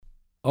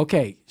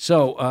Okay,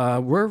 so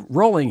we're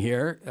rolling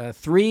here.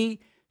 3,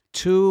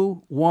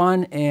 2,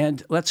 1,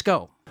 and let's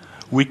go.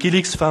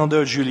 WikiLeaks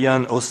founder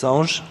Julian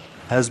Assange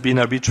has been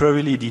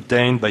arbitrarily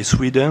detained by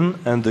Sweden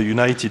and the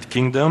United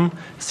Kingdom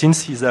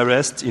since his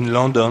arrest in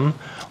London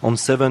on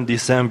 7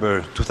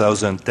 December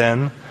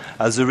 2010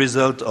 as a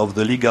result of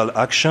the legal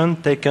action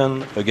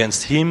taken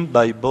against him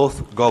by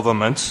both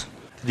governments.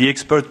 The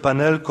expert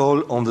panel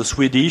called on the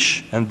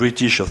Swedish and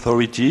British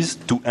authorities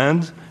to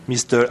end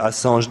Mr.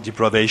 Assange's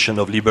deprivation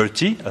of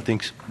liberty. I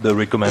think the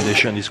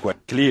recommendation is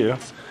quite clear.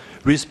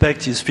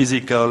 Respect his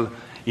physical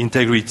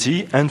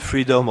integrity and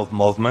freedom of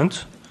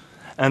movement,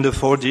 and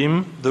afford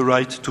him the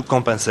right to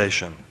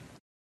compensation.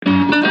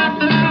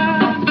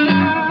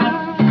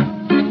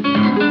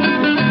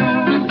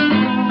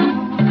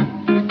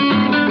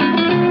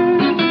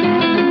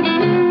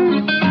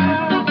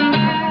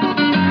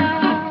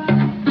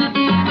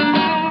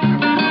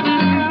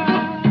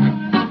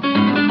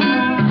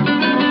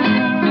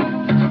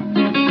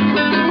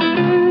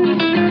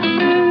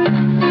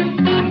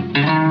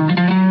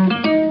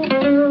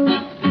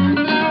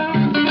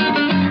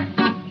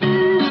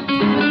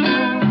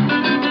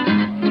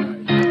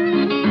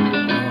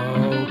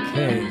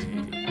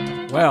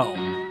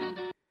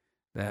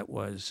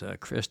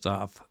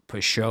 Christophe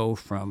Pachot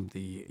from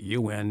the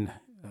UN,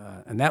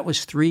 and that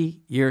was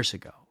 3 years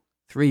ago.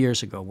 3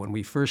 years ago, when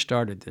we first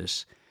started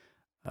this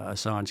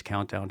Assange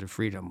Countdown to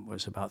Freedom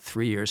was about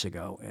 3 years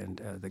ago, and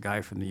the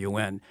guy from the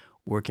UN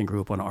Working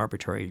Group on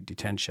Arbitrary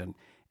Detention.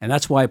 And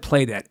that's why I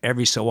play that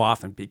every so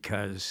often,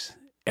 because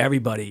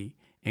everybody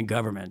in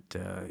government,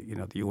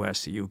 the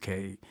US, the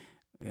UK,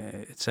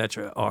 et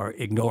cetera, are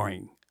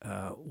ignoring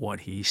what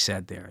he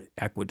said there.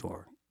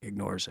 Ecuador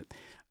ignores it.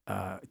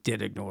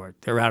 Did ignore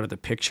it. They're out of the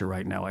picture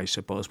right now, I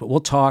suppose. But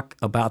we'll talk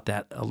about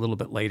that a little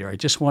bit later. I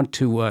just want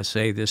to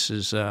say this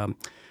is Live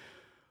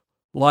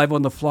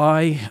on the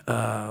Fly,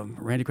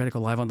 Randy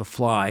Critical Live on the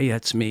Fly.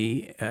 That's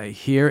me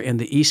here in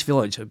the East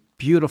Village, a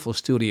beautiful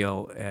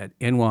studio at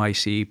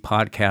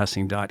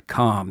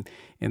nycpodcasting.com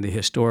in the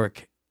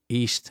historic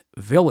East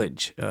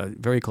Village,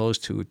 very close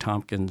to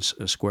Tompkins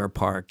Square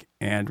Park,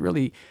 and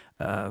really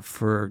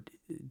for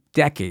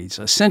decades,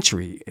 a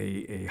century,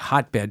 a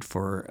hotbed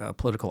for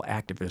political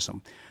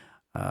activism.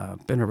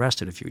 Been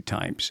arrested a few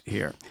times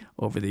here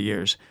over the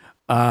years.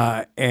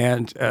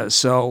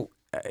 So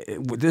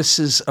this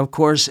is, of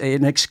course,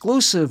 an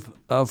exclusive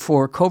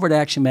for Covert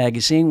Action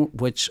Magazine,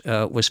 which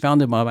was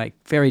founded by my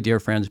very dear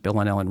friends Bill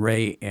and Ellen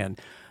Ray, and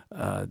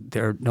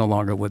they're no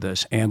longer with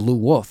us, and Lou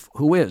Wolf,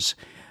 who is.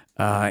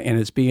 And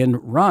it's being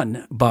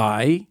run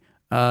by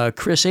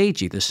Chris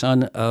Agee, the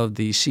son of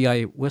the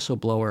CIA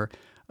whistleblower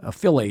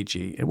Phil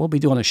Agee, and we'll be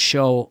doing a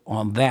show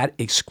on that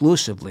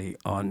exclusively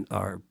on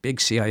our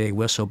big CIA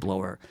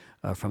whistleblower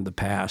from the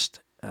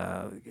past,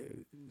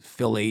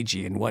 Phil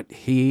Agee, and what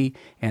he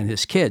and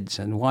his kids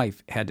and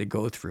wife had to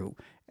go through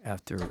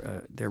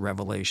after their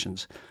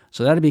revelations.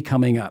 So that'll be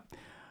coming up.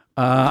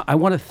 I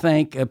want to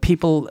thank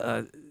people.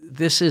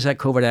 This is at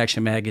Covert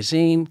Action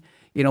Magazine.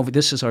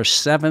 This is our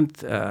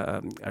seventh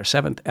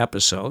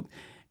episode.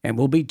 And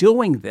we'll be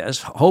doing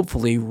this,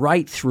 hopefully,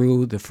 right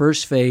through the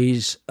first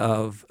phase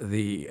of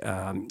the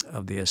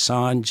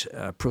Assange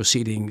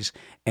proceedings,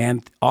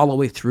 and all the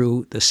way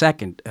through the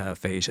second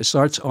phase. It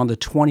starts on the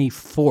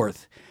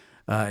 24th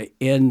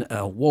in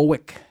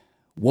Warwick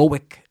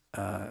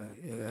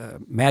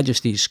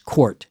Majesty's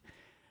Court,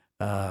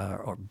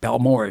 or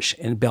Belmorish,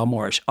 in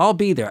Belmorish. I'll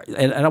be there,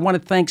 and I want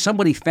to thank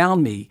somebody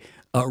found me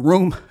a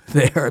room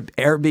there,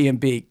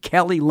 Airbnb,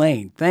 Kelly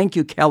Lane. Thank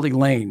you, Kelly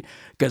Lane,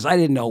 because I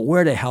didn't know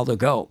where the hell to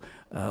go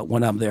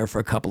when I'm there for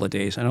a couple of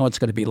days. I know it's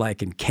going to be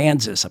like in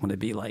Kansas. I'm going to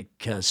be like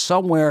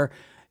somewhere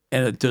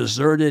in a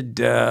deserted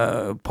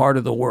part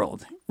of the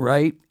world,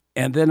 right?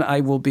 And then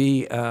I will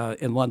be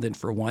in London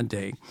for one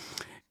day.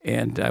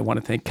 And I want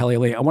to thank Kelly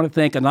Lane. I want to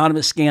thank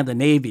Anonymous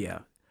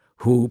Scandinavia,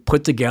 who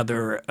put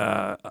together,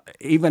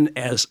 even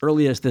as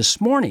early as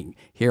this morning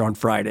here on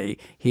Friday,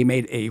 he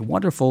made a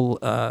wonderful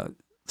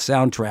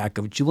soundtrack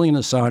of Julian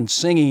Assange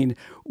singing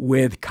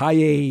with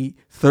Kaye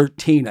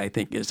 13, I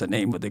think is the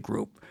name of the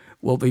group.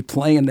 We'll be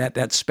playing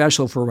that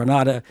special for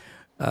Renata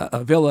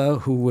Avila,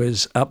 who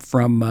was up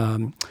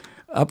from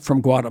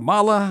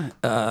Guatemala,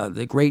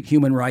 the great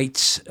human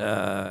rights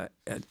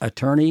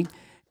attorney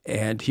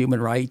and human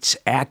rights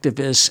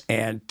activist,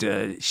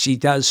 and she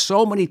does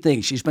so many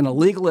things. She's been a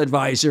legal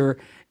advisor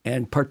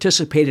and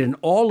participated in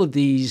all of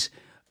these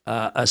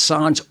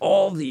Assange,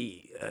 all the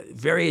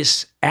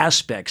various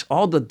aspects,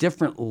 all the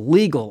different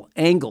legal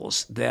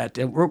angles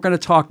and we're going to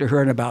talk to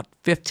her in about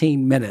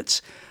 15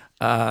 minutes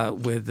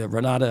with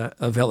Renata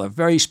Avila,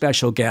 very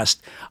special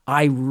guest.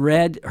 I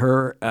read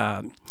her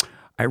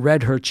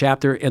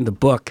chapter in the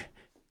book.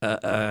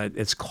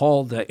 It's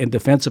called In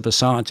Defense of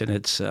Assange, and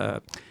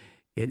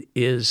it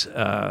is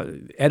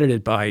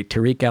edited by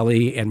Tariq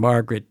Ali and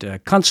Margaret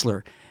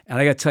Kunstler. And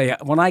I got to tell you,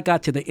 when I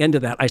got to the end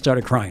of that, I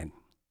started crying.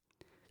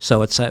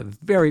 So it's a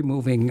very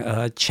moving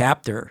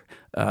chapter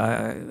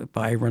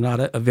by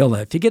Renata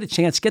Avila. If you get a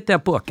chance, get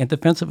that book, In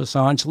Defense of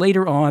Assange.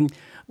 Later on,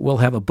 we'll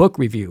have a book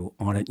review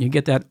on it. You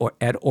get that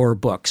at Or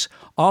Books.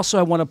 Also,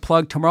 I want to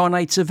plug tomorrow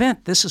night's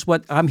event. This is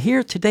what I'm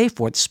here today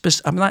for.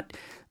 I'm not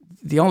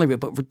the only,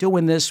 but we're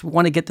doing this. We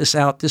want to get this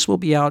out. This will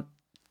be out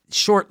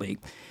shortly.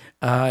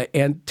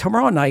 And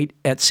tomorrow night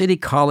at City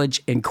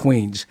College in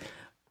Queens.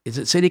 Is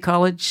it City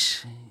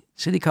College?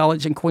 City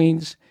College in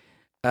Queens?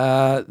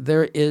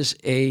 There is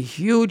a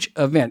huge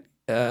event,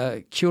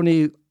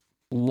 CUNY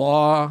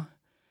Law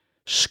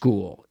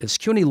School. It's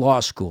CUNY Law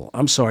School,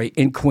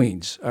 in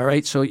Queens. All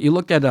right, so you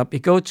look that up. You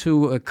go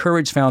to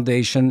Courage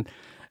Foundation,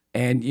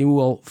 and you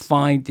will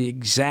find the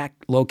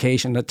exact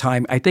location, the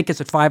time. I think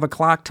it's at 5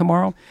 o'clock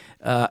tomorrow.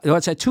 No,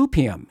 it's at 2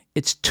 p.m.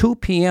 It's 2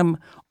 p.m.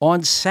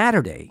 on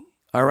Saturday,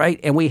 all right?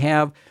 And we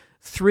have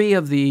three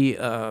of the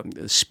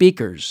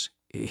speakers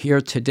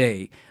here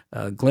today.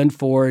 Glen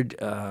Ford,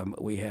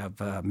 we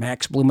have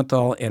Max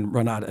Blumenthal and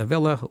Renata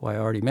Avila, who I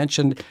already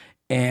mentioned,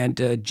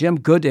 and Jim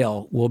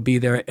Goodale will be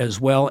there as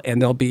well, and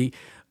there'll be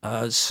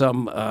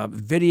some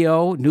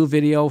new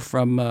video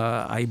from,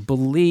 I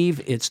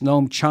believe it's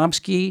Noam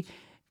Chomsky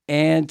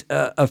and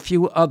a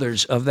few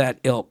others of that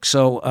ilk.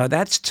 So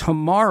that's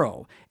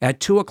tomorrow at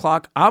 2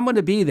 o'clock. I'm going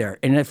to be there,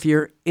 and if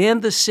you're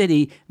in the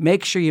city,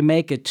 make sure you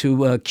make it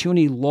to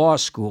CUNY Law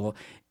School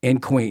in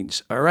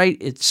Queens, all right?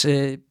 It's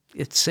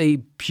a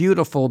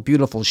beautiful,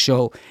 beautiful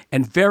show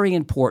and very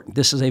important.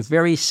 This is a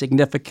very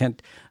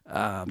significant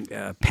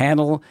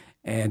panel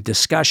and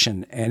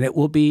discussion, and it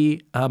will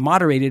be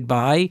moderated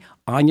by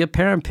Anya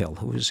Parampil,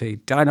 who is a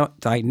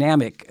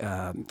dynamic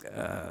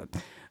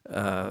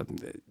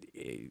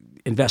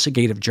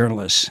investigative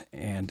journalist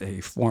and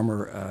a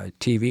former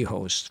TV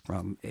host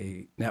from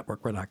a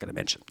network we're not going to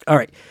mention. All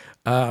right.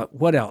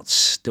 What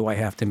else do I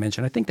have to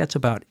mention? I think that's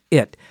about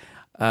it.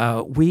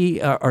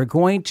 We are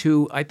going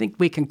to, I think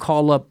we can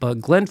call up,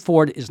 Glen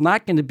Ford is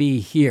not going to be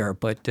here,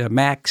 but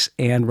Max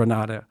and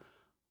Renata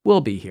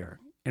will be here,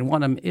 and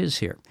one of them is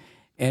here.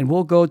 And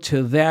we'll go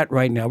to that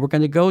right now. We're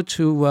going to go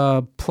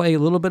to play a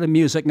little bit of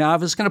music. Now, I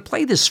was going to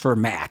play this for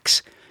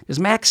Max, because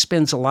Max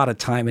spends a lot of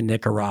time in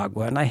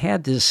Nicaragua, and I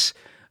had this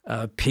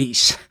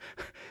piece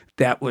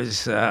that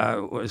was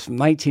from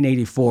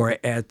 1984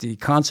 at the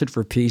Concert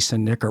for Peace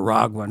in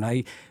Nicaragua, and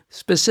I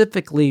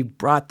specifically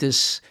brought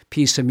this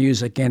piece of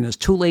music in. It's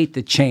too late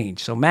to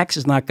change, so Max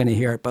is not going to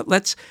hear it, but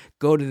let's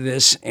go to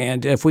this,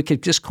 and if we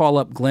could just call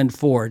up Glen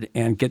Ford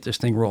and get this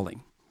thing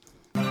rolling.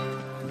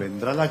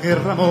 Vendrá la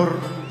guerra, amor,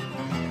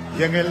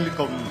 y en el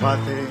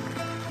combate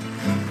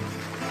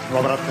no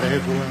habrá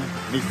tregua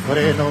ni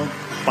freno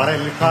para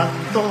el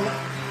canto,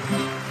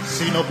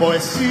 sino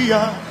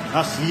poesía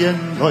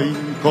naciendo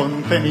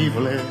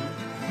incontenible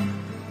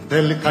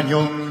del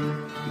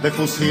cañón de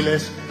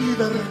fusiles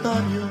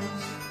libertarios.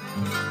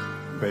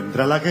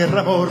 Vendrá la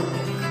guerra, amor,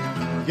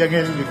 y en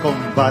el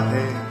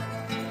combate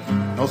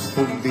nos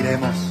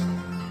fundiremos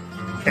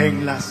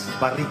en las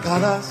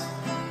barricadas,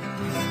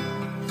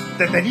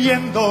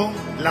 deteniendo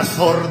las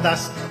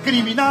hordas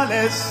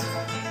criminales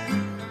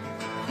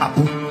a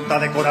punta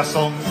de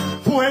corazón,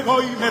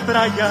 fuego y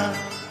metralla,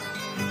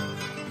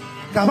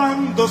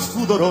 cavando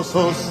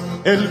sudorosos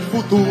el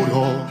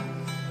futuro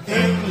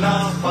en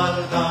las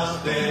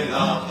faldas de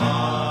la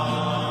paz.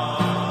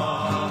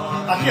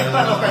 Aquí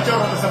están los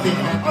cachorros de Satín.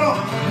 ¡Vamos!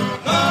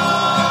 No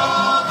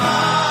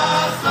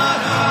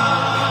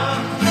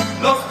pasarán,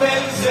 los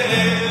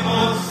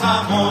venceremos,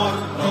 amor,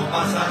 no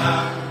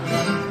pasarán.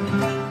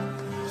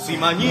 Si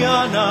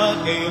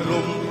mañana que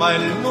irrumpa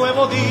el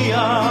nuevo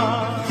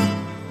día,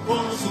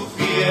 con su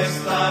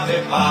fiesta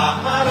de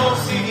pájaros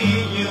y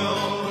niños,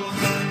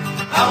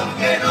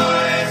 aunque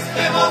no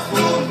estemos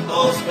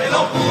juntos, te lo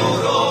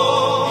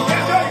juro, ¡que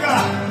se oiga!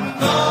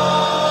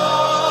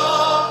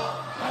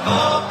 No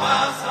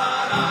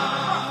pasará.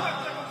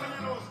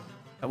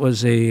 That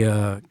was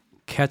a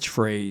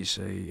catchphrase,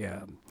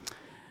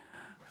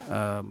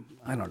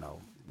 I don't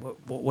know.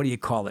 What do you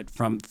call it,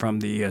 from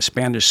the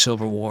Spanish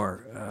Civil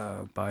War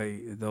by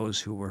those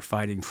who were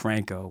fighting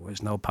Franco,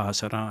 was no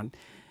pasaran.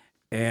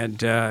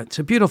 And it's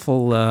a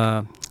beautiful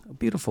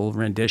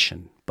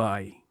rendition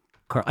by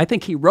Carl. I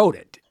think he wrote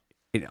it,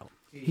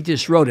 He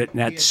just wrote it in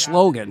that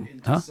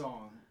slogan. Huh?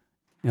 Song.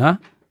 Huh?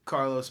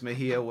 Carlos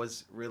Mejia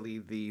was really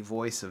the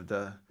voice of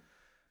the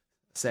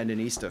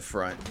Sandinista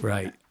front.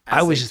 Right.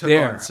 I was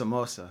there.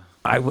 Somoza.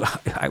 I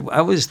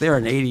was there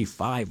in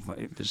 '85.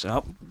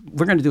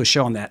 We're going to do a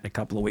show on that in a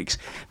couple of weeks.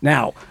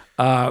 Now,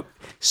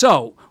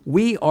 so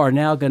we are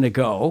now going to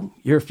go.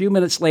 You're a few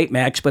minutes late,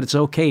 Max, but it's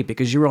okay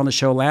because you were on the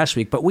show last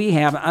week. But we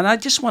have, and I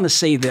just want to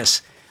say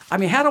this. I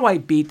mean, how do I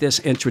beat this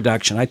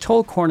introduction? I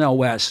told Cornel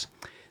West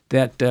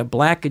that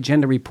Black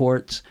Agenda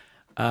Report's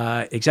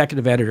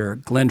executive editor,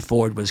 Glen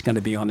Ford, was going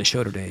to be on the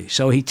show today.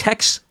 So he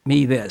texts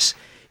me this: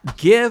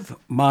 give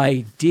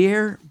my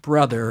dear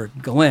brother,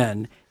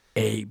 Glenn,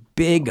 a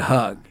big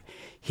hug.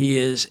 He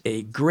is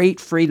a great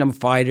freedom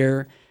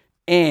fighter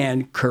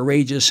and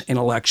courageous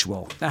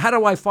intellectual. Now, how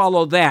do I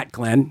follow that,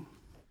 Glenn?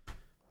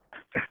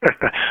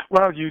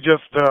 Well, you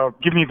just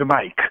give me the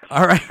mic.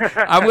 All right.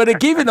 I'm going to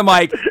give you the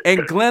mic.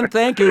 And Glenn,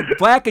 thank you.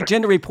 Black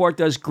Agenda Report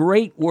does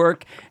great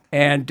work,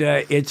 and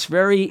it's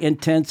very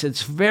intense.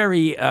 It's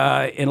very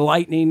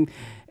enlightening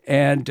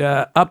and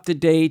up to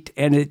date,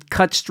 and it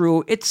cuts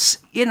through. It's,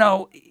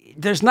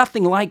 there's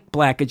nothing like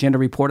Black Agenda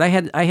Report. I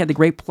had the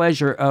great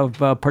pleasure of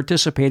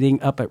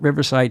participating up at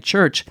Riverside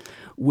Church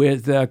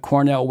with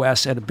Cornel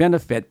West at a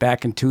benefit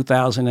back in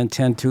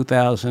 2010,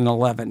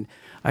 2011.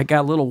 I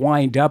got a little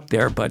wind up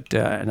there, but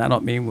and I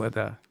don't mean with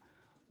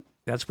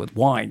that's with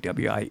wine,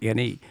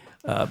 W-I-N-E.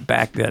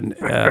 Back then,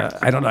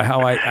 I don't know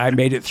how I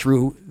made it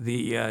through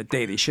the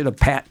day. They should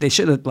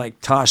have like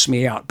tossed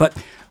me out. But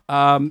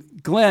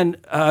Glenn,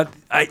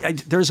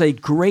 there's a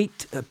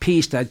great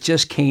piece that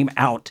just came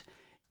out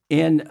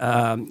in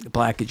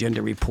Black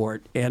Agenda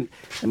Report, and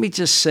let me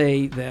just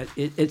say that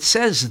it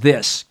says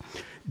this.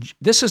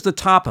 This is the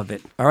top of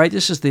it. All right,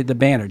 this is the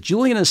banner.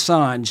 Julian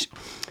Assange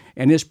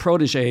and his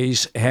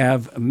proteges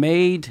have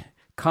made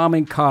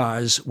common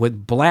cause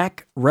with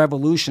black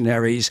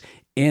revolutionaries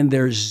in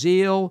their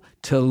zeal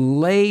to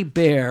lay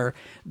bare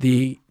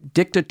the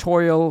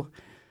dictatorial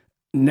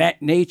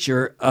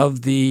nature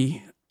of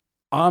the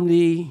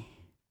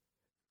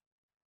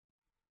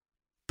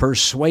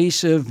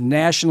persuasive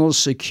national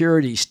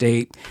security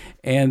state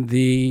and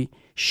the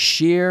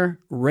sheer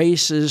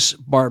racist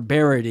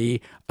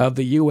barbarity of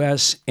the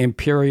U.S.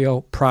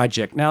 imperial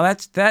project. Now,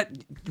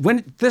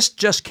 when this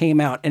just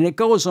came out, and it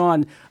goes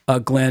on,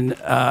 Glenn,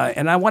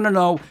 and I want to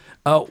know,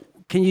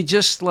 can you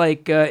just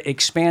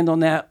expand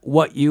on that,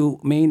 what you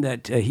mean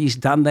that he's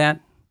done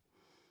that?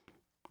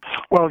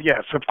 Well,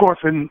 yes, of course,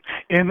 in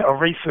a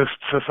racist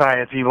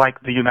society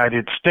like the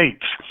United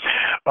States,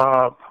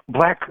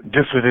 black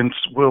dissidents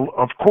will,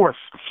 of course,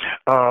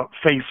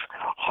 face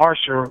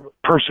harsher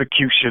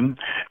persecution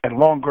and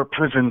longer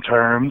prison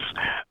terms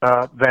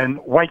than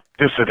white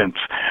dissidents.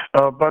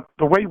 But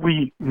the way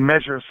we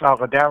measure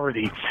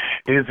solidarity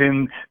is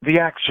in the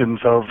actions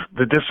of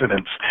the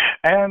dissidents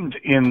and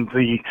in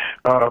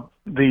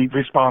the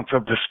response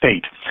of the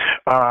state.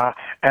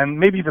 And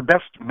maybe the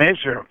best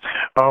measure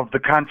of the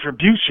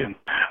contribution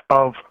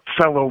of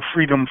fellow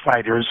freedom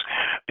fighters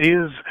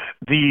is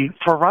the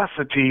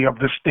ferocity of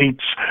the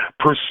state's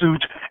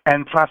pursuit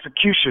and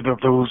prosecution of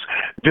those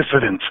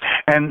dissidents.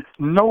 And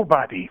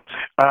nobody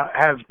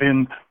has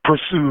been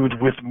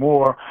pursued with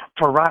more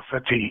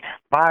ferocity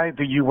by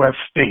the U.S.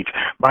 state,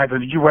 by the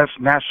U.S.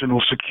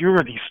 national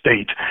security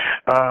state,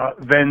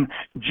 than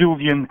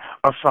Julian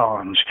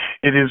Assange.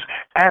 It is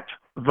at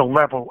the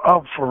level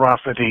of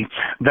ferocity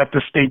that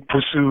the state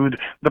pursued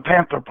the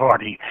Panther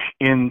Party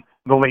in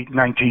the late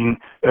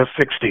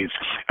 1960s.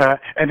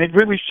 And it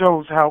really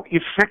shows how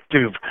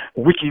effective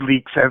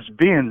WikiLeaks has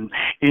been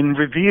in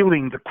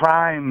revealing the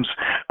crimes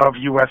of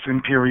U.S.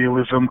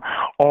 imperialism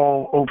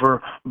all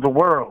over the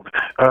world.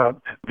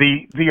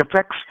 The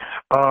effects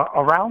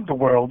around the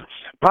world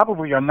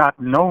probably are not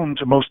known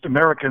to most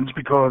Americans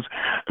because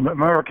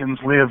Americans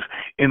live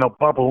in a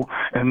bubble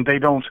and they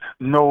don't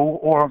know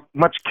or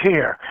much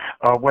care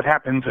what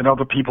happens in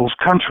other people's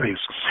countries.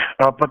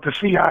 But the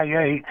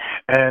CIA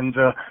and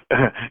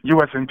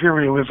U.S.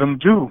 imperialism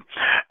do.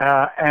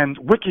 And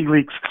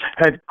WikiLeaks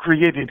had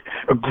created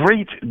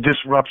great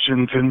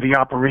disruptions in the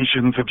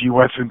operations of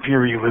U.S.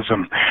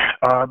 imperialism.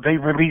 They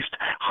released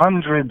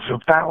hundreds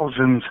of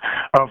thousands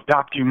of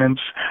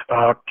documents,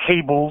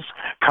 cables,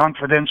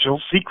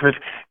 confidential, secret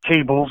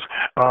cables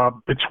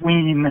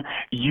between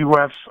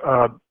U.S.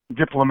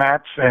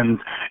 diplomats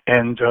and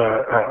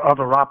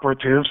other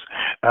operatives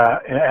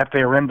at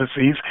their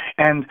embassies,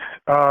 and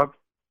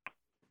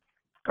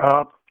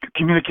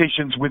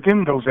communications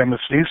within those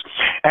embassies,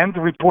 and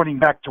the reporting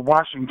back to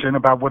Washington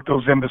about what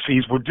those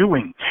embassies were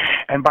doing.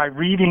 And by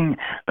reading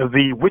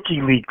the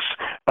WikiLeaks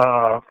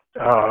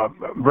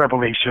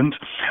revelations,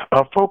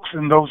 folks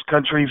in those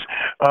countries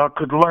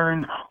could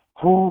learn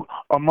who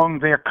among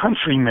their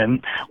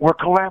countrymen were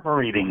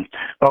collaborating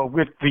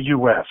with the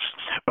U.S.,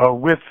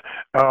 with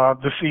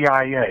the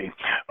CIA,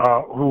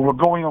 who were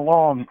going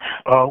along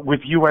with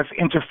U.S.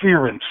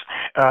 interference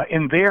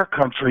in their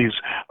country's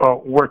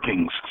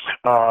workings.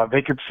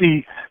 They could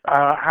see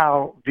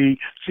how the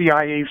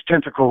CIA's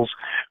tentacles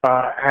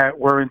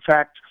were in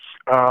fact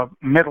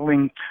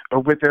meddling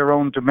with their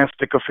own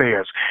domestic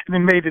affairs. And it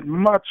made it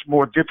much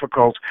more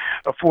difficult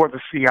for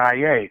the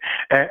CIA.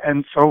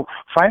 And so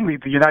finally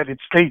the United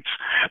States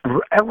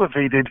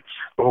elevated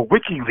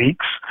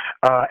WikiLeaks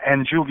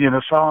and Julian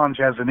Assange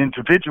as an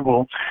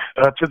individual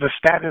to the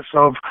status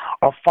of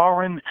a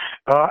foreign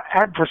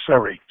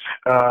adversary.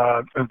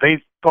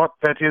 They thought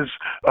that his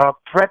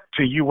threat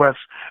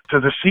to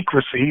the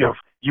secrecy of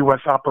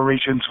U.S.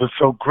 operations was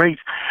so great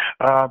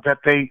that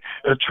they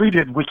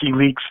treated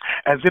WikiLeaks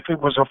as if it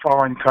was a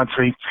foreign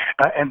country,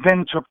 and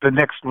then took the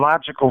next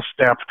logical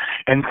step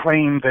and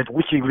claimed that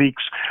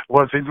WikiLeaks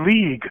was in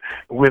league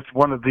with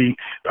one of the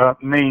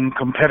main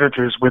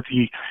competitors with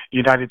the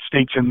United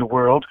States in the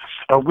world,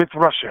 with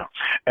Russia.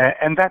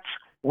 And that's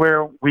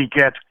where we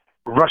get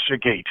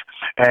Russiagate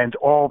and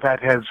all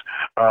that has.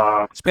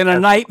 It's been a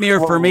nightmare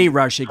for me,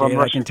 Russiagate.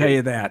 I can tell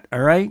you that.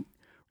 All right,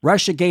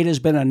 Russiagate has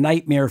been a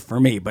nightmare for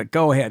me. But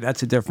go ahead.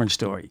 That's a different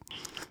story.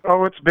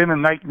 Oh, it's been a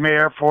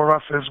nightmare for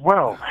us as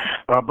well.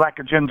 Black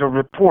Agenda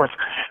Report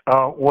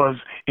was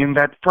in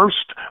that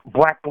first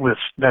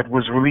blacklist that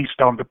was released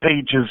on the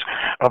pages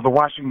of the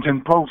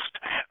Washington Post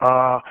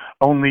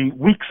only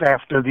weeks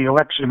after the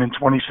election in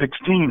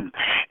 2016,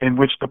 in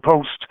which the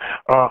Post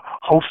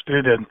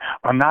hosted an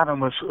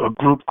anonymous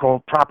group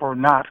called Proper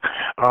Not,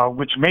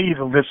 which made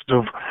a list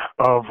of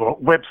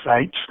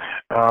websites.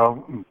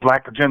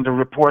 Black Agenda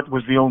Report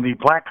was the only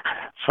black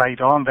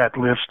site on that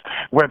list,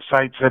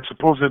 websites that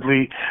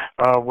supposedly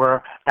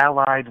were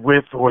allied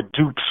with or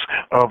dupes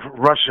of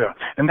Russia.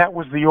 And that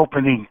was the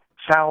opening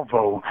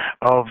salvo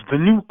of the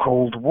new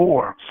Cold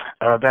War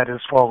that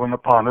has fallen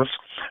upon us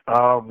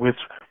with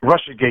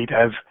Russiagate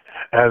as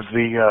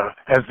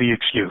the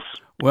excuse.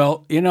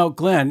 Well,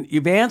 Glenn,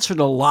 you've answered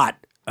a lot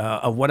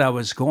of what I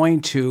was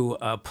going to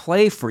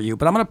play for you,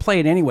 but I'm going to play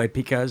it anyway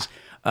because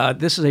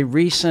this is a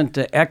recent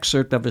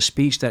excerpt of a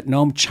speech that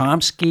Noam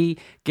Chomsky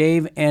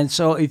gave, and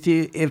so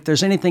if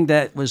there's anything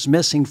that was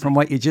missing from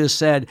what you just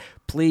said,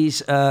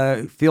 please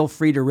feel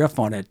free to riff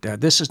on it.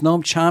 This is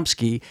Noam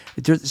Chomsky.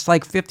 It's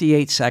like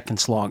 58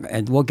 seconds long,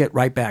 and we'll get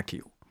right back to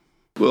you.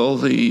 Well,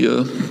 the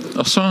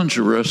Assange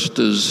arrest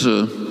is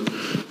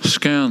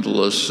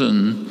scandalous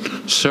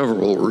in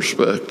several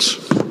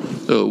respects.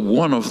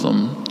 One of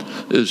them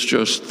is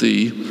just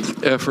the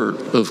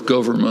effort of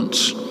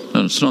governments,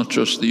 and it's not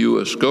just the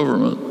U.S.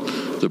 government.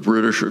 The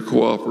British are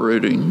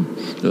cooperating.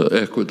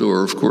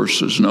 Ecuador, of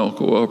course, is now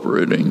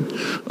cooperating.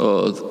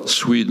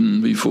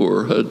 Sweden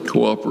before had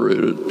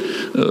cooperated.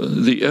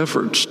 The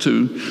efforts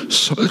to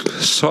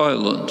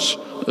silence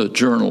a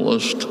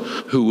journalist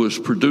who was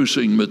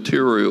producing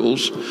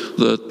materials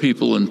that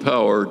people in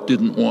power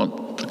didn't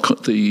want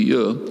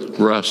the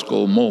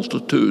rascal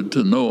multitude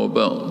to know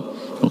about.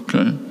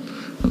 Okay?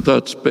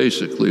 That's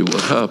basically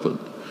what happened.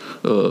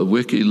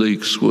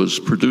 WikiLeaks was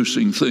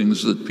producing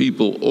things that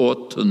people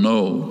ought to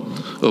know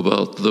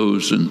about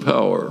those in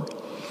power.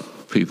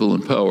 People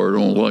in power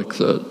don't like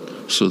that,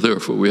 so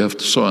therefore we have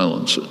to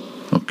silence it,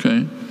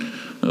 okay?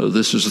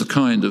 This is the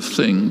kind of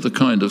thing, the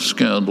kind of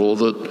scandal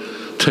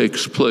that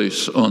takes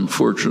place,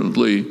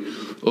 unfortunately,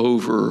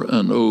 over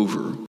and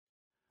over.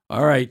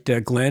 All right,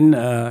 Glenn,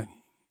 the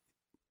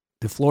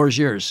floor is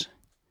yours.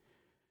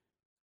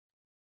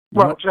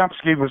 Well,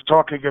 Chomsky was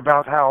talking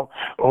about how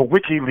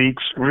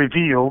WikiLeaks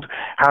revealed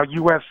how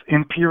U.S.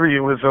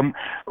 imperialism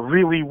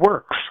really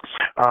works,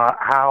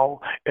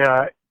 how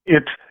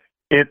it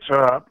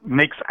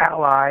makes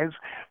allies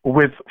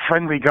with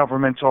friendly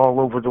governments all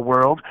over the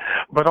world,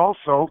 but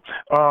also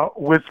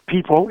with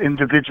people,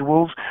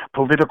 individuals,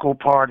 political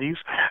parties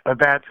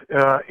that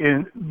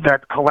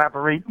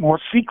collaborate more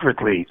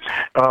secretly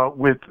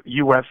with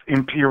U.S.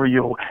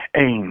 imperial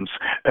aims,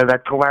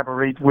 that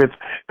collaborate with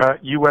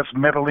U.S.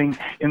 meddling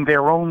in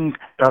their own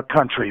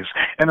countries.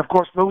 And of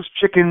course, those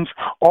chickens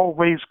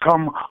always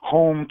come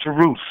home to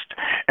roost.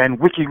 And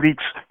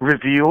WikiLeaks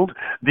revealed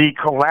the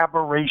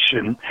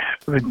collaboration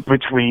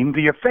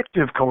the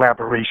effective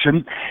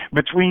collaboration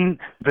between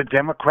the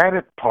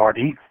Democratic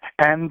Party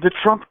and the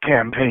Trump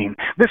campaign.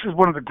 This is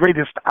one of the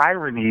greatest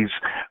ironies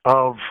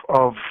of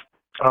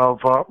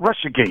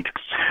Russiagate,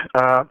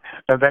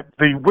 that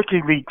the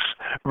WikiLeaks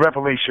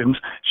revelations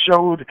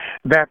showed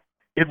that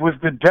it was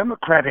the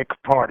Democratic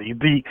Party,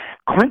 the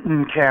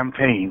Clinton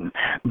campaign,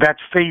 that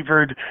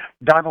favored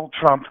Donald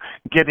Trump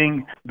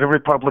getting the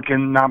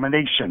Republican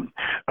nomination.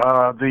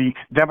 The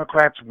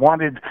Democrats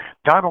wanted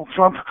Donald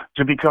Trump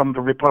to become the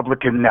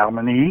Republican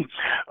nominee,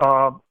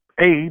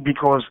 A,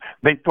 because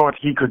they thought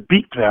he could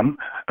beat them,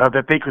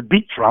 that they could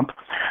beat Trump,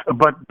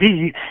 but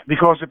B,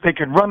 because if they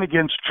could run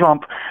against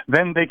Trump,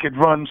 then they could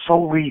run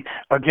solely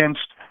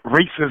against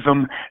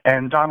racism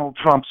and Donald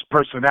Trump's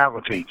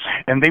personality.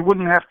 And they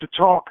wouldn't have to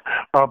talk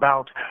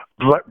about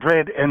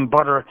bread and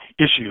butter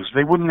issues.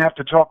 They wouldn't have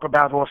to talk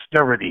about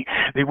austerity.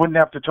 They wouldn't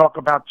have to talk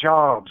about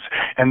jobs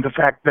and the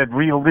fact that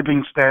real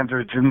living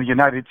standards in the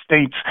United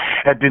States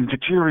had been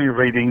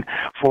deteriorating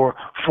for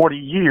 40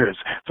 years.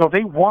 So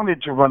they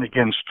wanted to run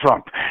against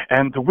Trump.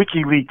 And the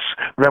WikiLeaks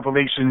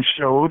revelations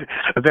showed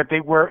that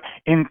they were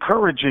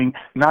encouraging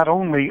not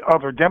only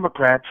other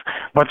Democrats,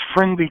 but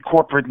friendly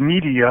corporate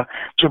media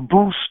to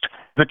boost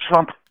the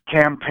Trump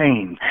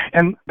campaign.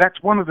 And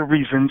that's one of the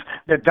reasons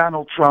that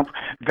Donald Trump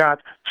got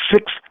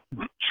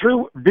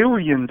 $6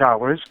 billion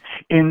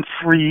in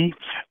free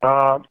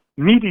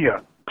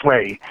media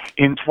play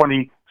in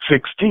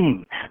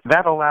 2016.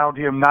 That allowed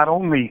him not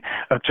only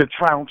to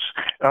trounce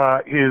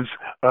his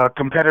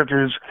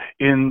competitors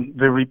in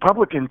the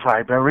Republican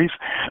primaries,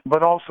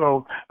 but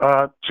also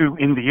to,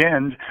 in the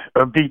end,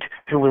 beat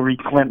Hillary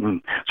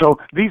Clinton. So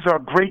these are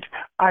great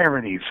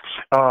ironies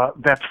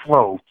that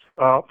flow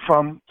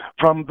from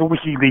the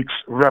WikiLeaks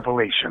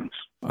revelations.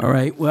 All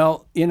right.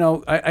 Well,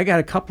 I got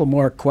a couple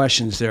more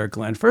questions there,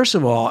 Glenn. First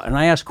of all, and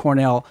I asked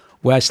Cornell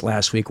West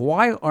last week,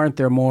 why aren't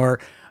there more,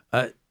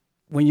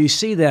 when you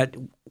see that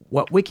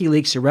what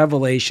WikiLeaks, the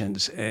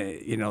revelations,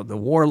 the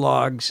war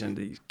logs and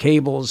the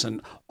cables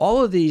and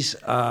all of these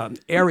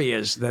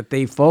areas that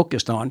they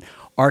focused on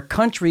are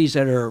countries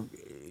that are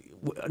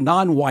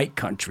non-white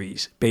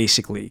countries,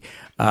 basically,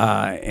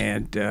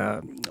 and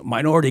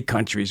minority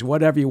countries,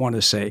 whatever you want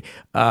to say.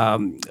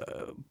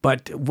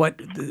 But what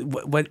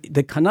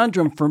the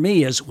conundrum for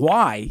me is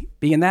why,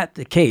 being that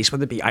the case,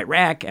 whether it be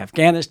Iraq,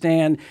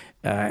 Afghanistan,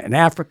 and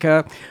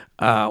Africa,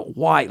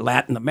 why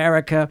Latin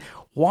America,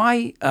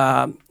 why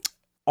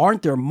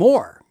aren't there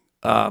more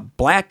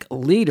black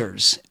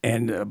leaders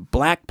and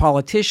black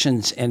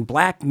politicians and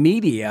black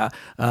media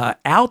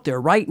out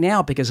there right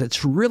now, because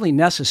it's really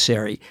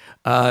necessary?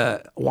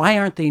 Why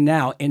aren't they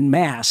now en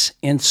masse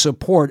in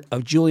support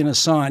of Julian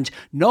Assange,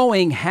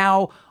 knowing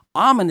how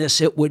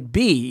ominous it would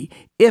be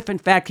if, in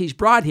fact, he's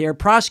brought here,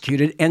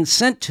 prosecuted, and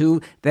sent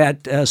to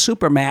that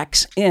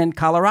Supermax in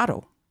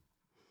Colorado?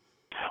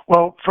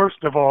 Well,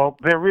 first of all,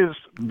 there is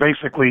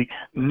basically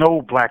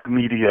no black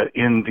media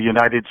in the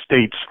United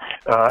States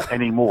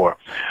anymore.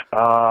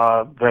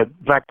 The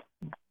black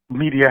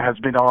media has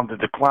been on the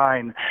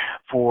decline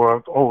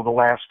for the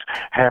last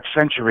half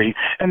century,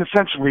 and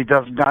essentially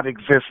does not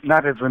exist,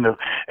 not as an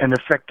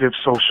effective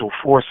social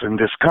force in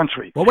this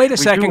country. Well, wait a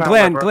second,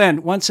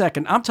 Glenn, 1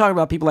 second. I'm talking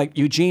about people like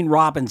Eugene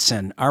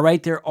Robinson. All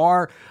right, there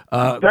are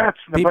but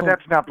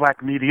that's not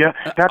black media.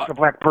 That's a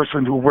black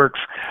person who works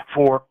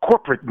for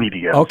corporate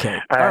media. Okay,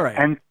 all right.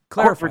 And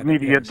Clarify corporate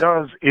media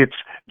does its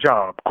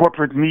job.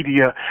 Corporate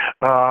media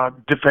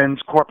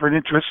defends corporate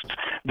interests,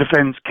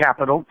 defends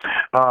capital,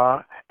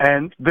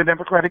 and the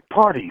Democratic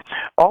Party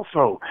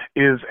also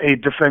is a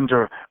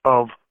defender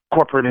of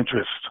corporate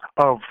interests,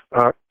 of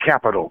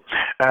capital.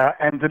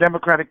 And the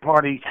Democratic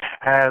Party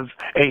has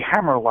a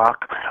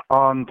hammerlock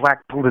on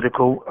black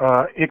political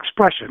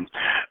expression.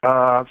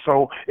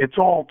 So it's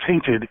all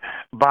tainted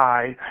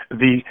by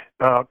the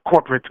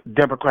corporate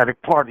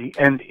Democratic Party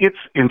and its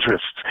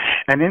interests.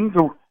 And in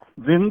the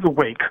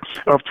wake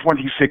of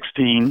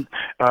 2016,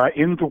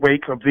 in the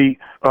wake of the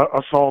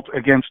assault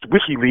against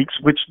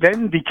WikiLeaks, which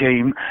then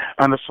became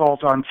an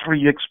assault on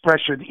free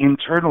expression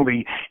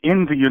internally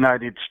in the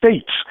United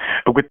States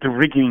with the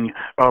rigging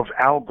of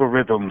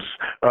algorithms,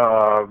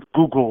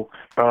 Google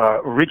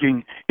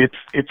rigging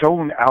its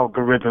own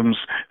algorithms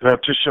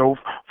to show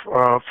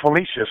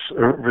fallacious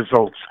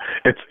results,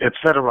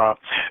 etc.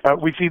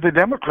 We see the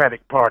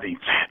Democratic Party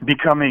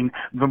becoming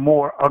the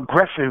more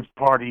aggressive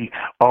party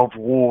of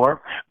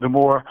war, the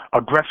more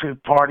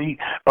aggressive party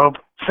of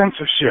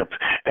censorship,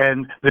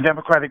 and the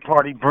Democratic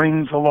Party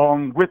brings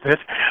along with it,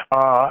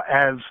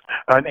 as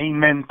an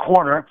amen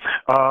corner,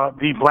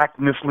 the black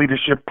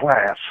misleadership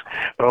class,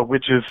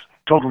 which is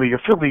totally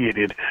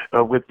affiliated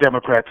with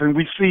Democrats. And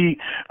we see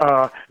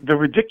the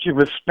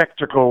ridiculous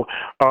spectacle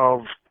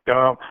of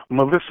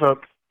Melissa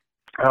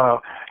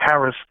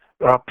Harris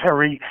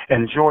Perry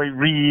and Joy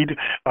Reid,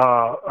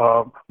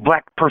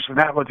 black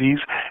personalities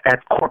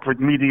at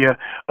corporate media,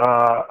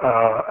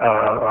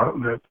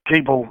 the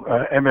cable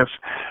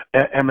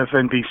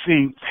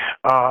MSNBC,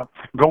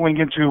 going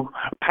into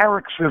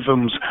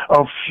paroxysms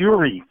of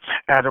fury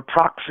at a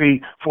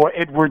proxy for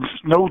Edward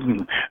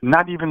Snowden,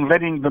 not even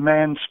letting the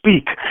man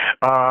speak.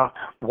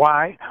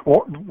 Why?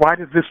 Why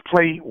does this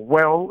play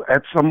well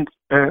at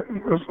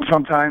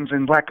sometimes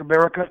in Black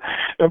America?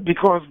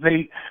 Because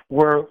they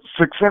were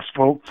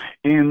successful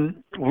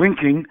in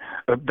linking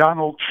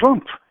Donald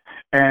Trump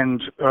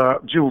and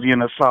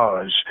Julian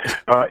Assange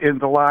in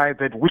the lie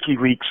that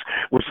WikiLeaks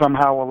was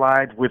somehow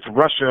allied with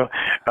Russia,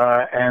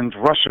 and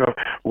Russia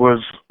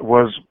was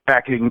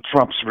backing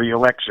Trump's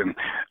reelection.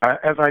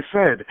 As I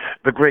said,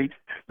 the great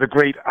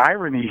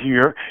irony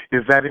here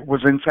is that it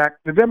was in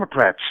fact the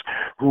Democrats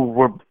who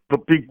were the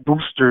big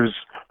boosters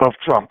of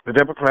Trump, the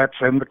Democrats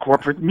and the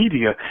corporate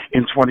media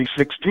in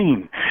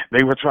 2016.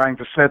 They were trying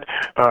to set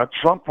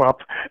Trump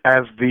up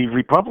as the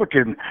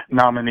Republican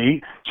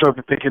nominee so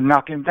that they can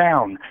knock him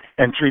down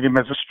and treat him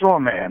as a straw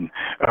man.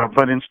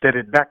 But instead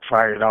it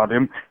backfired on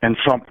him and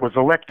Trump was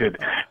elected.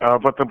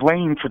 But the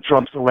blame for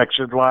Trump's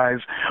election lies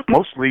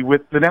mostly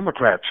with the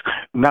Democrats,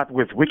 not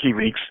with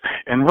WikiLeaks,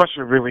 and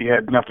Russia really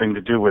had nothing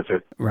to do with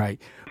it.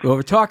 Right. Well,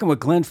 we're talking with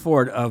Glen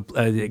Ford,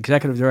 the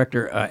executive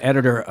director,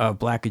 editor of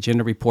Black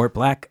Agenda Report,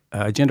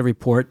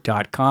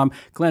 blackagendareport.com.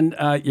 Glen,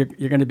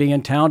 you're going to be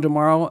in town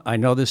tomorrow. I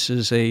know this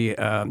is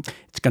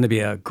it's going to be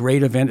a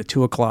great event at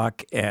 2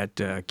 o'clock at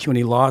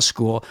CUNY Law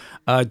School.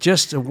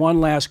 Just one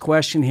last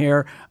question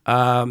here.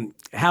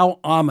 How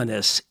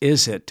ominous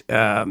is it,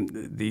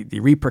 the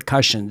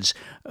repercussions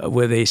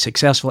with a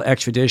successful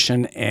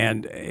extradition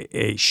and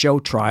a show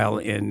trial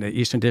in the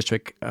Eastern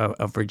District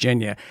of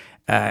Virginia?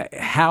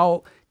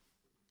 How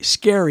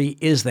scary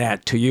is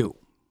that to you?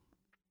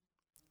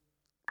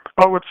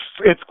 Oh,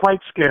 it's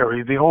quite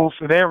scary. The whole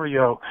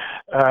scenario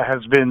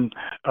has been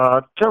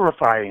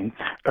terrifying.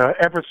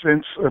 Ever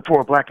since,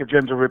 for Black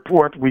Agenda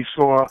Report, we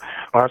saw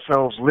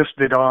ourselves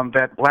listed on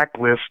that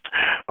blacklist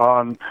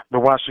on the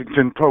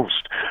Washington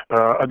Post.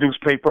 a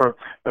newspaper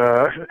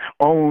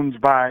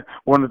owned by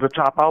one of the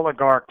top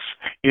oligarchs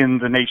in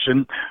the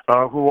nation,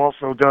 who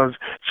also does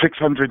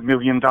 $600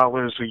 million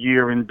a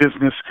year in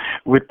business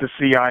with the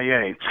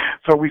CIA.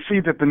 So we see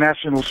that the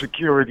national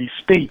security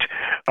state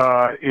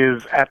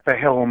is at the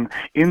helm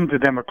in the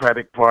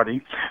Democratic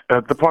Party,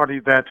 the party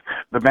that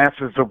the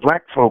masses of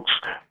black folks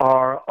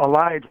are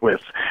allied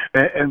with,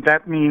 and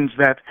that means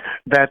that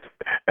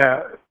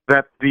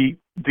the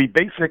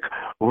basic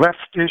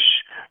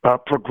leftish,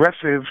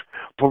 progressive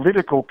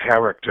political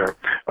character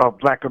of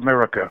Black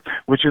America,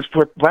 which has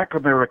put Black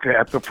America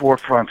at the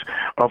forefront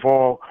of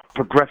all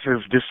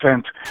progressive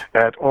dissent,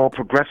 at all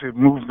progressive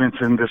movements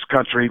in this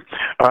country,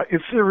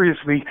 is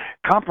seriously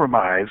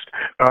compromised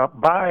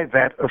by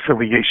that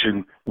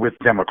affiliation with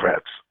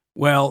Democrats.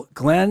 Well,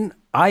 Glenn,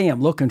 I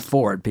am looking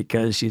forward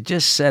because you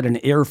just said an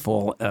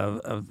earful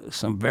of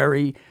some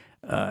very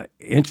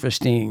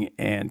interesting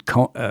and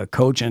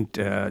cogent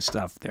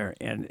stuff there,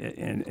 and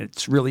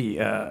it's really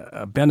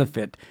a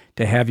benefit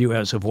to have you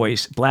as a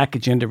voice. Black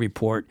Agenda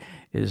Report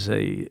is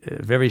a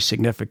very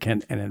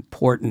significant and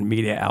important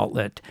media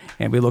outlet,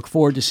 and we look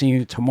forward to seeing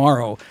you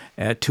tomorrow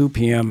at 2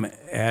 p.m.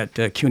 at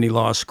CUNY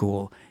Law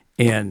School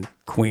in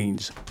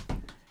Queens,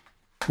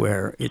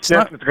 where it's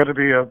it's going to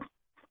be a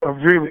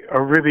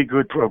really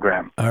good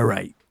program. All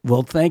right.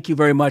 Well, thank you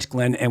very much,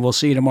 Glenn, and we'll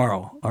see you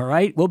tomorrow. All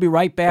right? We'll be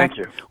right back.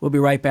 Thank you. We'll be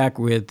right back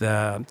with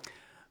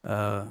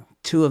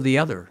two of the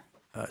other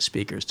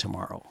speakers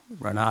tomorrow,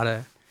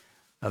 Renata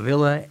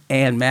Avila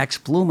and Max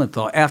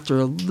Blumenthal, after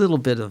a little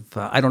bit of,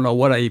 I don't know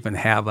what I even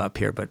have up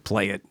here, but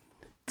play it.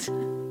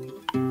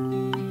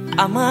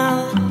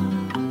 Amada,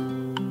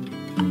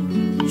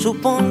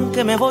 supón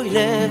que me voy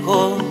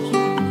lejos,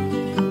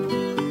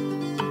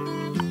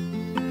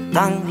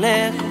 tan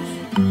lejos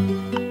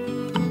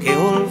que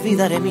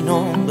olvidaré mi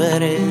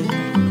nombre.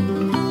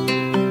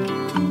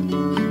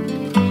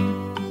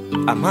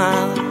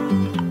 Amada,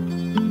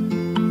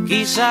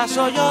 quizás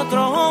soy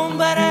otro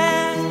hombre,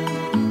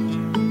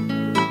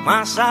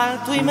 más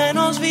alto y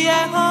menos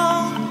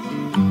viejo,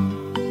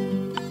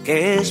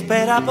 que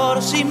espera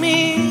por sí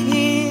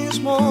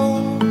mismo.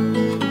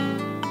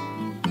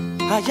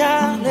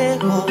 Allá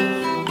lejos,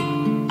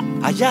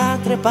 allá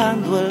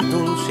trepando el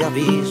dulce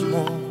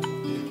abismo.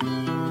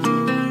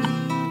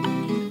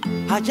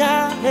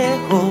 Allá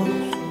lejos,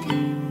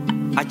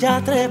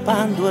 allá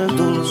trepando el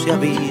dulce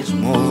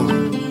abismo.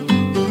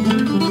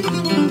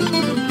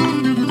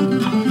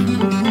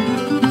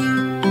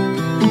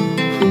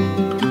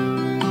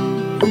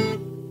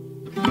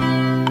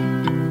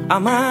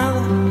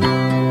 Amada,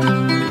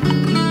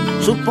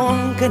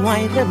 supón que no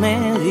hay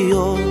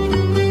remedio.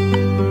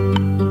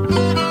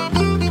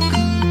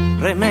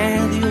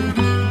 Remedio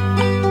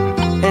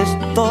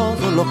es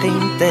todo lo que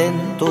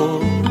intento.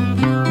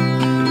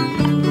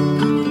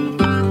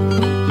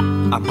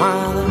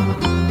 Amada,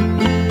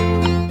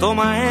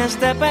 toma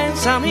este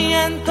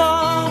pensamiento,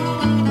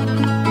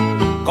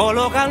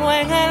 colócalo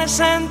en el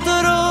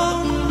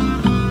centro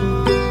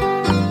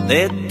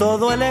de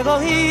todo el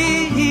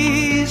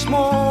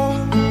egoísmo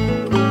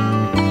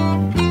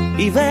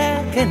y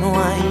ve que no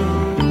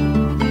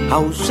hay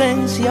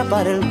ausencia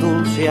para el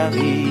dulce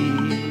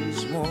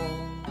abismo.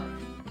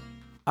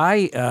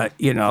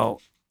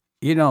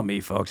 You know me,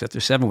 folks. After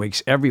 7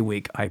 weeks, every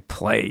week I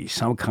play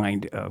some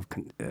kind of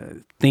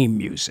theme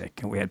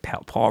music. And we had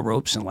Paul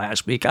Robeson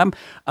last week. I'm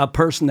a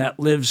person that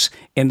lives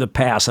in the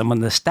past. I'm a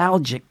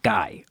nostalgic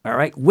guy, all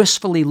right?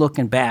 Wistfully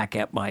looking back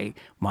at my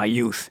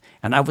youth.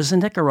 And I was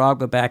in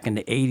Nicaragua back in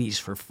the 80s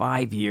for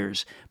 5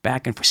 years,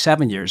 for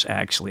 7 years,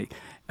 actually.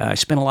 I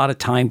spent a lot of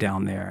time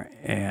down there.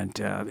 And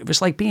it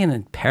was like being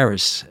in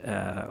Paris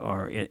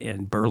or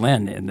in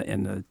Berlin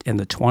in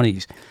the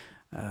 20s,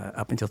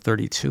 up until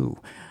 32.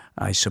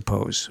 I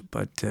suppose,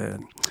 but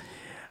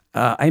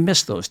I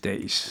miss those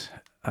days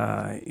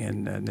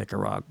in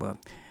Nicaragua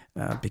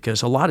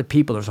because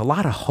there's a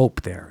lot of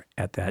hope there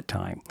at that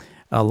time,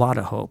 a lot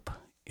of hope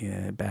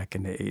back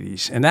in the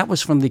 80s. And that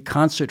was from the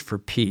Concert for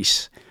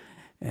Peace.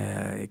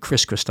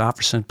 Chris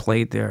Christopherson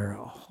played there,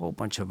 a whole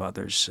bunch of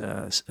others,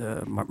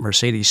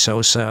 Mercedes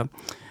Sosa.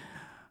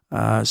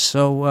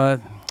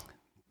 So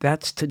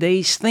that's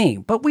today's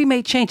theme, but we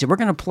may change it. We're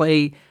going to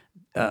play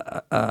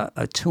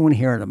a tune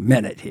here in a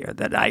minute here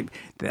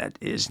that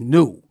is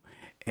new,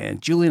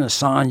 and Julian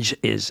Assange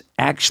is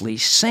actually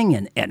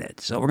singing in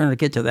it. So we're going to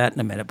get to that in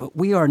a minute. But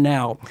we are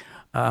now.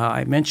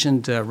 I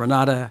mentioned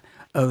Renata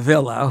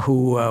Avila,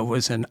 who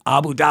was in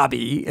Abu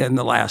Dhabi in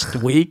the last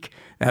week.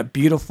 That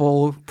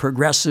beautiful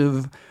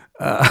progressive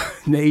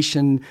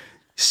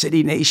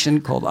city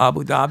nation called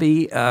Abu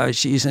Dhabi.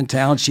 She's in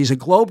town. She's a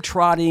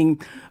globe-trotting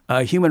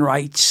human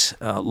rights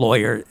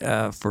lawyer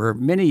for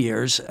many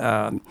years.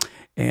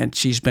 And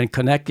she's been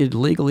connected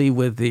legally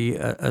with the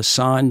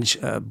Assange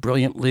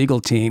brilliant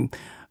legal team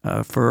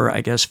for,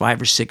 I guess,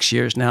 5 or 6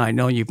 years now. I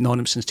know you've known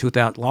him since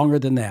 2000, longer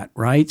than that,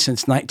 right?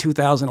 Since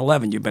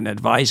 2011, you've been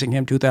advising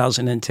him,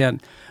 2010,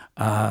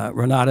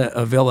 Renata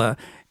Avila.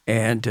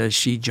 And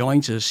she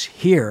joins us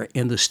here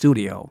in the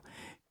studio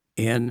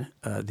in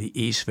the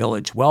East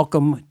Village.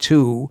 Welcome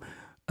to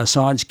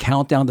Assange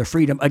Countdown to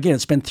Freedom. Again,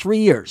 it's been 3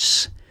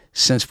 years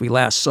since we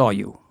last saw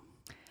you.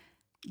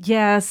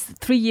 Yes,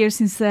 3 years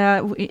since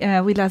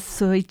we last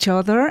saw each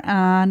other.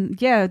 And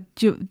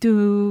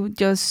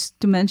just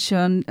to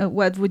mention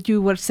what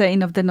you were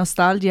saying of the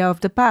nostalgia of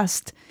the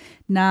past.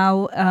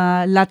 Now,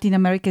 Latin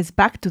America is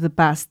back to the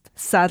past,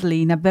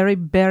 sadly, in a very,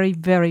 very,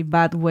 very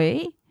bad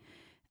way.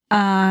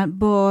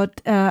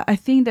 But I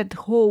think that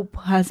hope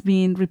has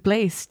been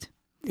replaced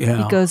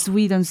because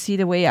we don't see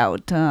the way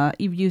out.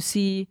 If you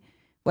see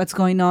what's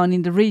going on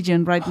in the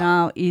region right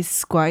now,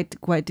 is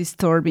quite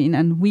disturbing,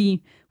 and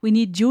we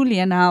need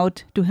Julian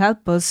out to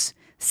help us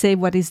save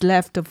what is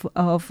left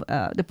of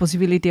the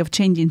possibility of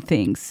changing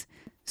things.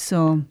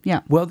 So,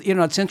 yeah. Well,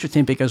 it's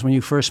interesting because when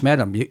you first met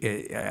him,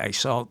 I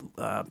saw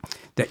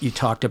that you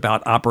talked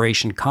about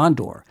Operation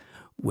Condor,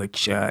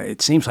 which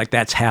it seems like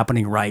that's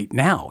happening right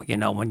now.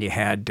 When you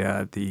had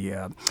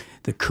the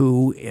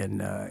coup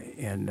in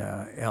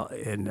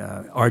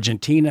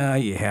Argentina,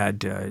 you had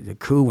the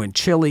coup in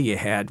Chile, you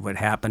had what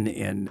happened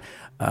in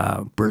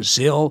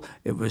Brazil.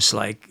 It was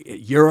like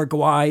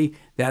Uruguay,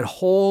 that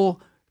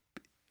whole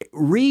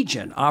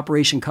region,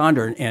 Operation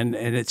Condor, and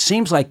it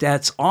seems like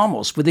that's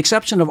almost, with the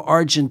exception of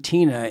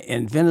Argentina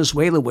and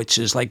Venezuela, which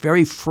is like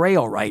very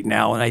frail right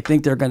now, and I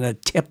think they're going to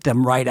tip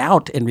them right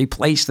out and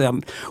replace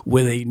them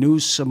with a new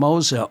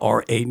Somoza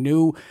or a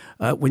new,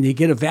 when you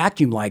get a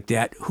vacuum like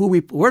that,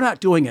 we're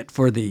not doing it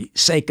for the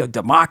sake of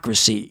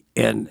democracy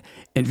in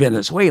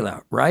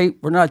Venezuela, right?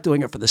 We're not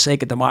doing it for the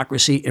sake of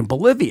democracy in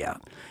Bolivia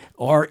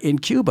or in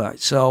Cuba.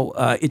 So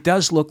it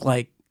does look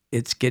like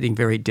it's getting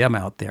very dim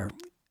out there.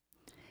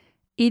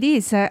 It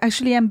is.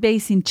 Actually, I'm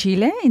based in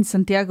Chile, in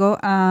Santiago,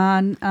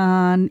 and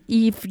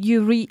if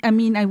you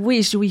I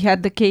wish we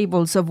had the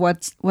cables of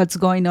what's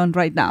going on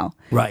right now,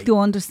 right, to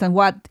understand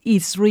what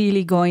is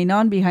really going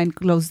on behind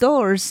closed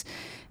doors,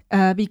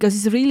 because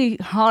it's really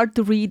hard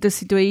to read the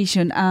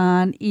situation,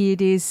 and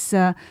it is,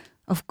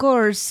 of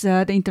course,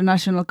 the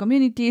international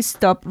community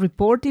stopped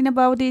reporting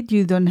about it.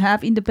 You don't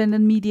have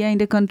independent media in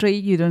the country.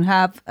 You don't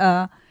have.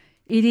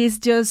 It is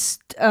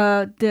just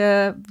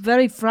the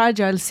very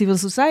fragile civil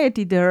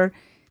society there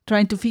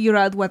trying to figure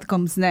out what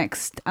comes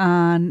next.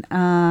 And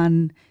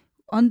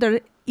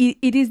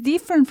it is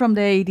different from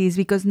the 80s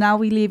because now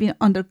we live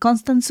under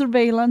constant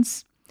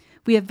surveillance.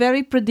 We are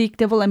very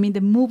predictable.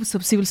 The moves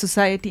of civil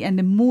society and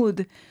the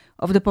mood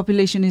of the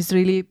population is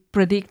really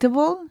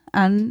predictable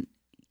and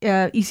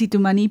easy to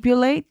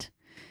manipulate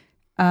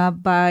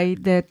by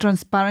the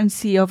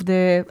transparency of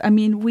the... I'm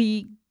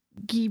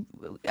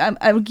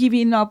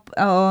giving up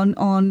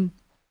on.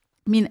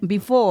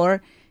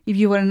 Before, if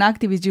you were an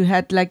activist, you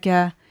had like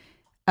the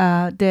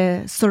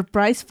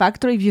surprise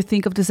factor. If you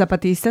think of the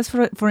Zapatistas,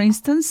 for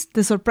instance,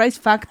 the surprise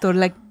factor,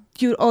 like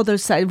your other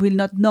side will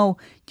not know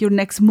your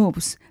next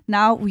moves.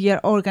 Now we are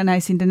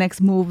organizing the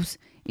next moves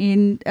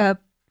in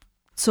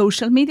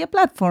social media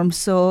platforms,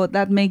 so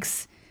that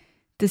makes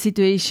the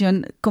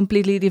situation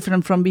completely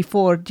different from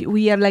before.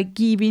 We are like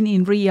giving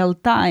in real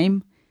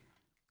time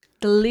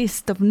the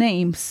list of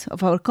names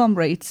of our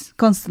comrades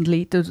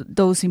constantly to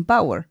those in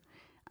power.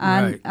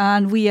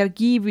 And we are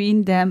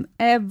giving them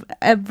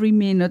every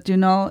minute,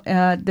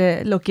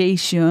 the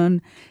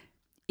location,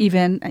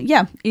 even.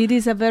 It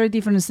is a very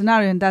different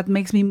scenario, and that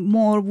makes me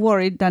more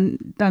worried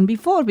than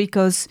before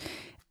because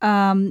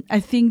I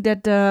think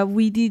that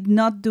we did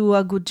not do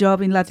a good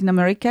job in Latin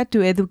America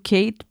to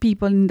educate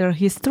people in their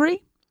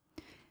history.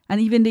 And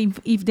even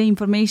if the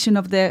information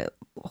of the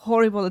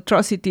horrible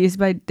atrocities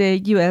by the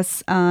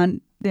U.S.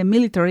 and the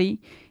military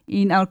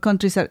in our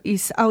countries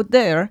is out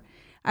there,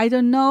 I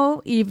don't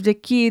know if the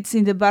kids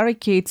in the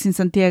barricades in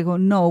Santiago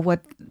know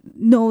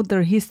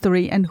their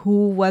history and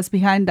who was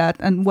behind that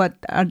and what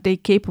are they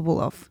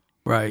capable of.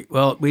 Right.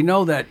 Well, we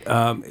know that,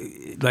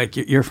 like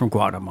you're from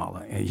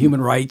Guatemala, a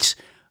human rights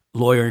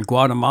lawyer in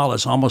Guatemala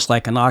is almost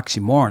like an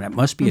oxymoron. It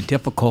must be a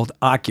difficult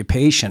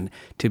occupation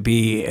to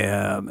be,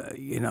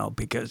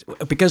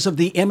 because of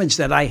the image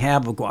that I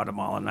have of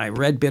Guatemala. And I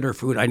read Bitter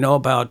Fruit. I know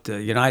about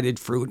United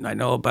Fruit, and I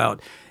know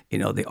about,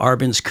 the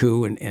Arbenz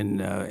coup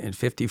in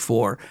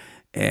 54.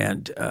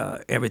 And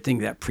everything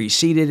that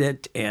preceded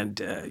it,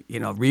 and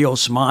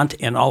Rios Montt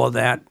and all of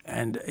that,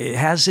 and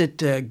has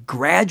it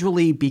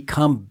gradually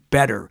become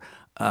better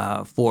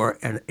for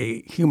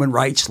a human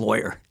rights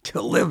lawyer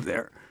to live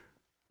there?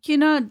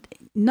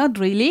 Not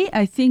really.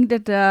 I think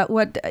that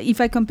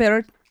if I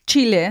compare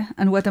Chile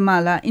and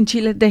Guatemala, in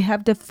Chile they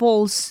have the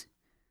false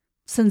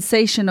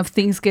sensation of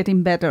things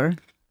getting better,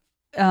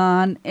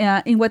 and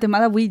in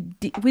Guatemala we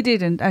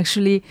didn't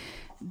actually.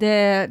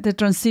 The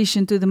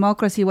transition to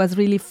democracy was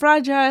really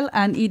fragile,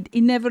 and it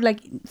never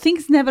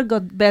things never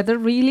got better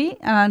really.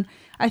 And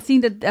I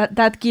think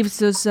that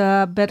gives us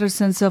a better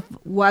sense of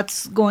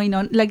what's going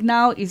on. Like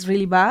now is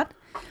really bad,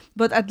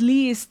 but at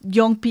least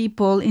young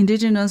people,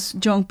 indigenous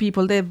young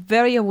people, they're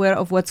very aware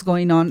of what's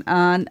going on,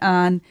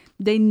 and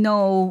they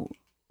know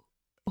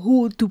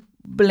who to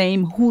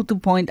blame, who to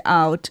point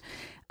out,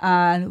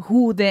 and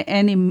who the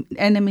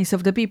enemies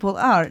of the people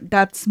are.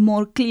 That's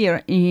more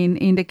clear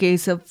in the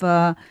case of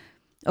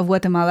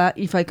Guatemala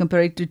if I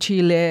compare it to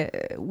Chile,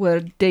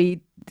 where they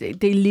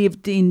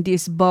lived in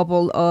this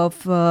bubble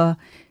of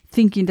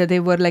thinking that they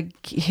were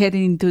like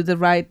heading into the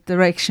right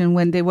direction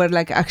when they were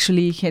like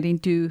actually heading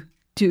to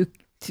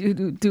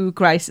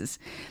crisis.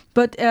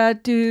 But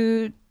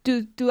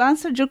to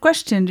answer your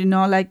question,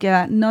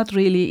 not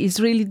really. It's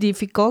really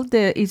difficult.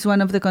 It's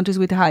one of the countries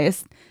with the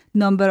highest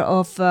number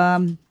of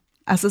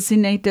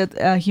assassinated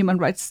human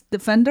rights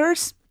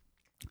defenders.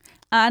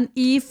 And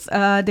if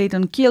they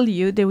don't kill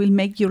you, they will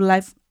make your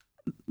life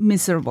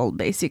miserable,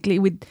 basically,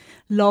 with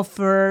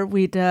lawfare,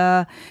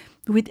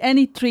 with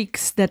any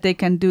tricks that they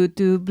can do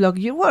to block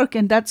your work.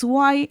 And that's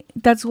why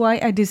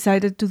I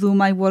decided to do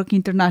my work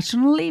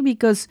internationally,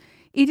 because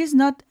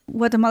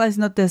Guatemala is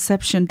not the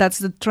exception. That's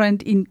the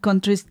trend in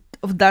countries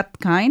of that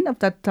kind, of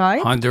that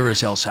type.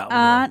 Honduras, El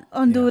Salvador.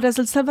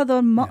 El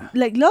Salvador,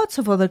 like lots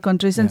of other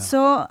countries. And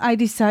so I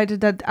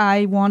decided that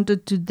I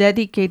wanted to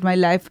dedicate my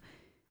life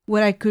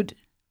where I could,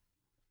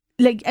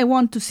 I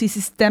want to see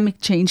systemic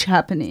change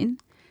happening.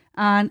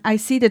 And I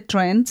see the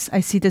trends,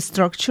 I see the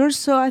structures.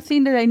 So I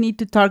think that I need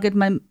to target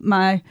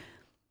my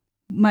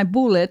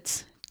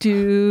bullets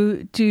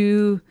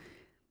to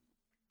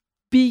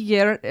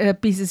bigger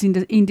pieces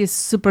in these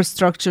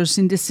superstructures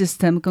in the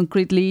system,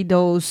 concretely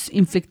those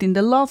inflicting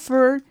the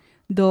lawfare,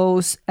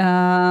 those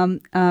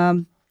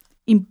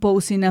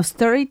imposing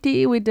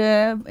austerity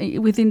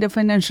within the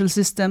financial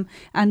system,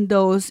 and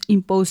those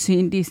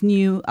imposing this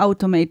new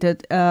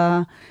automated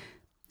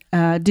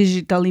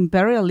digital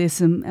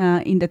imperialism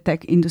in the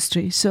tech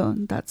industry. So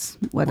that's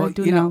what I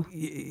do now.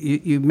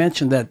 You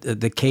mentioned that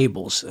the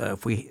cables,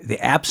 the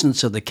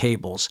absence of the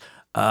cables,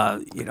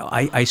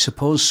 I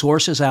suppose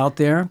sources out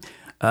there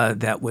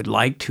that would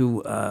like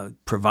to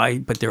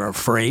provide, but they're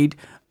afraid.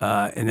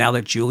 And now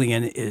that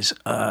Julian is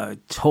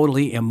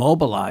totally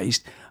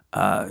immobilized,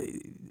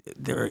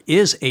 there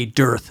is a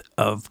dearth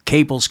of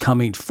cables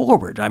coming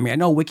forward. I mean, I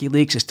know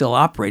WikiLeaks is still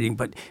operating,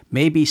 but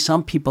maybe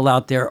some people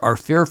out there are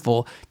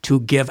fearful to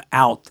give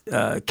out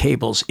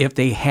cables if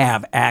they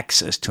have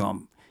access to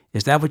them.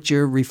 Is that what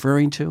you're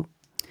referring to?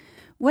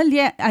 Well,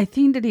 yeah, I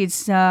think that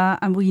it's.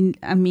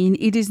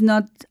 It is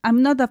not.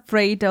 I'm not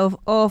afraid of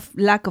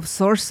lack of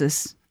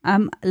sources.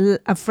 I'm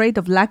afraid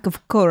of lack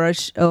of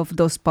courage of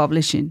those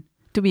publishing.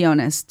 To be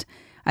honest,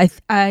 I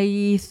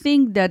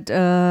think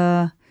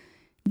that.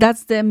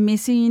 That's the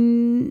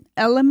missing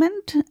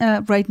element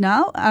right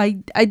now.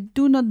 I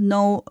do not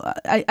know.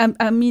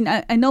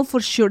 I know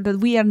for sure that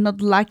we are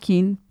not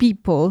lacking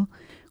people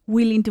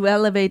willing to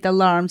elevate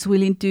alarms,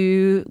 willing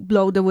to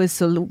blow the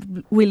whistle,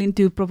 willing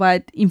to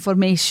provide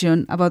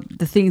information about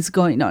the things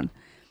going on.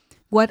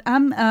 What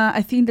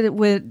I think that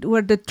where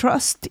the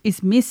trust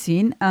is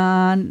missing,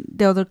 and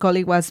the other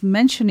colleague was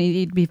mentioning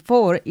it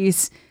before,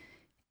 is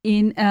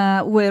in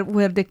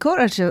where the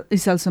courage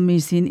is also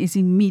missing is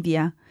in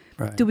media.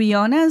 Right. To be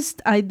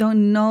honest, I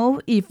don't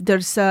know if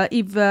there's, for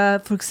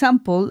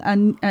example,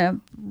 a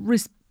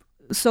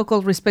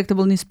so-called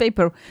respectable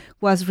newspaper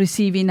was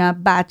receiving a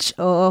batch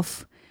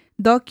of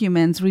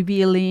documents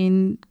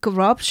revealing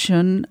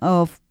corruption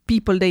of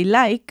people they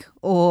like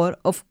or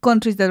of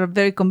countries that are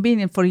very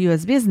convenient for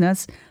U.S.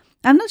 business.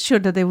 I'm not sure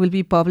that they will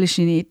be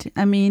publishing it.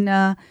 I mean,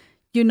 that's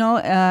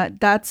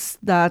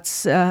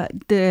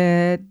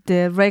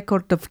the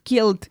record of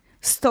killed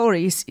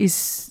stories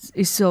is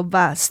so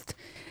vast.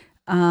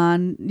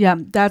 And yeah,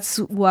 that's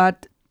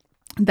what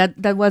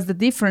that was the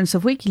difference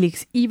of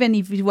WikiLeaks. Even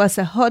if it was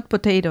a hot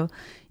potato,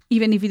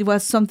 even if it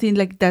was something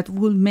like that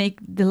would make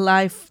the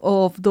life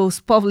of those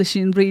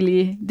publishing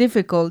really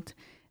difficult,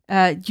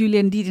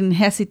 Julian didn't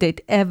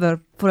hesitate ever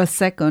for a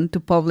second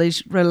to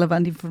publish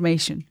relevant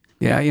information.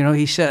 Yeah,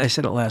 I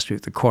said it last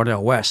week, the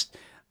Cordell West,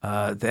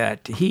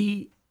 that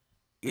he,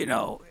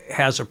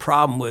 has a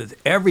problem with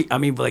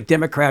like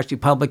Democrats,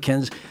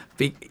 Republicans,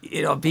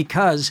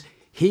 because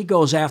he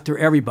goes after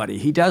everybody.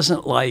 He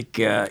doesn't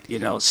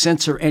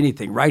censor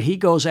anything, right? He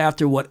goes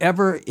after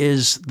whatever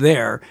is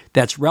there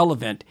that's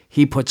relevant,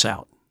 he puts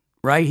out,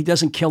 right? He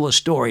doesn't kill a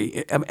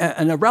story.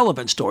 An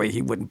irrelevant story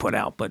he wouldn't put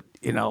out, but,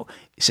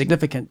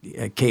 significant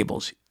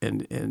cables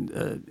and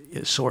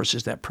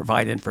sources that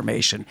provide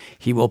information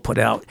he will put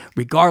out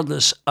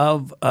regardless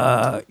of,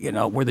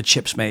 where the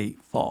chips may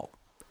fall.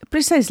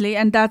 Precisely,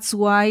 and that's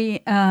why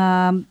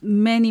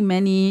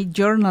many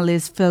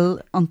journalists feel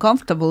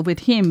uncomfortable with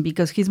him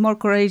because he's more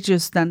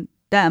courageous than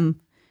them,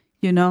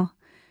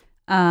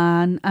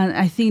 and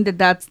I think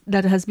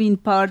that has been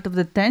part of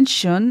the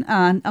tension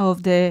and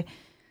of the,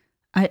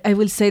 I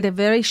will say, the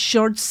very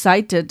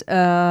short-sighted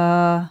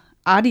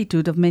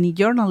attitude of many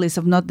journalists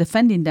of not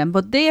defending them.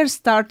 But they are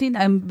starting.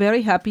 I'm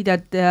very happy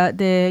that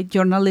the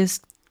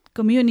journalist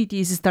community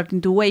is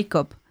starting to wake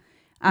up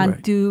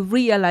and to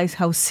realize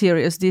how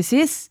serious this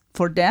is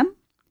for them,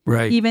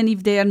 right? Even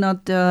if they are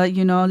not,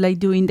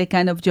 doing the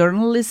kind of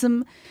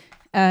journalism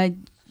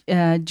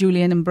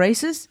Julian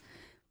embraces,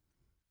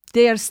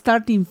 they are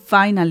starting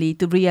finally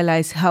to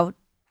realize how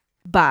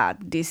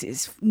bad this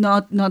is.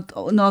 Not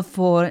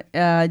for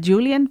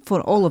Julian,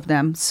 for all of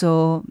them.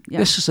 So yeah.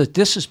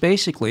 This is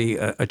basically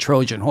a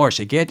Trojan horse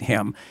to get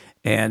him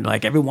And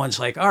like everyone's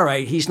like, all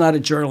right, he's not a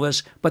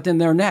journalist, but then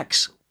they're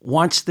next.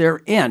 Once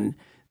they're in,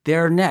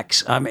 they're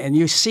next. And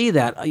you see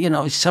that,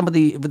 some of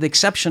with the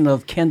exception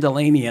of Ken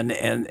Delaney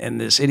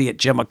and this idiot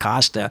Jim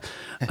Acosta,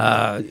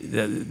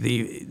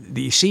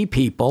 you see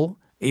people,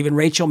 even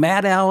Rachel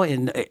Maddow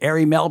and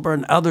Ari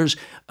Melbourne, others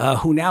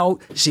who now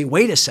see,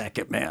 wait a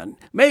second, man,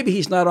 maybe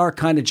he's not our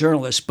kind of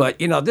journalist, but,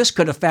 this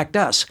could affect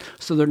us.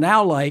 So they're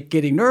now like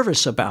getting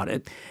nervous about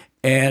it.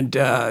 And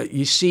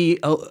you see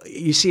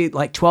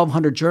like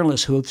 1,200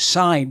 journalists who have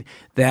signed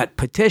that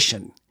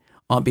petition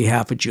on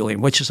behalf of Julian,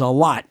 which is a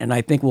lot, and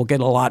I think we'll get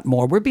a lot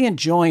more. We're being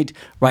joined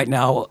right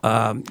now,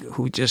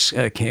 who just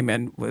came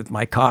in with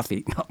my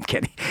coffee. No, I'm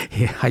kidding.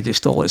 I just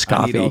stole his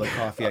coffee. I need all the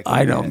coffee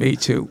I know, me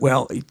too.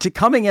 Well,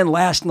 coming in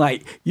last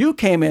night, you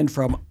came in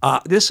from,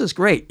 this is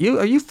great.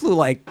 You flew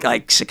like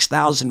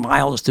 6,000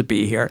 miles to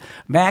be here.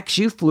 Max,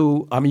 you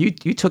flew,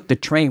 you took the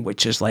train,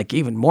 which is like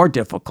even more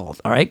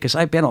difficult, all right? Because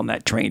I've been on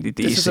that train to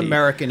D.C. This is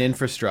American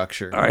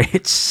infrastructure. All right.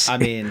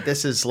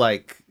 This is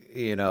like,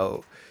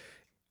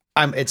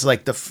 it's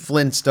like the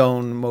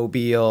Flintstone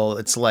mobile.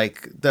 It's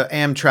like the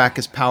Amtrak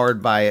is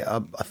powered by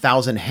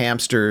 1,000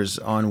 hamsters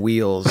on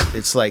wheels.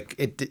 It's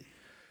like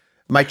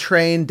my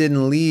train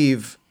didn't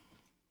leave.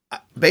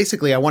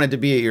 Basically, I wanted to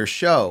be at your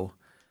show,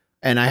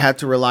 and I had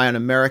to rely on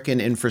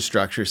American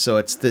infrastructure. So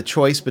it's the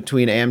choice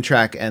between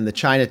Amtrak and the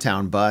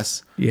Chinatown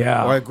bus,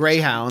 or a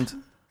Greyhound.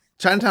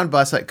 Chinatown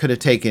bus I could have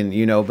taken,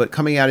 but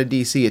coming out of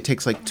D.C., it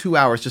takes like 2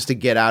 hours just to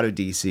get out of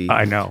D.C.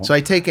 I know. So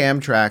I take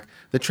Amtrak.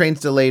 The train's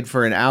delayed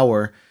for an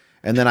hour.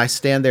 And then I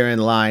stand there in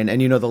line,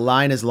 and the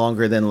line is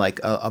longer than like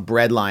a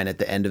bread line at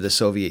the end of the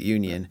Soviet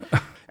Union.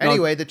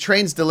 Anyway, the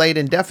train's delayed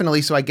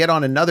indefinitely, so I get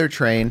on another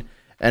train,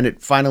 and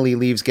it finally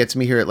leaves, gets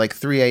me here at like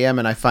 3 a.m.,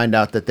 and I find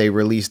out that they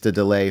released a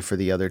delay for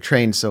the other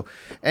train. So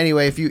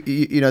anyway, if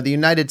the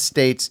United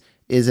States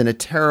is in a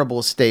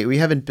terrible state. We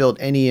haven't built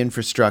any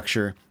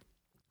infrastructure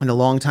in a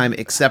long time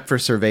except for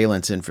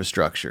surveillance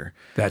infrastructure.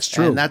 That's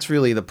true. And that's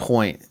really the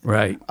point.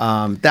 Right.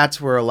 That's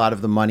where a lot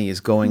of the money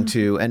is going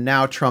to. And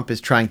now Trump is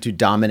trying to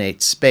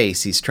dominate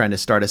space. He's trying to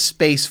start a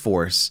space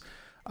force.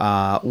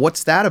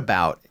 What's that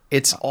about?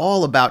 It's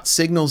all about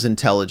signals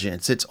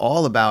intelligence. It's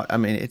all about,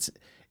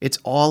 it's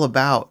all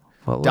about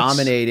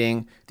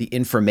dominating the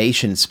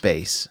information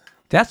space.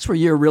 That's where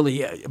you're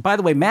really, by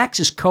the way, Max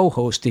is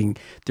co-hosting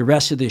the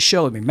rest of this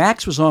show.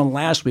 Max was on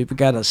last week. We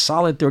got a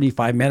solid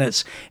 35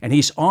 minutes, and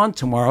he's on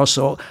tomorrow.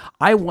 So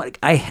I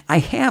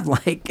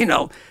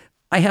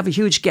have a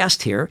huge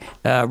guest here.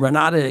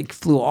 Renata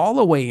flew all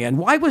the way in.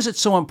 Why was it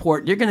so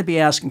important? You're going to be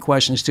asking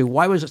questions too.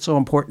 Why was it so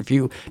important for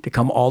you to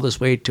come all this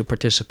way to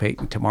participate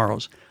in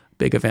tomorrow's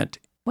big event?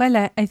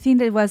 Well, I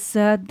think it was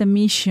the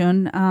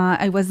mission.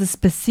 It was the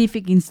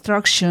specific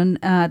instruction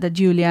that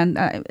Julian.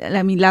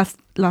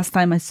 Last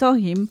time I saw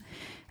him,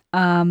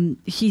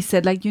 he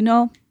said,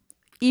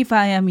 if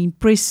I am in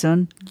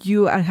prison,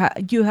 you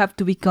have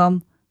to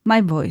become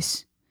my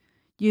voice.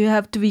 You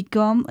have to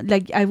become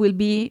I will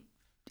be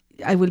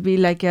I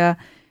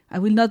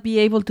will not be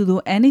able to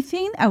do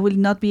anything. I will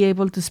not be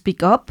able to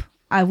speak up.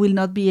 I will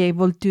not be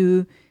able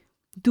to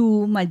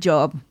do my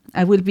job.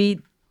 I will be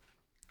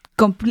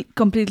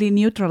completely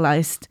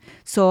neutralized.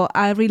 So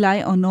I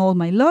rely on all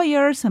my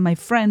lawyers and my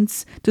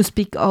friends to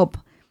speak up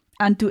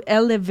and to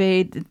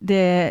elevate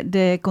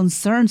the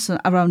concerns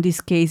around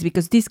this case,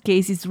 because this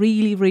case is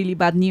really, really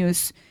bad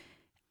news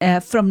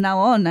from now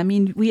on.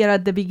 We are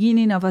at the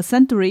beginning of a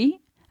century,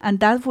 and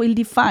that will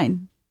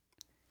define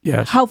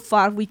how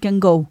far we can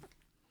go.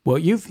 Well,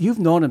 you've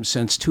known him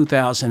since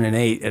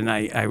 2008, and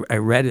I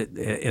read it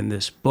in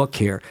this book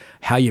here,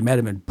 how you met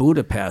him in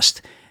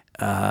Budapest.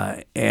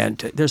 And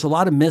there's a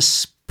lot of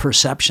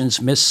misconceptions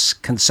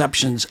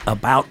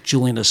about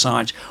Julian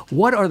Assange.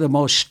 What are the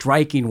most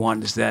striking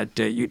ones that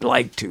you'd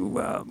like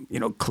to,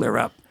 clear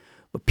up?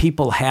 What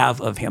people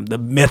have of him, the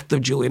myth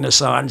of Julian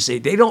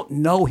Assange. They don't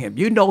know him.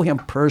 You know him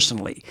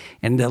personally.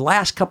 And the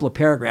last couple of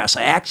paragraphs,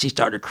 I actually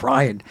started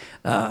crying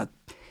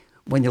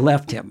when you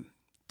left him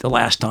the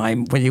last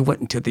time when you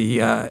went into the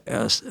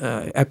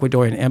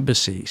Ecuadorian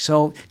embassy.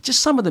 So just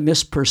some of the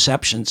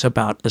misperceptions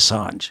about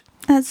Assange.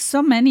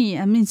 So many,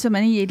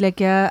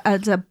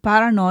 as a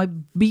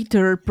paranoid,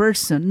 bitter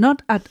person.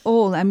 Not at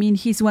all.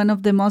 He's one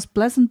of the most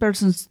pleasant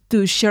persons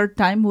to share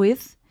time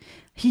with.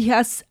 He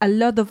has a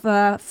lot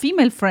of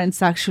female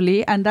friends,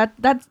 actually, and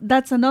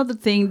that's another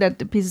thing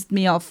that pissed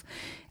me off.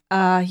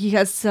 He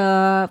has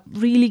a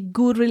really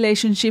good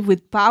relationship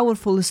with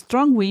powerful,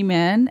 strong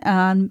women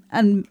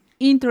and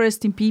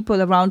interesting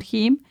people around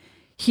him.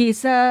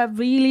 He's a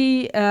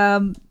really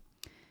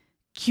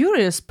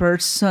curious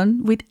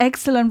person with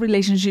excellent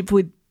relationship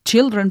with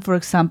children, for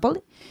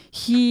example.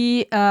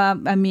 He,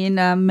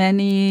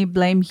 many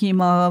blame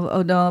him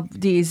of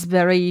this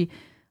very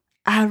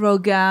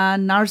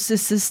arrogant,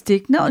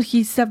 narcissistic. No,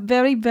 he's a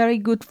very, very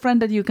good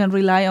friend that you can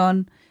rely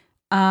on.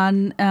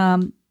 And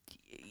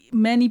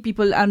many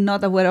people are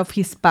not aware of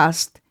his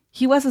past.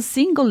 He was a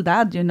single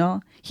dad,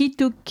 he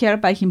took care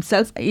by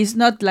himself. It's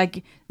not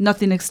like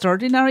nothing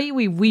extraordinary.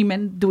 We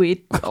women do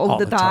it all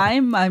the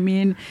time. I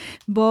mean,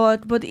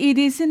 but it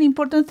is an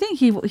important thing.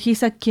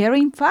 He's a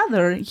caring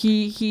father.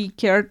 He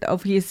cared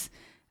of his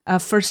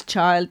first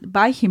child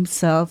by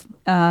himself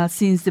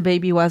since the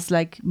baby was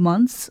like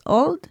months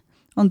old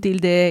until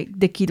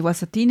the kid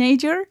was a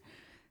teenager.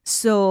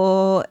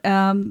 So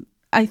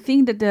I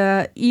think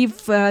that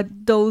if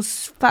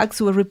those facts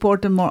were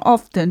reported more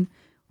often,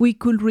 we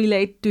could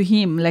relate to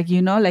him. Like,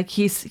 like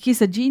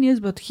he's a genius,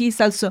 but he's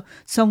also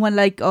someone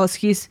like us.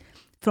 He's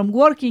from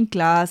working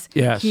class.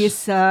 Yes.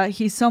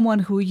 He's someone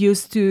who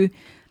used to.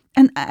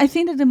 And I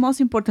think that the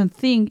most important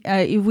thing,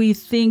 if we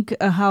think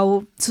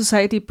how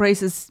society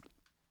praises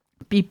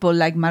people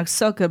like Mark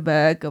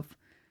Zuckerberg, of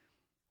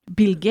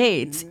Bill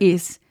Gates,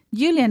 is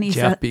Julian is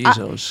Jeff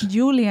Bezos.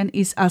 Julian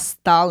is as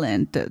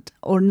talented,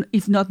 or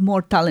if not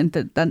more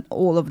talented than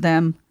all of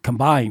them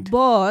combined.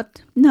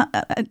 But no,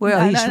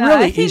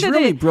 he's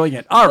really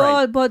brilliant. All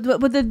right. But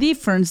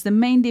the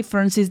main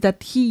difference is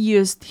that he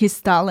used his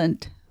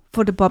talent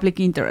for the public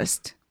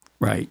interest.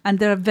 Right. And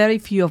there are very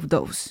few of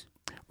those.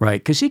 Right,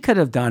 because he could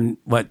have done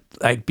what,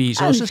 like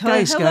Bezos. This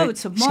guy's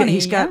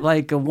got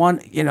like a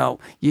one,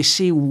 you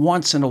see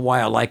once in a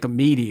while, like a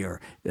meteor,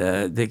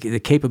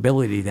 the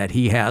capability that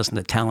he has and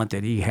the talent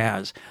that he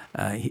has,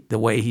 the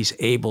way he's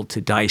able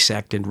to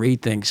dissect and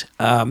read things.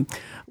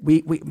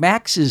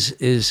 Max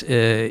is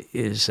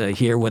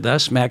here with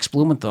us, Max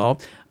Blumenthal.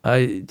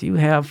 Do you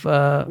have?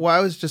 Well, I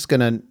was just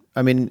gonna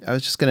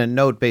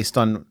note, based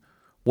on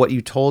what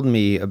you told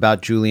me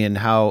about Julian,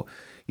 how.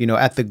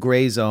 At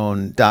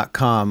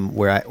thegrayzone.com,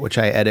 which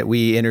I edit,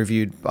 we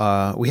interviewed,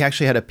 we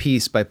actually had a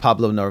piece by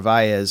Pablo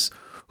Narvaez,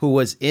 who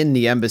was in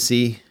the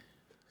embassy.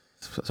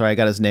 Sorry, I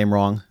got his name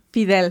wrong.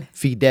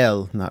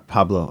 Fidel, not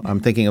Pablo.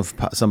 I'm thinking of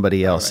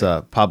somebody else,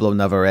 right. Pablo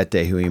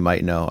Navarrete, who you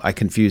might know. I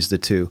confused the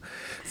two.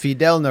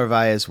 Fidel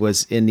Narvaez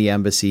was in the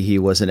embassy. He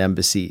was an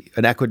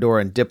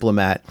Ecuadorian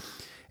diplomat,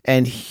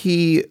 and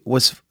he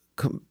was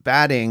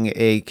combating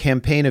a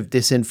campaign of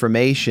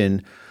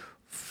disinformation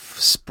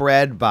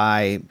spread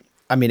by...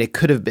 it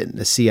could have been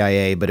the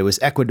CIA, but it was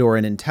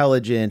Ecuadorian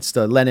intelligence,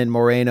 the Lenin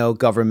Moreno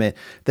government,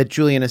 that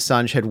Julian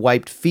Assange had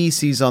wiped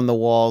feces on the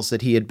walls,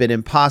 that he had been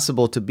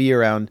impossible to be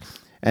around.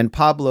 And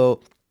Pablo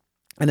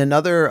and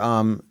another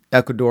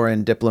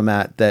Ecuadorian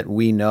diplomat that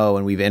we know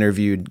and we've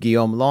interviewed,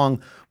 Guillaume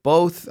Long,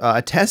 both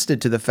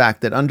attested to the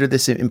fact that under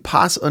these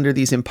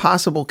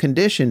impossible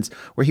conditions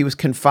where he was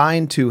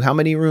confined to how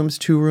many rooms?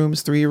 2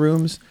 rooms? 3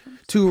 rooms?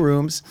 2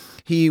 rooms.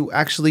 He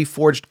actually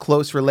forged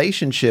close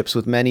relationships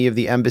with many of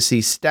the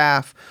embassy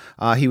staff.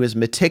 He was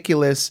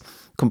meticulous,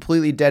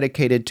 completely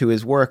dedicated to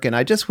his work. And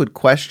I just would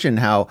question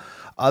how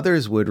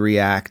others would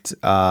react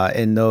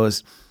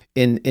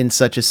in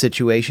such a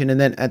situation. And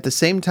then at the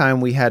same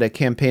time, we had a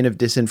campaign of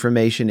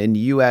disinformation in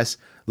U.S.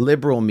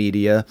 liberal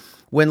media.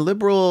 When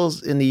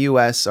liberals in the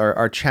U.S.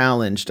 are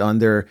challenged on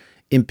their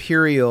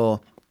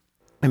imperial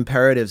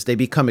imperatives, they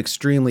become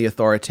extremely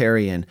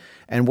authoritarian.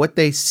 And what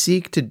they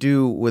seek to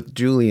do with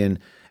Julian,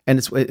 and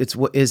it's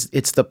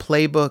the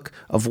playbook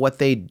of what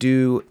they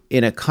do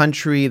in a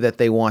country that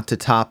they want to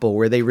topple,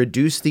 where they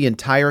reduce the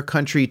entire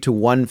country to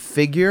one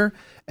figure,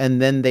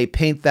 and then they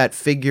paint that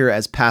figure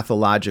as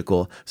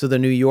pathological. So the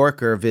New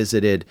Yorker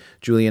visited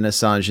Julian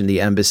Assange in the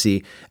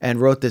embassy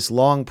and wrote this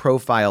long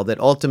profile that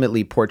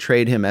ultimately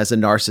portrayed him as a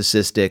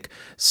narcissistic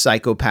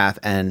psychopath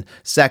and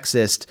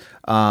sexist,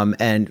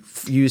 and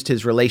used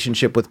his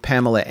relationship with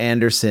Pamela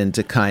Anderson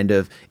to kind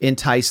of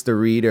entice the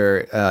reader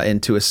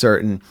into a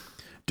certain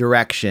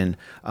direction.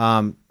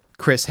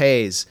 Chris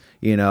Hayes,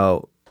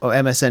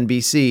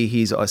 MSNBC,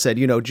 he's said,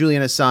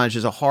 Julian Assange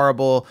is a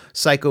horrible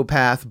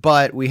psychopath,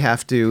 but we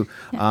have to,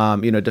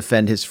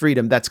 defend his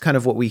freedom. That's kind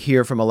of what we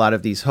hear from a lot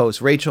of these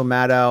hosts. Rachel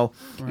Maddow,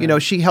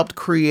 right. She helped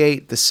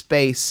create the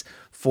space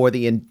for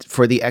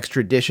the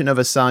extradition of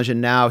Assange,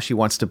 and now she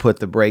wants to put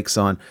the brakes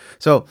on.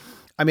 So,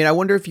 I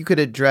wonder if you could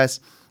address,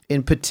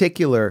 in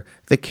particular,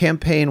 the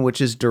campaign which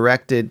is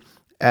directed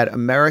at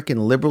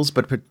American liberals,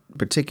 but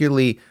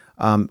particularly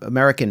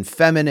American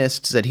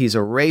feminists, that he's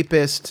a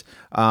rapist,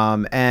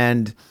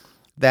 and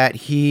that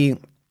he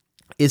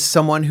is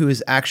someone who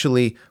is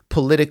actually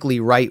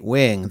politically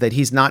right-wing, that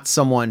he's not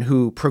someone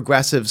who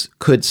progressives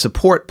could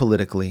support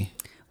politically.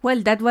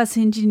 Well, that was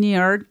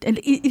engineered, and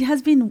it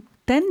has been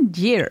 10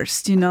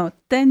 years,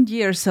 10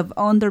 years of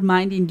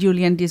undermining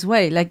Julian this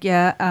way.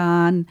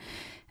 And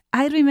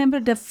I remember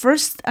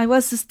I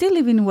was still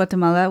living in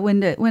Guatemala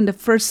when the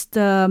first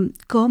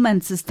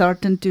comments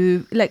started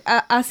to,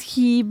 as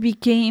he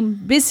became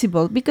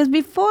visible, because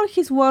before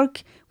his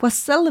work was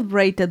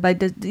celebrated by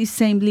the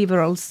same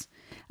liberals.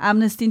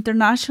 Amnesty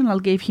International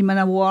gave him an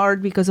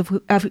award because of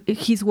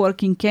his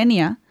work in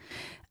Kenya.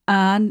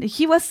 And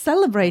he was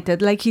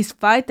celebrated, like his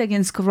fight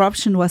against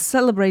corruption was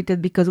celebrated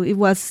because it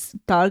was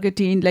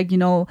targeting,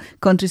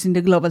 countries in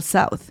the global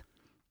south.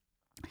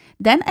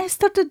 Then I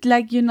started,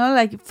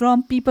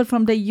 from people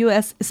from the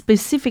U.S.,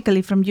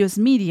 specifically from U.S.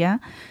 media,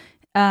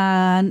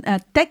 and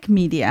tech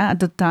media at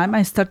the time,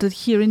 I started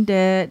hearing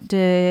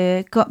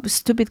the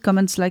stupid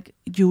comments like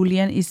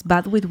Julian is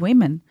bad with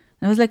women.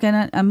 And I was like,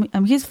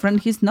 I'm his friend.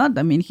 He's not.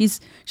 I mean, he's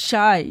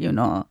shy. You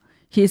know,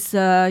 he's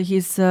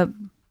a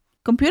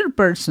computer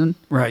person.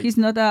 Right. He's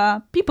not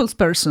a people's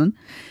person,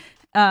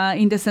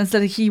 in the sense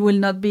that he will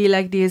not be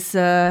like this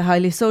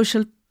highly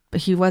social.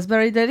 He was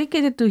very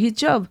dedicated to his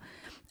job.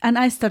 And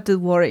I started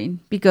worrying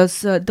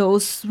because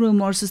those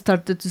rumors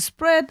started to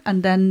spread.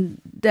 And then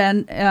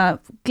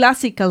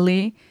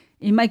classically,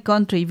 in my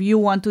country, if you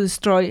want to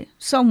destroy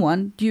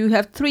someone, you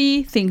have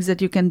three things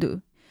that you can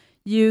do.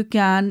 You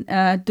can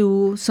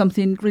do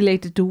something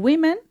related to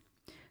women,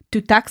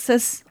 to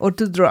taxes, or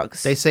to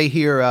drugs. They say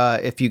here,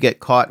 if you get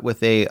caught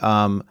with a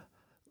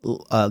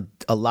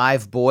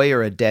live boy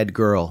or a dead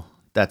girl,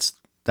 that's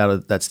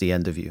the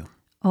end of you.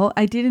 Oh,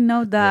 I didn't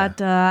know that.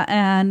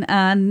 Yeah.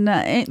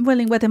 Well,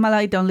 in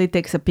Guatemala, it only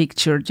takes a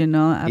picture,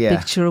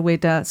 picture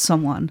with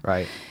someone.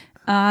 Right.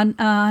 And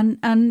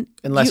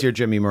unless you're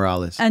Jimmy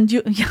Morales. And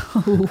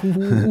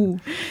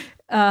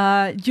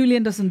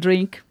Julian doesn't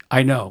drink.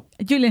 I know.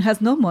 Julian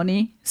has no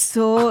money,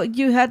 so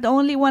you had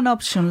only one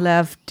option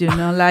left,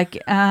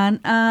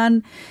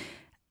 and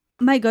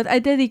my God, I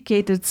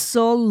dedicated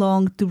so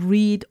long to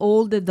read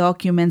all the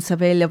documents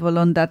available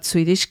on that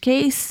Swedish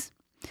case.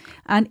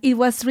 And it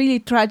was really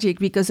tragic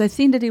because I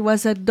think that it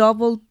was a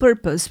double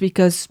purpose,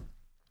 because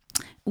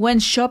when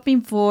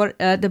shopping for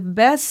the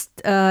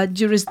best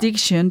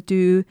jurisdiction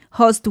to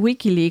host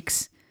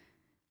WikiLeaks,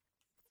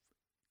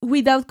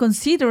 without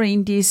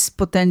considering this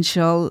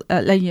potential,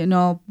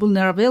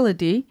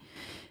 vulnerability,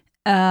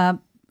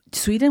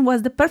 Sweden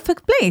was the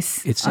perfect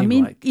place. It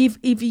seemed like.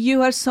 If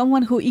you are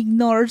someone who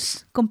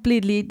ignores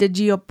completely the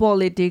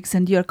geopolitics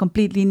and you are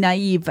completely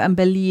naive and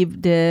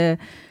believe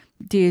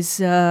these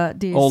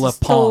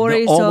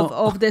stories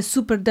of the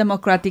super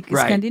democratic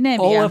right.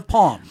 Scandinavia. Olaf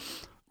Palm.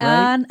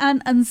 Right?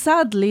 And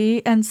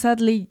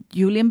sadly,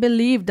 Julian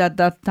believed at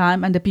that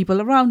time, and the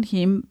people around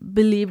him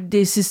believed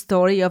this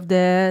story of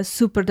the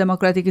super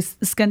democratic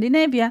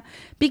Scandinavia,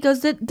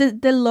 because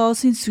the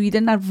laws in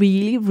Sweden are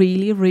really,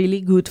 really,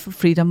 really good for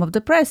freedom of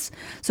the press.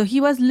 So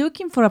he was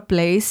looking for a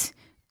place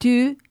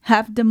to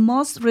have the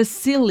most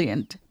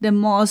resilient, the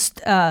most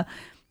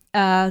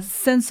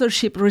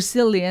censorship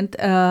resilient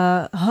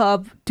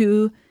hub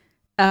to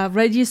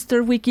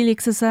register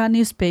WikiLeaks as a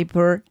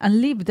newspaper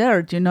and live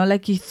there,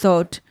 like he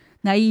thought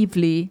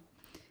naively,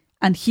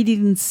 and he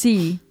didn't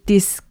see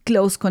this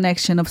close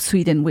connection of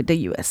Sweden with the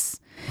US.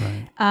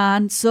 Right.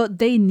 And so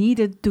they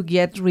needed to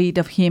get rid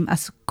of him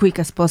as quick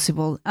as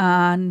possible.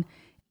 And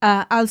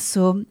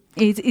also,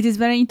 it is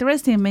very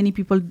interesting. Many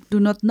people do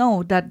not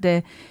know that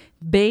the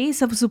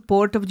base of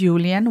support of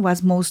Julian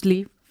was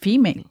mostly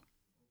female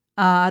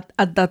at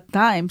that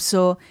time.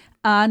 So,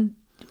 and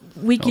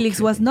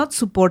WikiLeaks was not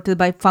supported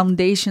by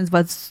foundations,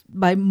 but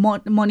by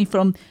money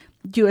from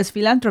U.S.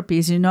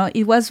 philanthropies.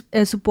 It was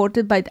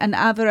supported by an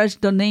average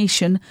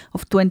donation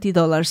of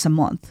 $20 a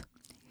month.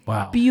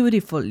 Wow,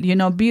 beautiful!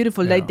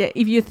 Beautiful. Yeah. Like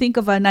if you think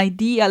of an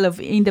ideal of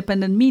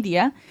independent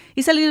media,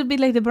 it's a little bit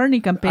like the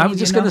Bernie campaign. I was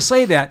just going to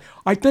say that.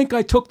 I think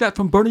I took that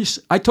from Bernie's.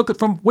 I took it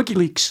from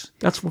WikiLeaks.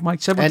 That's for my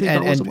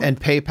 $17. And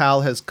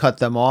PayPal has cut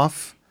them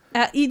off.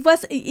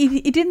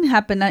 It didn't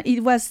happen.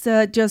 It was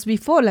just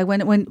before, like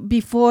when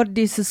before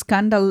this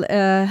scandal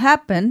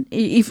happened.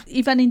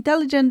 If an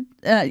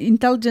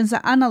intelligence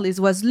analyst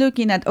was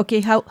looking at,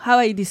 okay, how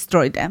I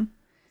destroy them,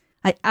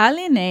 I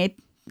alienate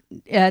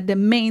the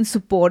main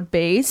support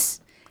base.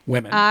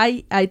 Women.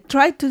 I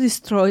tried to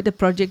destroy the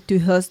project to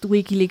host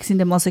WikiLeaks in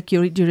the most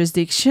secure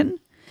jurisdiction,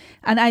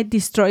 and I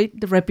destroyed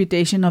the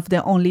reputation of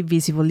the only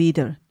visible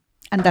leader.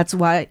 And that's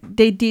why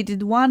they did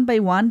it one by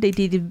one. They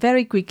did it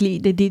very quickly.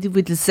 They did it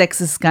with the sex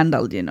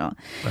scandal,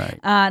 Right.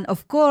 And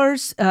of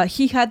course,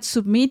 he had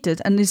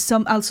submitted, and it's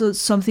also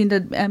something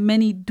that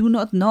many do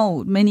not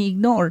know, many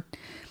ignore.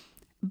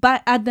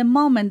 But at the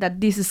moment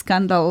that this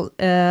scandal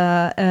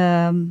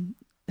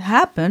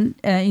happened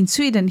in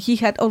Sweden, he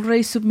had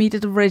already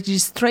submitted a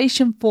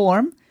registration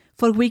form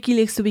for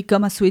WikiLeaks to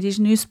become a Swedish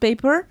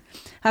newspaper,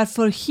 and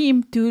for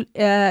him to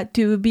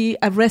be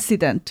a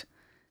resident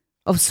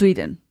of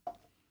Sweden.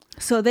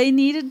 So they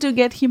needed to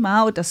get him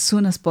out as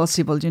soon as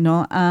possible,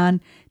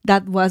 and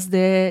that was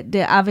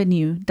the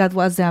avenue. That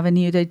was the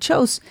avenue they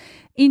chose.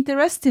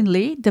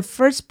 Interestingly, the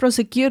first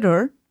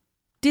prosecutor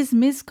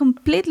dismissed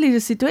completely the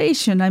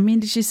situation. I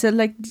mean, she said,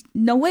 like,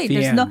 no way,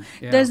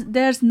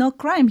 there's no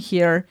crime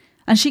here,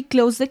 and she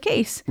closed the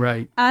case.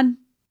 Right. And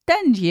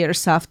 10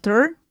 years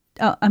after,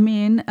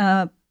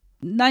 9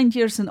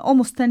 years and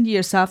almost 10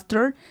 years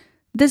after,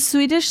 the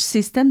Swedish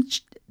system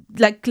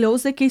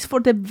closed the case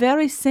for the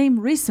very same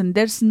reason.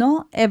 There's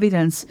no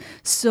evidence.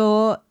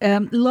 So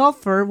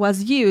lawfare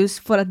was used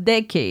for a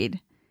decade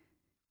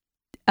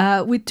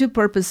with two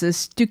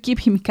purposes: to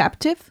keep him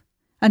captive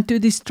and to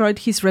destroy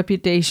his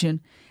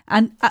reputation.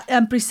 And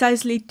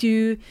precisely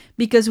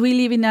because we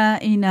live in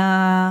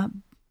a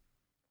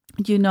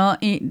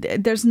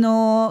there's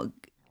no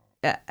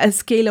a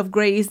scale of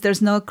grace.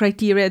 There's no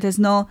criteria. There's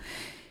no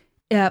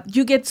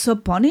you get so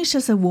punished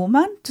as a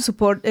woman to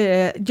support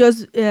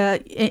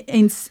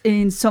in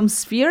some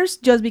spheres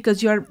just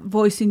because you are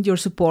voicing your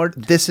support.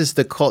 This is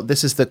the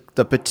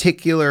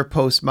particular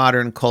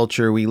postmodern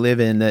culture we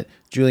live in that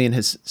Julian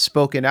has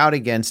spoken out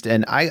against,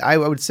 and I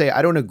would say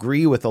I don't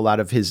agree with a lot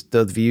of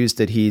the views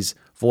that he's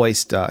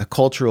voiced,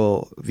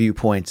 cultural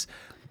viewpoints,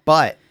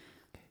 but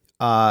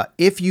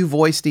if you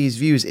voice these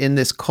views in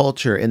this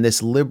culture, in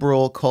this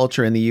liberal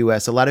culture in the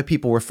U.S., a lot of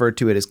people refer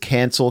to it as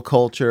cancel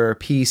culture,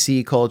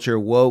 PC culture,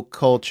 woke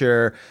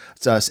culture,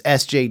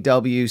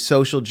 SJW,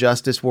 social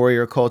justice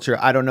warrior culture.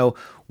 I don't know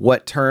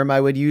what term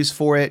I would use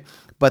for it,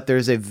 but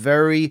there's a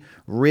very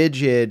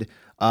rigid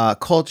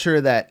culture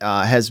that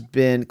has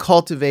been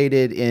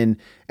cultivated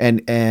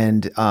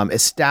and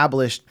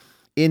established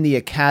in the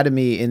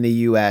academy in the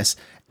U.S.,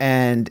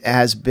 and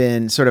has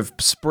been sort of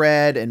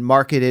spread and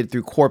marketed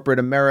through corporate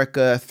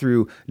America,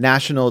 through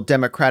National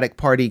Democratic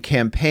Party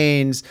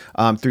campaigns,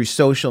 through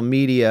social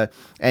media.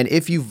 And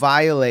if you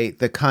violate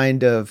the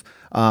kind of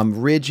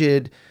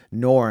rigid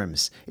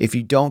norms, if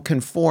you don't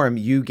conform,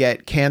 you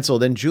get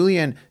canceled. And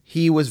Julian,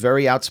 he was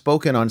very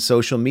outspoken on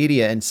social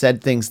media and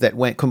said things that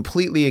went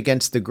completely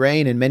against the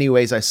grain. In many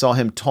ways, I saw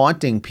him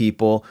taunting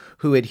people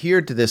who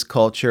adhered to this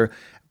culture.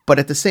 But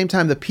at the same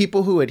time, the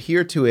people who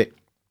adhere to it,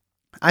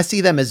 I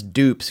see them as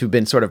dupes who've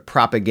been sort of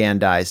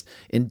propagandized,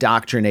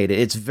 indoctrinated.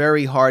 It's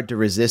very hard to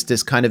resist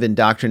this kind of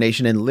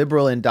indoctrination, and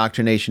liberal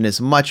indoctrination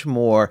is much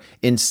more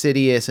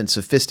insidious and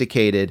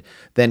sophisticated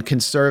than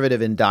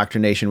conservative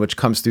indoctrination, which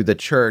comes through the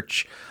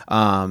church.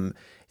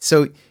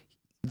 So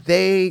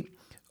they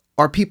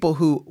are people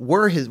who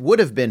would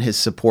have been his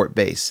support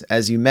base,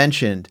 as you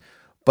mentioned,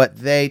 but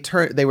they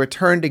were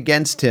turned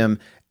against him,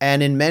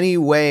 and in many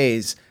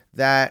ways,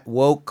 that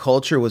woke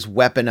culture was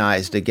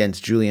weaponized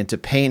against Julian to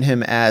paint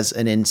him as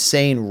an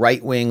insane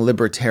right-wing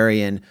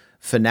libertarian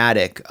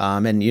fanatic.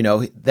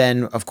 And,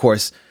 then, of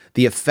course,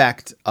 the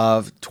effect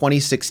of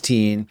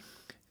 2016,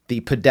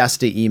 the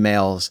Podesta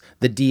emails,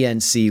 the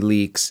DNC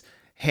leaks,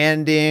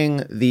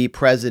 handing the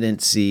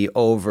presidency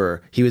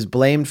over. He was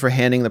blamed for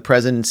handing the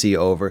presidency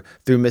over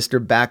through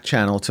Mr.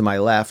 Backchannel to my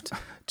left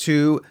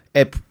to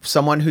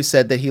someone who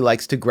said that he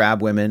likes to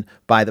grab women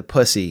by the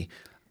pussy.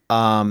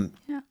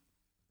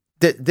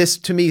 This,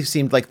 to me,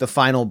 seemed like the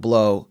final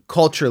blow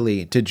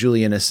culturally to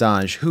Julian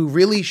Assange, who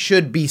really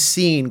should be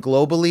seen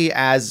globally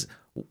as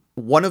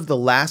one of the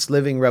last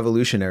living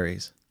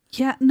revolutionaries.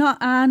 Yeah, no,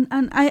 and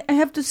I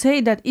have to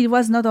say that it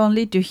was not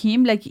only to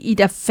him, like it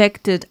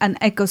affected an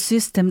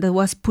ecosystem that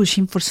was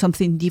pushing for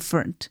something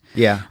different.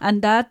 Yeah.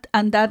 And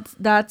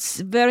that's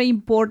very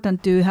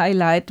important to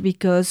highlight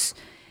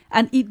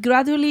and it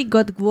gradually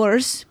got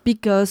worse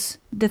because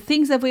the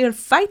things that we are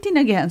fighting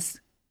against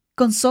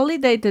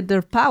consolidated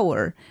their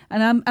power.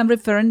 And I'm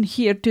referring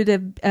here to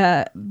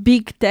the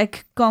big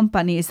tech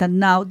companies that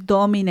now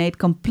dominate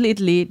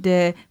completely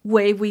the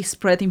way we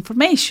spread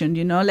information.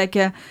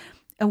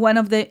 One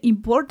of the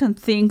important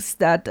things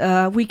that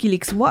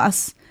WikiLeaks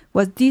was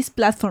this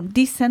platform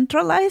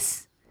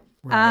decentralized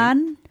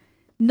and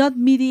not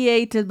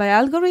mediated by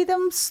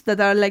algorithms that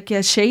are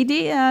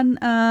shady and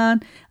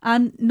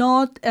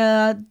not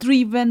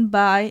driven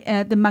by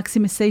the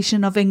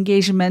maximization of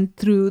engagement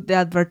through the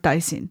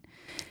advertising.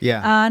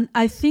 Yeah, and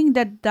I think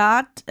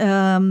that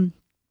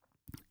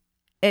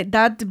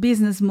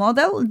business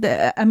model,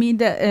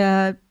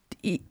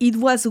 it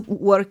was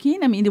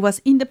working. I mean, it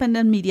was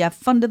independent media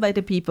funded by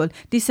the people,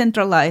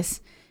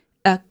 decentralized,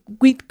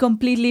 with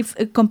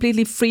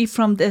completely free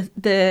from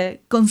the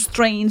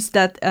constraints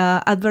that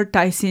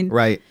advertising.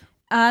 Right.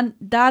 And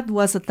that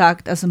was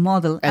attacked as a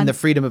model. And the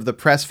Freedom of the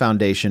Press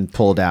Foundation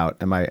pulled out.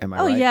 Am I right?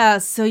 Oh,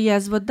 yes. So,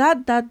 yes. But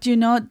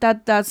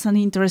that's an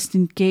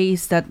interesting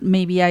case that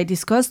maybe I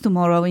discuss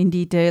tomorrow in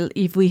detail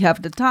if we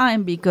have the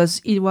time, because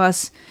it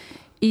was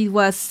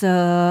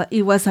a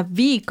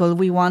vehicle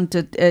we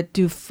wanted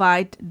to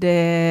fight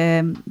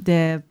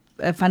the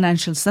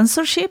financial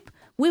censorship.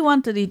 We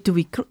wanted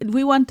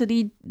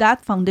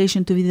that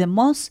foundation to be the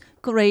most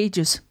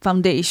courageous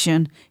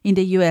foundation in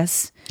the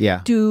U.S.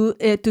 Yeah. To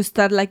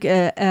start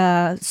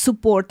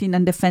supporting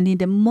and defending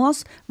the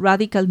most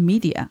radical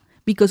media,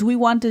 because we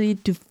wanted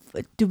it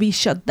to be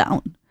shut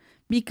down.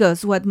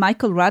 Because what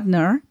Michael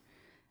Ratner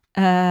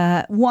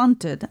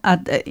wanted,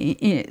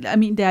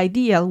 the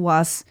ideal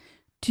was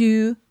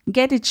to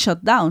get it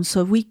shut down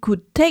so we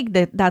could take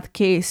that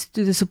case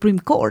to the Supreme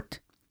Court.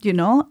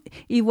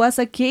 It was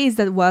a case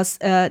that was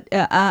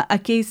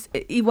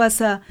it was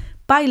a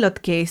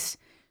pilot case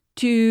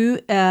to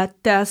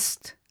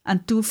test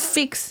and to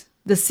fix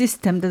the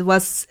system that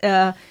was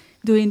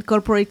doing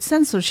corporate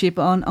censorship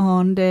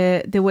on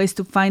the ways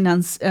to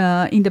finance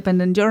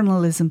independent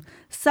journalism.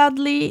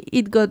 Sadly,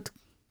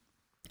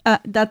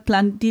 that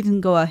plan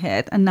didn't go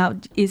ahead, and now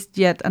is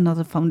yet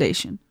another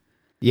foundation.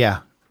 Yeah.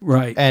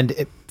 Right.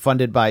 And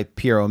funded by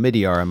Piero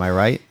Midyar, am I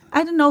right?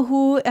 I don't know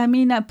who.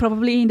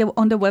 Probably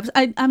on the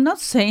website. I'm not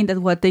saying that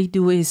what they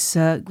do is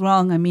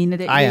wrong.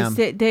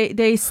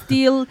 They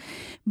still,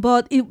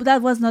 but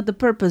that was not the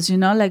purpose.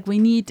 We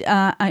need.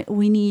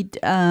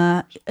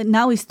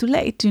 Now it's too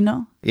late.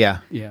 Yeah.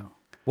 Yeah.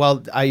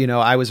 Well,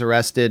 I was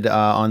arrested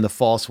on the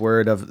false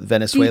word of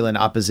Venezuelan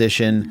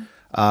opposition,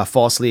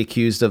 falsely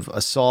accused of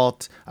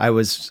assault. It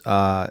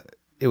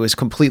was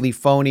completely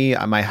phony.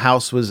 My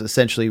house was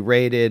essentially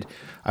raided.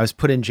 I was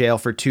put in jail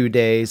for 2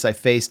 days. I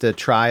faced a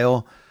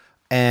trial,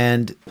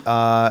 and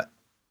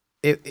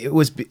it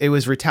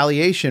was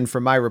retaliation for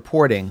my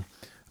reporting.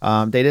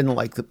 They didn't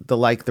like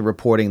the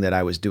reporting that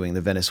I was doing,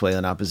 the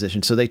Venezuelan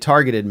opposition, so they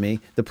targeted me.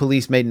 The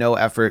police made no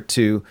effort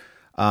to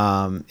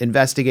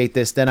investigate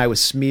this. Then I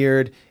was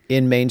smeared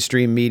in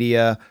mainstream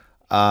media.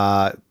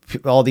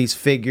 All these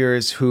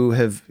figures who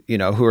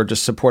are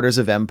just supporters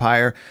of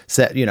empire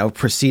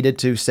proceeded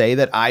to say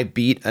that I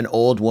beat an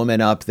old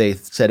woman up. They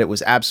said it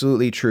was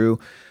absolutely true.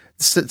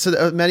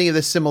 So many of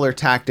the similar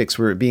tactics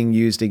were being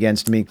used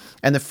against me.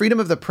 And the Freedom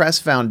of the Press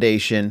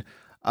Foundation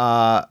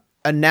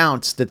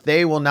announced that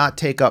they will not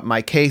take up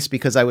my case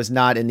because I was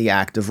not in the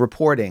act of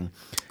reporting.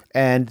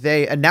 And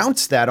they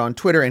announced that on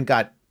Twitter and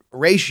got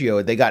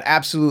ratioed. They got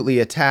absolutely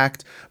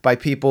attacked by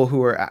people who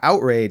were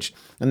outraged.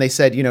 And they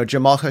said,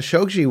 Jamal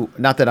Khashoggi,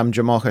 not that I'm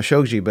Jamal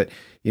Khashoggi, but,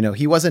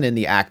 he wasn't in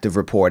the act of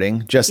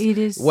reporting. Just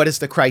what is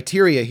the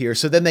criteria here?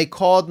 So then they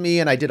called me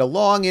and I did a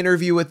long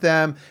interview with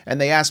them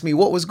and they asked me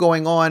what was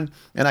going on.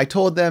 And I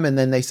told them, and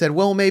then they said,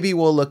 well, maybe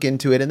we'll look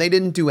into it. And they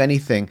didn't do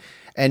anything.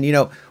 And,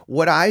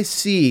 what I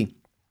see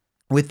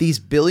with these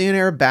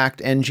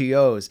billionaire-backed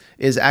NGOs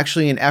is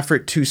actually an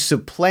effort to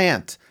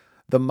supplant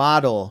the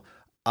model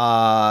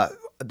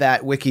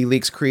that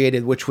WikiLeaks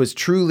created, which was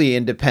truly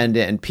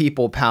independent and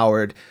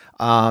people-powered.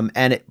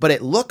 But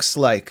it looks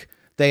like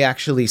they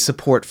actually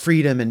support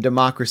freedom and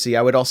democracy.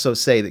 I would also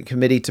say the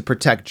Committee to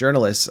Protect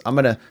Journalists, I'm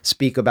going to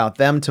speak about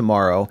them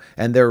tomorrow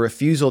and their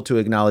refusal to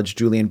acknowledge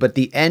Julian. But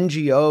the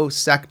NGO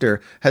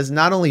sector has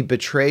not only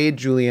betrayed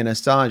Julian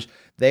Assange,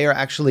 they are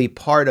actually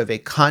part of a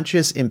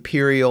conscious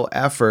imperial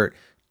effort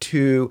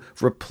to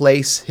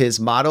replace his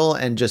model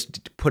and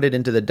just put it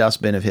into the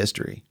dustbin of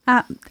history.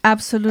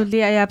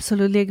 Absolutely. I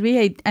absolutely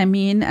agree. I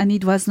mean, and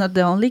it was not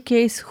the only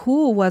case.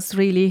 Who was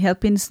really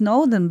helping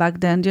Snowden back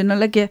then?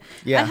 I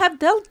have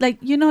dealt,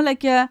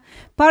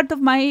 part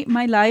of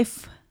my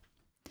life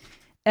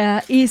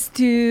is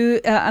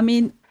to,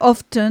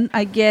 often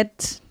I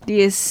get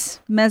these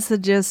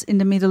messages in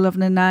the middle of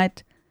the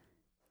night.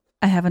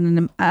 I have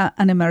an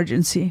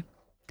emergency.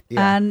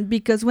 Yeah. And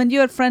because when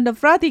you're a friend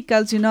of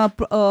radicals, of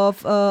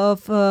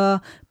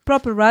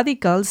proper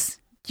radicals,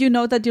 you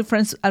know that your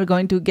friends are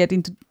going to get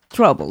into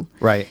trouble.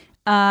 Right.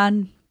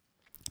 And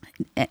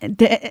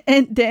the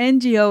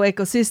NGO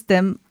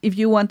ecosystem, if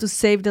you want to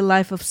save the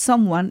life of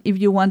someone, if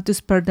you want to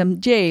spare them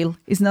jail,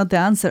 is not the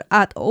answer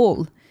at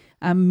all.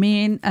 I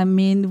mean,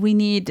 we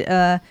need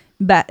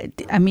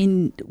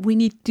we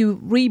need to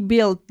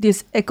rebuild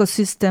this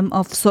ecosystem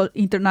of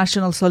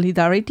international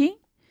solidarity.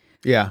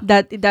 Yeah,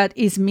 that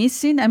is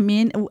missing. I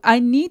mean, I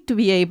need to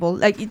be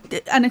able,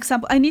 an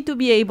example, I need to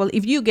be able,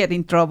 if you get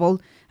in trouble,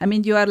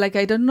 you are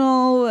I don't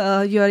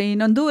know, you are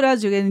in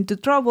Honduras, you get into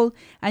trouble,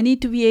 I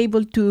need to be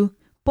able to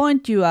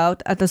point you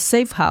out at a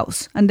safe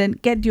house and then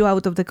get you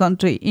out of the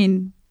country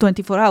in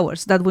 24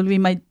 hours. That will be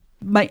my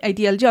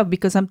ideal job,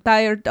 because I'm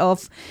tired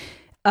of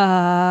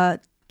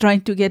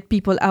trying to get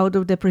people out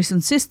of the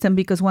prison system,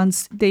 because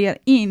once they are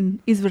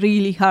in, it's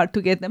really hard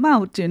to get them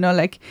out,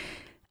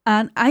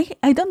 And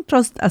I don't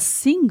trust a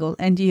single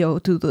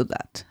NGO to do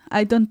that.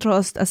 I don't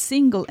trust a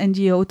single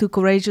NGO to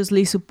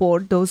courageously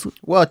support those.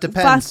 Well, it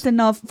depends.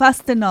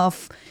 Fast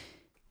enough,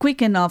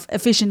 quick enough,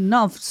 efficient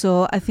enough.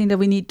 So I think that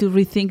we need to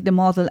rethink the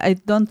model. I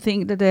don't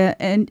think that the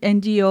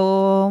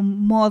NGO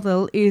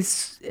model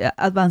is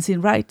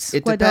advancing rights.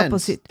 It Quite depends.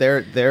 Opposite.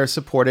 They're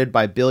supported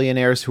by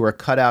billionaires who are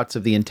cutouts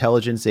of the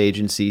intelligence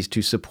agencies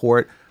to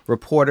support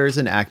reporters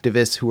and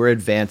activists who are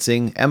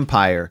advancing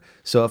empire.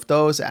 So if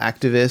those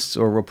activists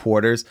or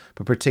reporters,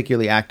 but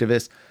particularly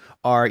activists,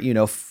 are,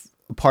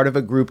 part of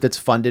a group that's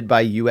funded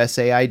by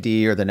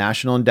USAID or the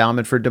National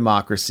Endowment for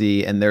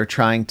Democracy, and they're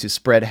trying to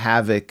spread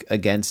havoc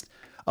against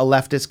a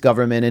leftist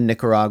government in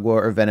Nicaragua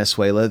or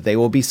Venezuela, they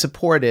will be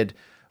supported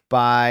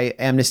by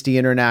Amnesty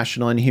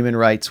International and Human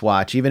Rights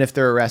Watch, even if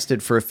they're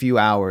arrested for a few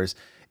hours.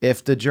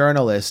 If the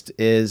journalist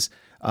is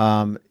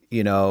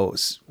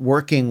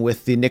working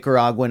with the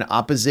Nicaraguan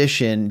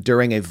opposition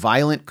during a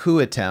violent coup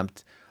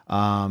attempt,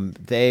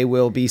 they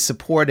will be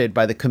supported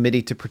by the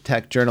Committee to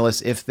Protect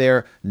Journalists if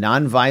they're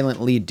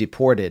non-violently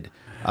deported.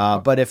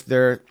 But if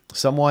they're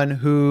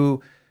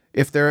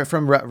if they're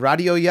from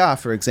Radio Ya,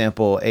 for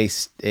example, a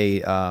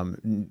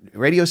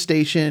radio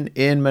station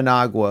in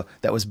Managua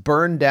that was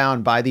burned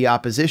down by the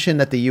opposition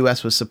that the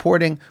U.S. was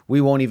supporting,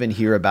 we won't even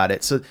hear about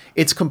it. So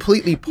it's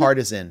completely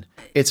partisan.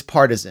 It's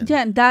partisan.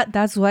 Yeah, and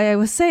that's why I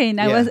was saying.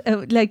 I was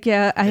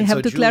I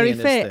have to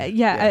clarify.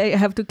 I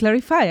have to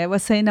clarify. I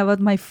was saying about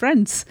my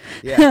friends.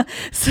 Yeah.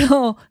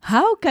 So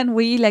how can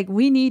we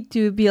we need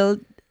to build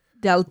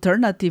the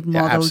alternative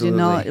model,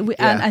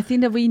 And I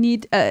think that we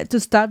need to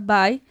start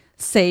by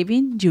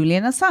saving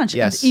Julian Assange.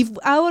 Yes. And if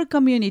our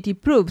community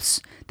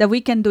proves that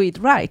we can do it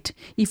right,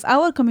 if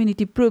our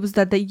community proves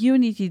that the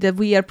unity that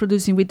we are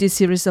producing with this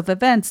series of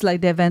events,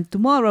 like the event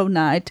tomorrow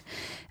night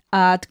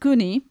at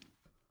CUNY,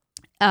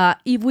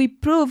 if we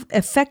prove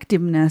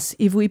effectiveness,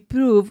 if we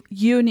prove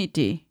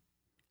unity,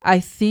 I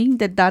think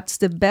that that's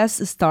the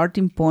best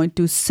starting point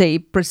to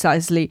save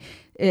precisely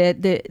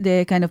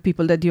the kind of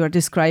people that you are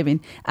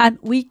describing. And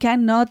we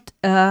cannot,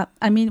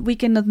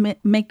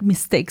 make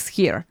mistakes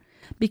here,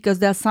 because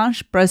the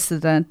Assange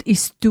precedent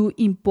is too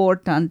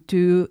important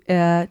to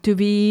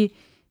be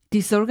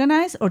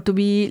disorganized or to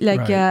be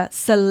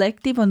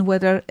selective on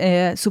whether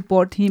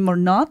support him or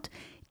not.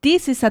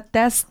 This is a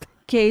test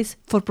case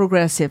for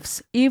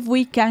progressives. If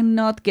we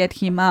cannot get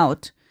him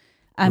out,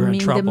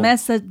 the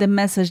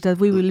message that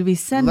we will be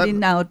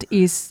sending out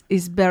is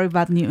very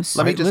bad news.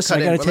 Let me just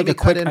listen, I have to take a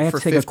quick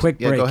break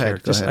here. I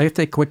have to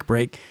take a quick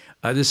break.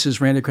 This is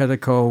Randy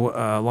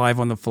Credico live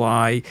on the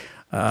fly.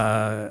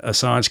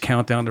 Assange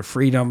Countdown to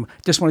Freedom.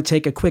 Just want to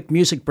take a quick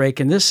music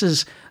break, and this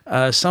is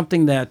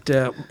something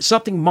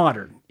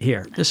modern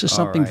here. This is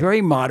something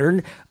very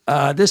modern.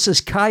 This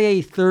is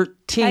Calle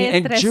 13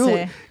 and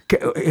Julie.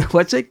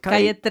 What's it?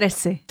 Calle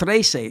 13.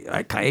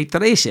 Calle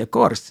 13, of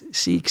course.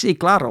 Sí,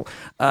 claro.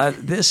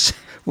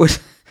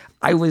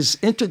 I was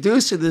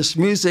introduced to this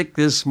music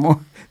this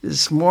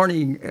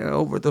morning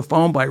over the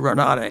phone by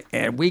Renata,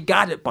 and we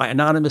got it by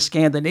Anonymous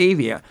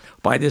Scandinavia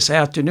by this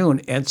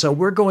afternoon. And so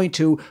we're going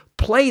to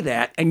play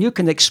that, and you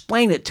can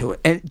explain it to it.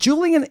 And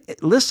Julian,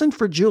 listen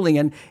for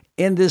Julian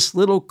in this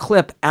little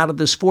clip out of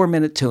this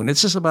 4-minute tune.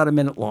 It's just about a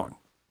minute long.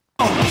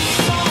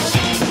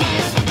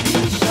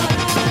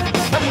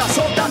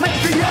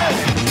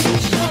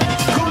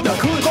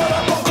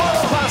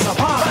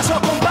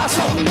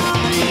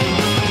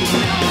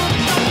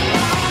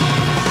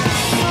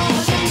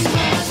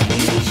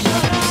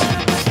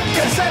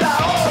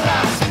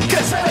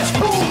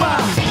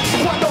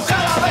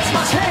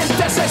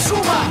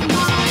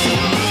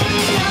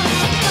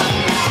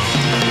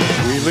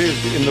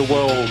 In the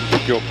world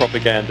that your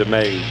propaganda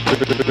made.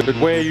 But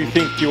where you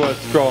think you are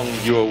strong,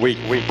 you are weak.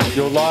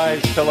 Your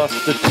lies tell us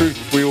the truth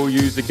we will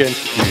use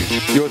against you.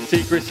 Your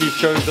secrecy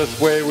shows us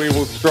where we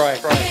will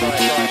strike.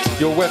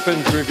 Your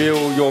weapons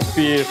reveal your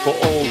fear for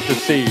all to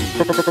see.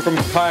 From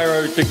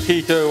Cairo to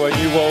Quito, a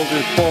new world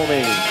is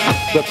forming.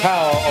 The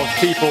power of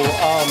people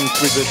armed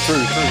with the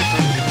truth.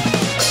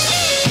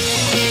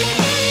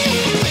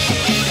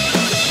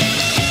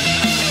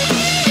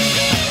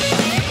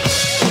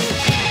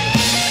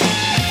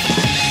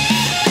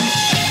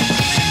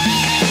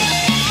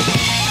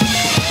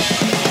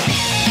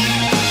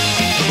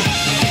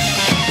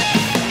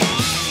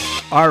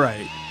 All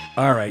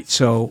right.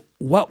 So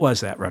what was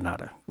that,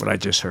 Renata, what I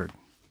just heard?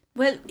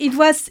 Well, it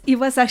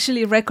was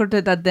actually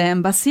recorded at the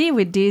embassy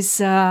with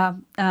this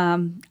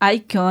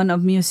icon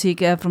of music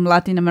from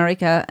Latin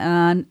America,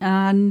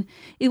 and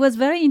it was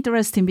very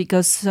interesting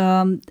because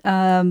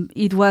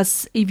it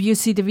was, if you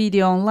see the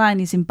video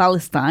online, it's in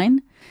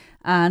Palestine,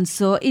 and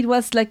so it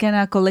was like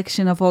a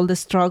collection of all the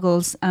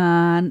struggles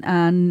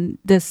and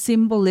the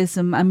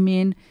symbolism. I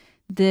mean,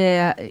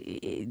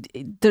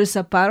 there's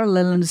a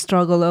parallel in the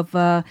struggle of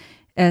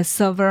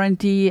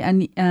sovereignty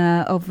and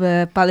of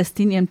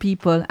Palestinian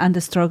people and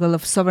the struggle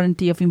of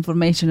sovereignty of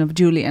information of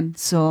Julian.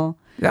 So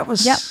that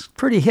was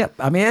pretty hip.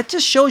 I mean, it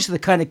just shows you the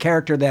kind of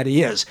character that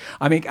he is.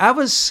 I mean, I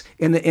was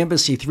in the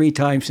embassy 3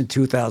 times in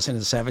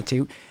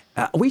 2017.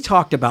 We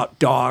talked about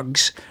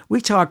dogs.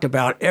 We talked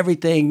about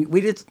everything.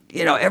 We did,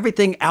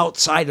 everything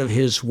outside of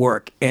his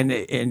work. And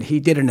he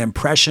did an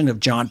impression of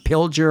John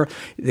Pilger.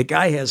 The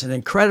guy has an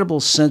incredible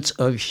sense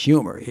of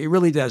humor. He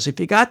really does. If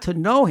you got to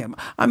know him,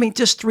 I mean,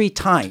 just 3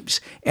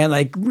 times, and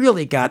I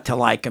really got to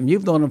like him.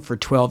 You've known him for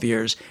 12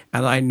 years,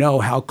 and I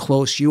know how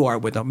close you are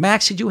with him.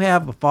 Max, did you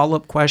have a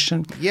follow-up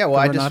question? Yeah,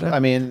 well,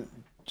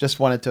 just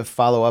wanted to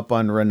follow up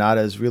on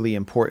Renata's really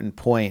important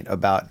point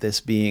about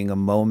this being a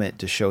moment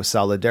to show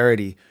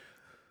solidarity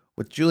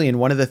with Julian.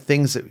 One of the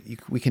things that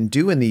we can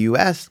do in the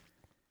U.S.,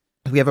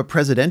 we have a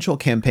presidential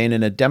campaign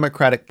and a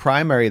Democratic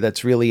primary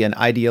that's really an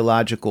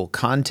ideological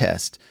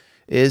contest,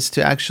 is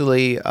to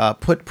actually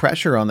put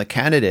pressure on the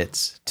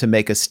candidates to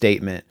make a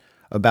statement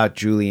about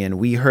Julian.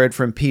 We heard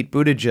from Pete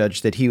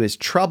Buttigieg that he was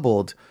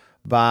troubled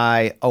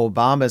by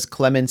Obama's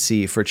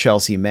clemency for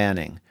Chelsea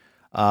Manning,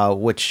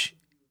 which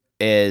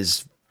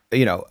is,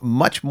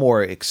 much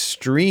more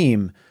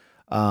extreme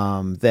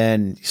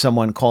than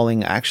someone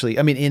calling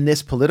in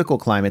this political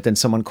climate, than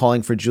someone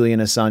calling for Julian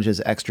Assange's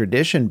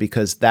extradition,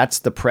 because that's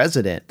the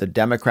president, the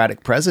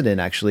Democratic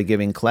president, actually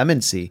giving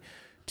clemency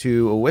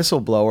to a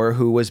whistleblower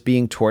who was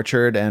being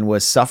tortured and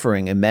was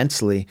suffering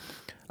immensely.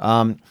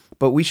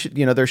 But we should,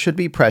 there should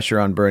be pressure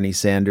on Bernie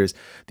Sanders.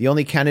 The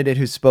only candidate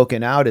who's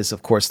spoken out is,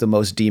 of course, the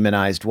most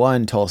demonized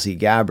one, Tulsi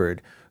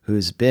Gabbard,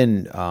 who's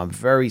been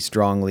very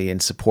strongly in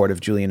support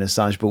of Julian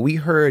Assange. But we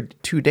heard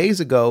 2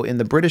 days ago in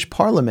the British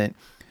Parliament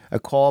a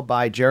call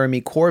by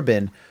Jeremy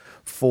Corbyn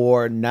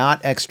for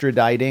not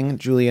extraditing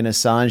Julian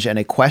Assange, and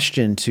a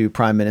question to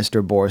Prime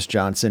Minister Boris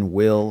Johnson,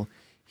 will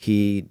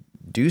he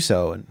do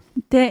so?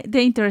 The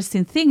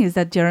interesting thing is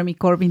that Jeremy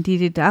Corbyn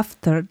did it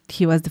after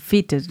he was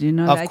defeated.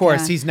 Of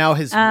course, he's now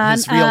his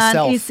real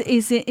self.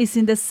 Is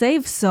in the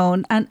safe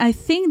zone, and I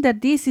think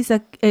that this is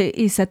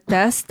a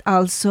test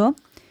also.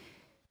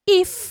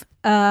 If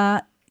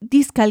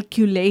these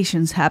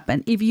calculations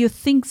happen. If you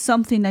think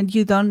something and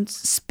you don't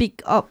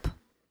speak up,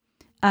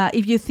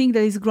 if you think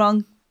that is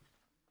wrong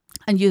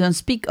and you don't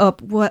speak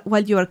up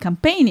while you are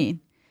campaigning,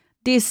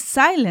 this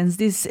silence,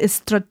 this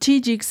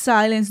strategic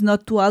silence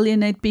not to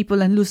alienate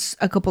people and lose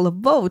a couple of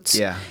votes,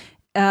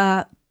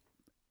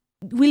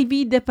 will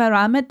be the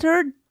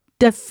parameter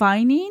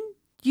defining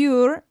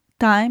your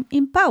time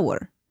in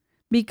power.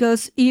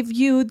 Because if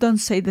you don't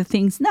say the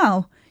things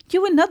now,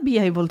 you will not be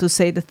able to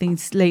say the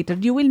things later.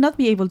 You will not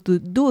be able to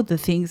do the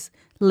things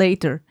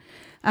later.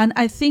 And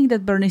I think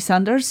that Bernie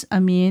Sanders,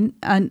 and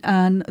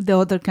the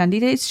other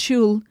candidates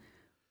should.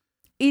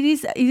 It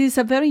is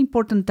a very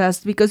important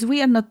task, because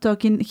we are not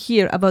talking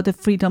here about the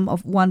freedom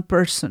of one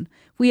person.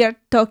 We are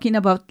talking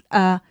about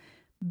a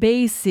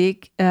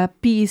basic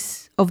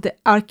piece of the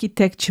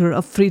architecture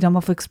of freedom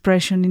of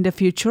expression in the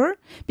future.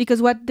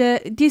 Because what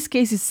this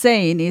case is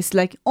saying is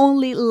like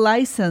only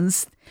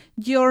licensed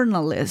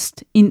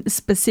journalists in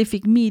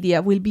specific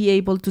media will be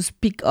able to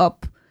speak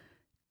up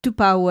to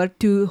power,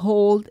 to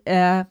hold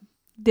the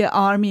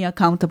army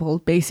accountable,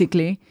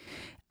 basically.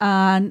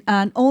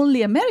 And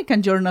only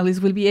American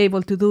journalists will be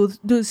able to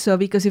do so,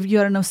 because if you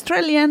are an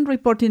Australian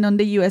reporting on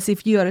the U.S.,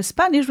 if you are a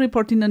Spanish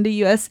reporting on the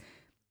U.S.,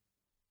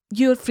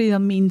 your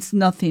freedom means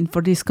nothing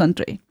for this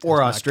country.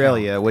 Or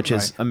Australia, which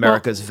is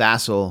America's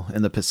vassal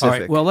in the Pacific. All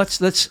right, well, let's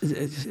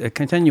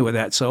continue with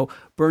that. So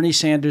Bernie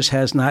Sanders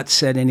has not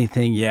said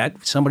anything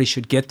yet. Somebody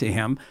should get to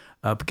him.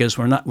 Because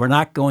we're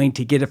not going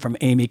to get it from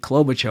Amy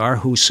Klobuchar,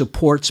 who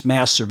supports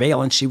mass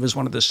surveillance. She was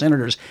one of the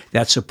senators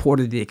that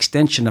supported the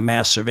extension of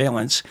mass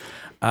surveillance.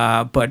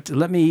 But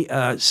let me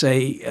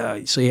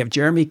say, so you have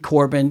Jeremy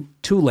Corbyn,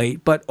 too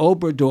late, but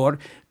Obrador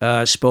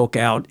spoke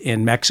out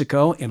in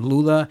Mexico, in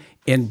Lula,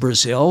 in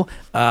Brazil.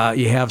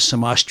 You have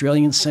some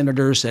Australian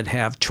senators that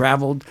have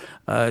traveled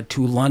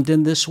to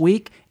London this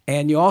week.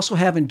 And you also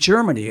have in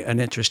Germany an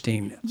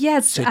interesting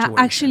situation.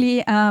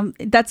 Actually,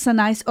 that's a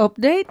nice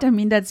update. I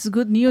mean, that's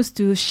good news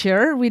to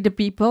share with the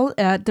people.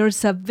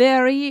 There's a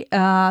very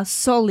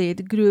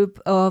solid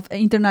group of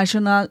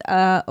international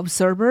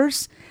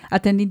observers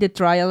attending the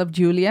trial of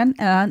Julian,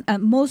 and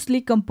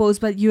mostly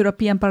composed by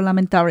European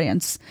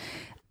parliamentarians.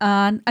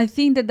 And I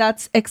think that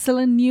that's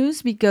excellent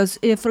news, because,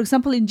 for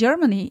example, in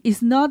Germany,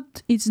 it's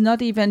not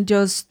even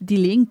just Die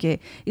Linke.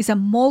 It's a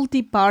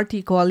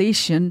multi-party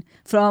coalition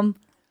from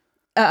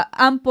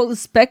ample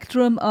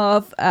spectrum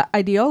of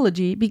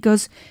ideology,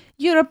 because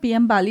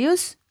European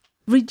values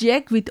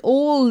reject with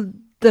all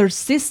their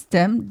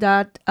system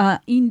that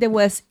in the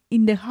West,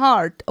 in the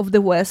heart of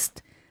the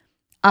West,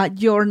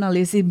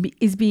 journalism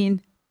is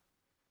being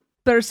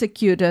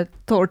persecuted,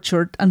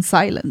 tortured, and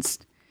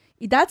silenced.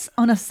 That's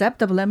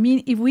unacceptable. I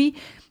mean, if we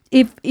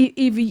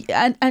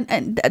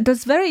and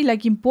that's very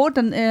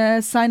important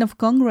sign of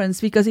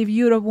congruence, because if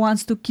Europe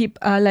wants to keep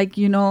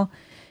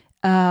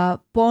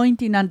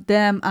pointing at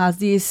them as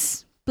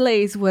this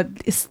place where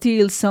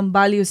still some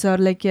values are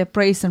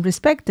praised and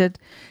respected,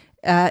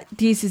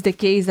 this is the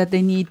case that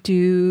they need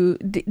to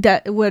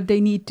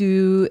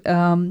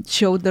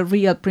show the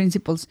real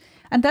principles.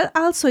 And that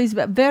also is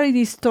a very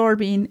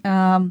disturbing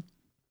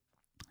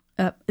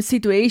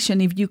situation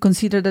if you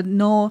consider that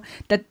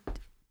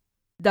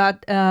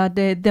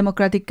the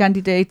Democratic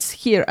candidates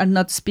here are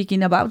not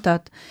speaking about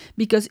that,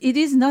 because it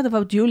is not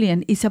about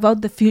Julian, it's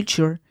about the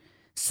future.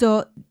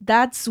 So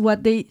that's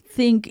what they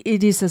think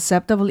it is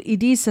acceptable.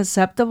 It is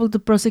acceptable to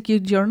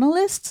prosecute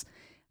journalists.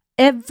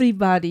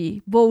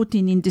 Everybody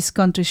voting in this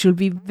country should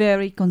be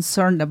very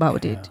concerned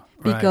about it,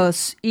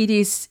 because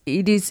it's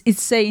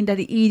saying that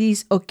it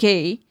is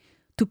okay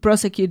to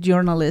prosecute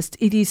journalists.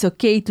 It is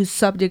okay to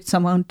subject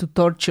someone to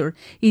torture.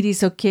 It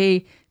is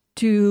okay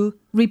to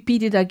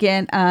repeat it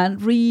again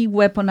and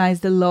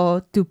re-weaponize the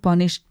law to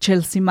punish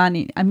Chelsea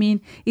Manning. I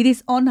mean, it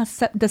is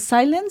the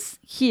silence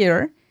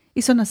here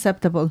is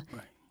unacceptable.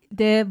 Right.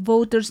 The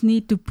voters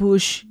need to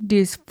push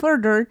this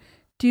further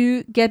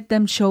to get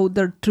them show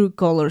their true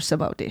colors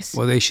about this.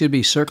 Well, they should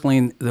be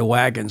circling the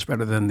wagons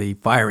rather than the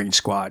firing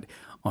squad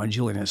on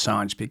Julian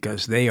Assange,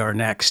 because they are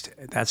next.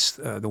 That's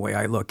the way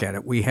I look at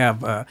it. We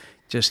have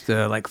just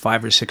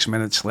 5 or 6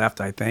 minutes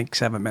left, I think,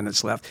 7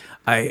 minutes left.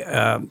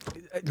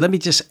 Let me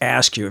just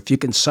ask you if you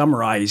can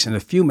summarize in a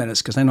few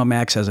minutes, because I know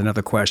Max has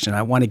another question.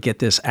 I want to get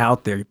this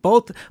out there.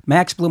 Both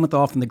Max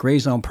Blumenthal from the Gray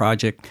Zone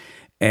Project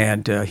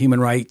and human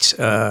rights,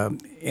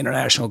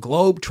 international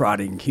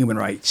globe-trotting human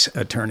rights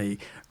attorney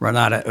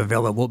Renata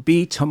Avila will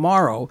be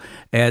tomorrow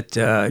at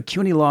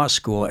CUNY Law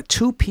School at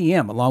 2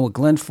 p.m. along with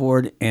Glen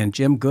Ford and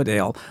Jim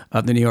Goodale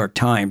of the New York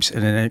Times.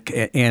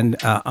 And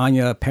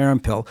Anya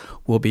Parampil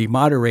will be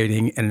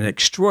moderating an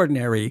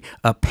extraordinary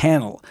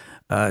panel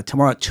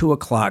tomorrow at 2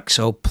 o'clock.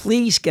 So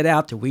please get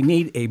out there. We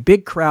need a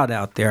big crowd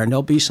out there, and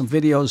there'll be some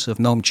videos of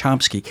Noam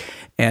Chomsky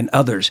and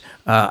others.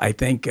 I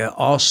think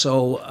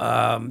also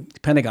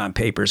Pentagon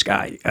Papers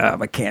guy.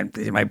 I can't.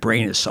 My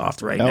brain is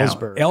soft right now.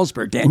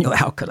 Ellsberg. Daniel,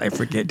 how could I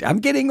forget? I'm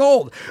getting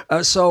old.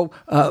 So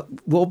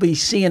we'll be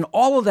seeing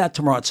all of that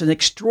tomorrow. It's an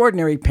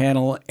extraordinary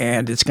panel,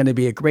 and it's going to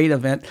be a great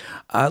event.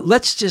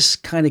 Let's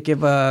just kind of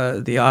give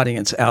the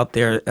audience out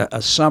there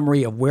a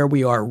summary of where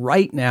we are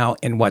right now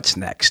and what's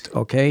next.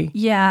 Okay?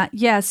 Yeah.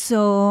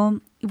 So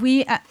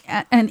we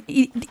and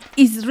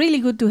it's really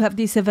good to have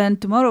this event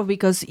tomorrow,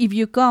 because if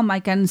you come, I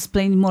can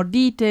explain in more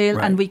detail,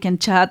 and we can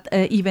chat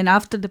even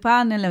after the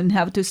panel and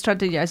how to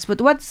strategize.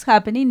 But what's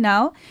happening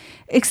now?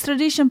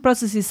 Extradition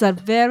processes are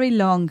very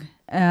long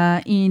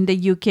in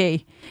the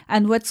UK,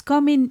 and what's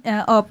coming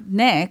up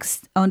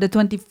next on the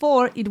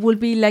 24th, it will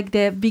be like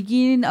the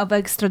beginning of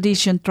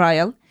extradition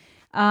trial,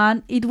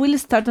 and it will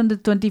start on the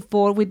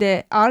 24th with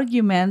the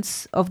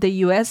arguments of the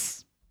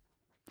US.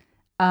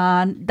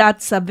 And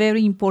that's a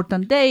very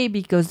important day,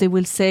 because they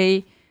will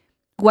say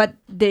what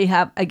they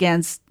have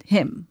against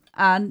him.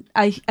 And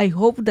I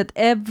hope that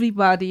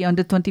everybody on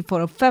the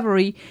 24th of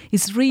February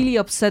is really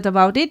upset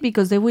about it,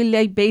 because they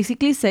will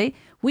basically say,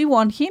 we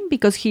want him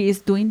because he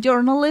is doing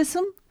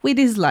journalism we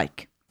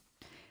dislike.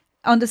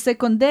 On the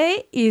second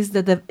day is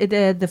the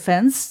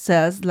defense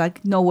says,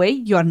 no way,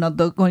 you are not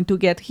going to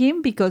get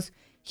him because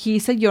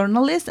he's a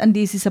journalist and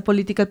this is a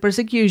political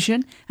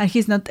persecution and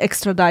he's not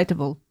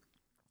extraditable.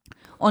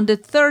 On the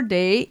third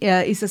day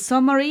is a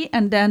summary,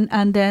 and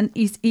then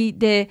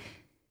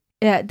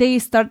they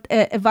start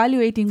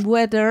evaluating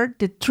whether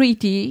the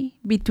treaty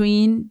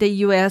between the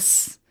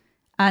US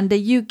and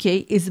the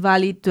UK is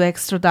valid to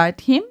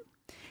extradite him,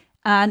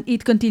 and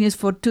it continues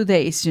for 2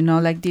 days.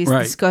 This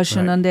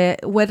discussion on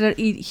whether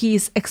he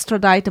is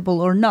extraditable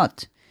or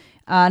not.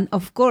 And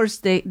of course,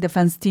 the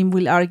defense team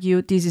will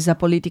argue this is a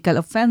political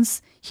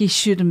offense. He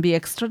shouldn't be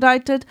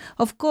extradited.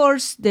 Of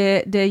course,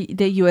 the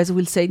US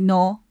will say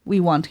no, we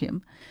want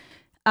him.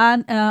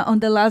 And on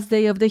the last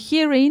day of the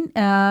hearing,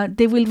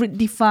 they will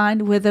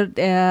define whether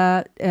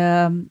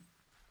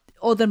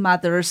other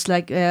matters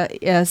like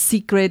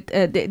secret.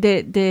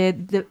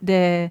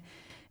 The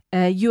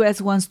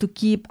U.S. wants to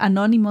keep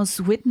anonymous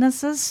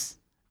witnesses.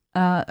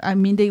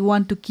 They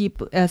want to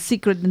keep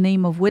secret the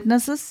name of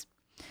witnesses,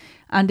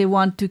 and they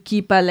want to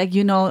keep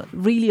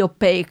really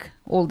opaque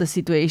all the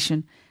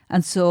situation.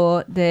 And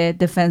so the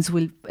defense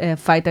will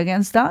fight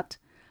against that.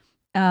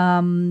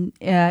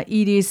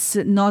 It is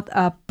not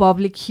a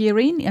public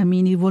hearing.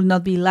 It will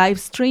not be live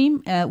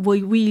stream.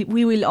 We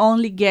will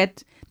only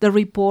get the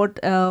report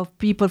of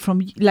people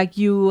from like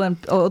you and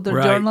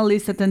other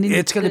journalists attending.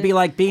 It's going to be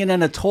like being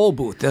in a toll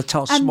booth. That's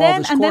how small this court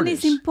is. And then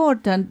it's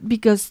important,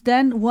 because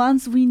then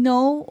once we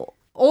know,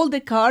 all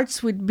the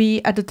cards would be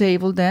at the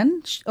table.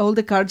 Then all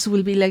the cards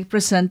will be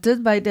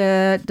presented by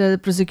the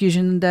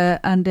prosecution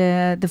and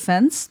the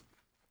defense,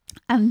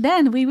 and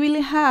then we will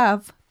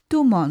have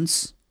 2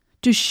 months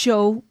to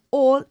show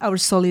all our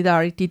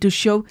solidarity, to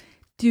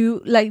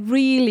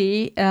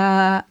really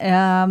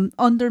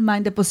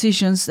undermine the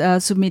positions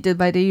submitted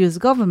by the U.S.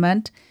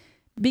 government,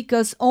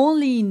 because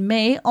only in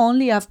May,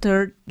 only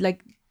after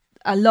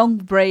a long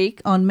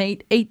break on May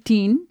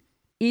 18,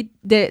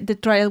 the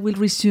trial will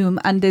resume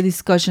and the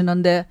discussion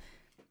on the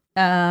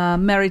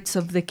merits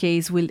of the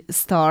case will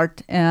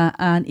start,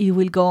 and it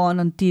will go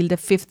on until the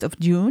 5th of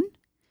June.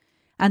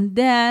 And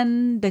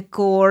then the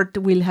court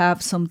will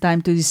have some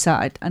time to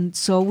decide. And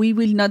so we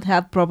will not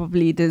have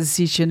probably the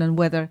decision on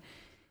whether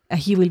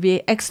he will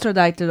be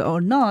extradited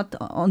or not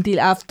until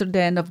after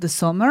the end of the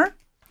summer.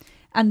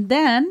 And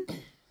then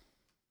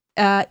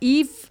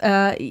if,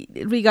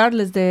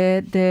 regardless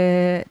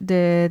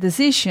the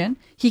decision,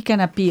 he can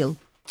appeal.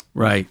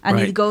 Right. And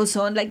it goes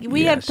on.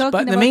 We are talking about.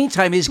 But in the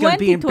meantime, he's going to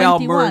be in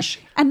Balmoral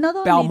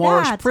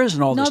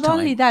prison all this time. Not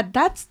only that,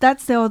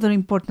 that's the other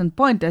important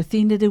point. I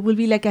think that there will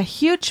be a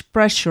huge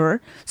pressure.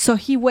 So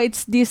he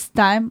waits this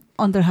time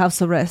under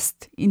house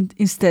arrest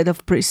instead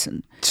of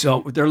prison.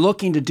 So they're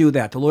looking to do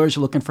that. The lawyers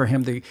are looking for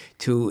him to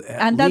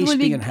at least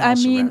be in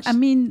house arrest.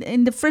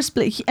 In the first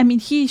place,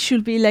 he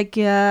should be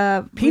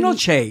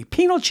Pinochet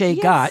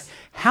got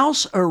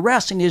house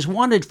arrest and is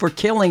wanted for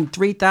killing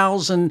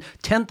 3,000,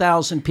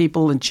 10,000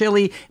 people in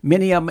Chile,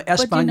 many of them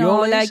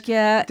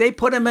Españoles. They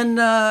put him in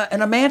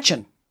a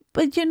mansion.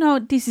 But,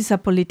 this is a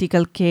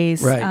political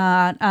case. Right.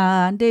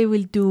 And they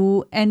will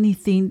do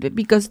anything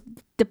because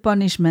the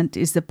punishment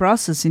is the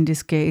process in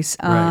this case.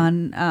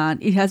 And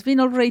it has been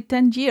already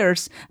 10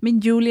 years.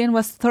 Julian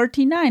was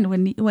 39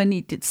 when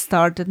it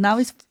started. Now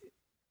it's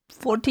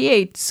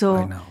 48. So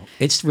I know.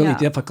 It's really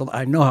difficult.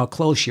 I know how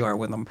close you are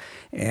with him.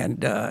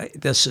 And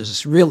this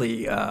is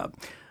really a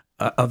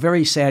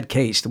very sad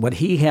case, what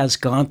he has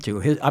gone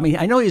through.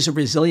 I know he's a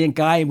resilient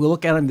guy. And we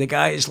look at him, the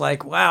guy is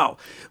like, wow.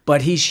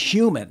 But he's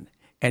human.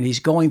 And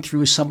he's going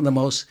through some of the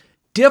most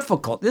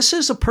difficult. This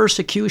is a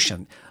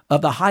persecution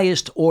of the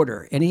highest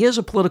order. And he is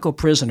a political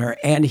prisoner.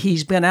 And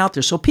he's been out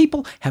there. So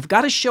people have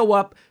got to show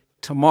up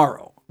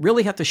tomorrow.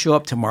 really have to show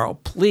up tomorrow,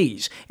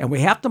 please. And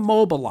we have to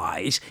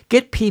mobilize,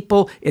 get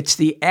people. It's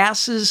the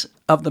asses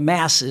of the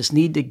masses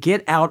need to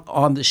get out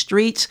on the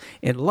streets.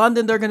 In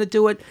London, they're going to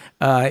do it.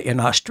 In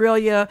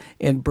Australia,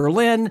 in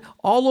Berlin,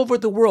 all over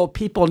the world,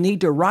 people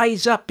need to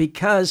rise up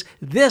because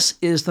this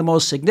is the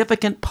most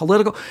significant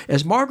political.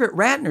 As Margaret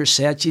Ratner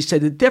said, she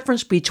said the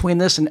difference between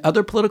this and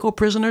other political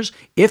prisoners,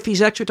 if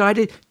he's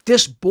extradited,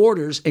 this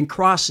borders and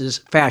crosses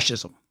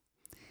fascism.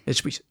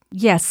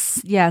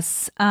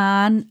 Yes.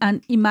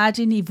 And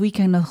imagine if we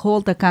cannot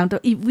hold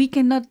accountable, if we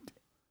cannot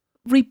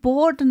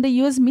report on the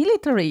U.S.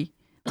 military.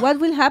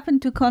 What will happen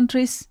to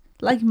countries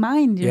like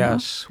mine? You know?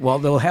 Well,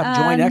 they'll have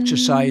joint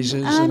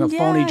exercises and a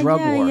phony drug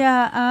war.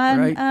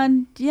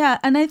 And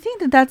I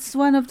think that's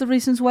one of the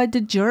reasons why the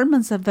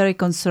Germans are very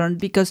concerned,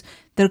 because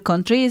their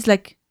country is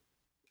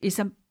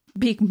a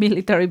big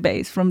military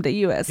base from the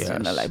U.S.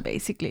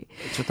 Basically.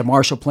 That's what the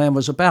Marshall Plan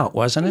was about,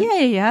 wasn't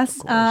it? Yes.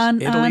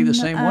 And Italy the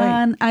same way.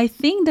 And I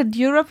think that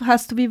Europe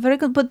has to be very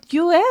good, but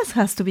U.S.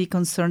 has to be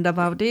concerned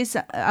about this.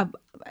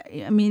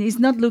 It's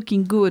not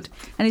looking good,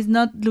 and it's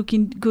not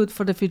looking good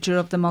for the future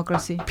of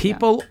democracy.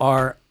 People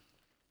are,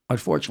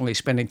 unfortunately,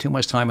 spending too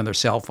much time on their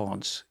cell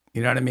phones,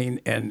 you know what I mean,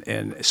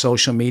 and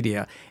social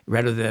media,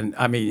 rather than,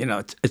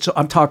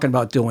 I'm talking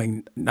about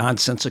doing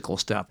nonsensical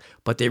stuff,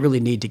 but they really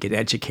need to get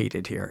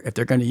educated here. If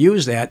they're going to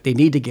use that, they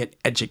need to get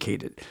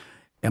educated.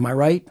 Am I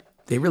right?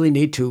 They really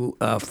need to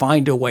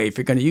find a way. If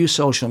you're going to use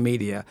social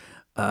media,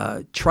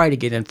 try to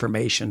get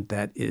information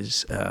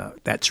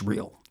that's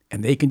real.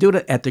 And they can do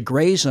it at the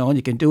Gray Zone.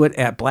 You can do it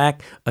at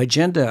Black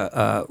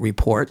Agenda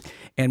Report.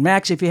 And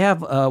Max, if you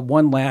have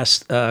one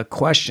last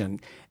question,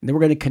 and then we're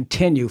going to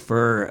continue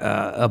for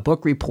a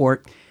book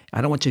report.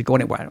 I don't want you to go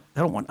anywhere. I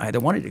don't want either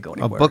one of you to go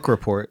anywhere. A book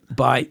report?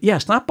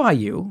 Not by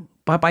you,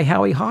 but by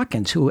Howie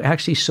Hawkins, who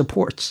actually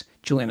supports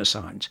Julian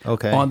Assange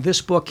on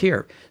this book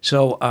here.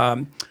 So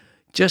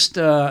just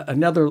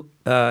another,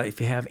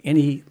 if you have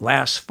any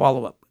last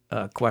follow-up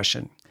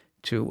question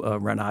to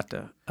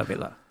Renata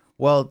Avila.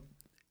 Well,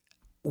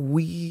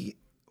 we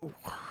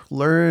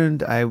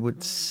learned, I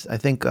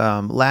think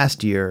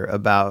last year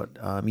about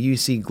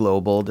UC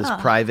Global, this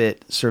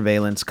private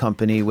surveillance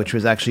company, which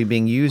was actually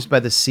being used by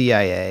the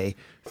CIA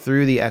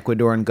through the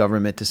Ecuadorian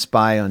government to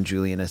spy on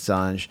Julian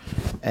Assange.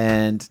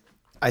 And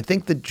I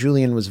think that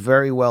Julian was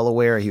very well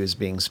aware he was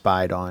being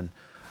spied on.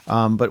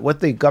 But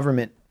what the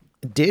government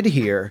did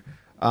here,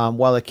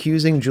 while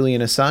accusing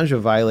Julian Assange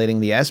of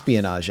violating the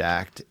Espionage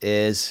Act,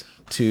 is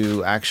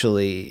to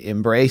actually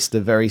embrace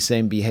the very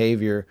same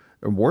behavior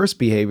or worse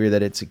behavior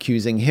that it's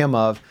accusing him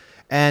of,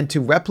 and to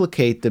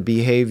replicate the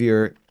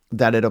behavior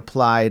that it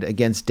applied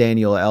against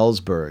Daniel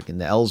Ellsberg in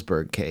the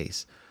Ellsberg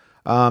case.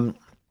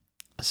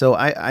 So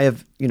I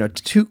have,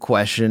 two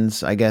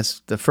questions. I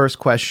guess the first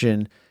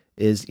question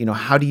is,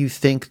 how do you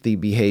think the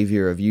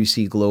behavior of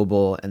UC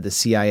Global and the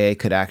CIA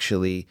could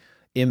actually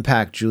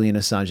impact Julian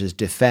Assange's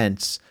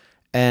defense?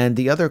 And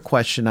the other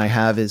question I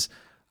have is,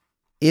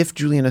 if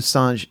Julian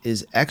Assange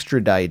is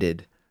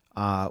extradited,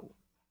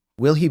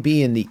 will he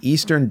be in the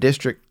Eastern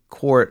District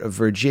Court of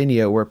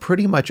Virginia, where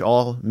pretty much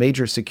all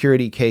major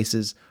security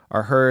cases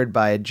are heard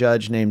by a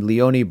judge named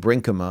Leonie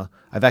Brinkema?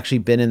 I've actually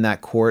been in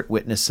that court,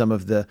 witnessed some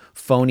of the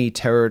phony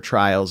terror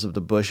trials of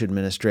the Bush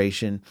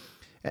administration.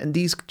 And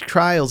these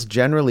trials,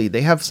 generally,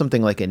 they have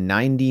something like a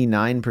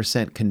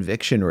 99%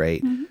 conviction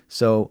rate. Mm-hmm.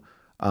 So,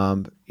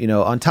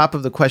 on top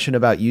of the question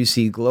about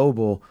UC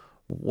Global,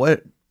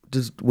 what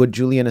would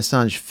Julian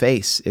Assange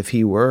face if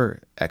he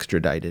were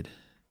extradited?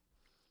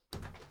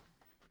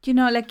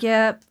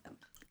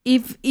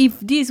 If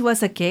this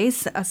was a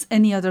case, as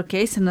any other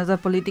case, another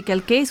political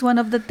case, one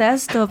of the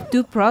tests of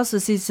due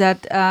process is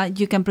that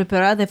you can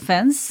prepare a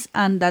defense,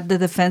 and that the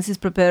defense is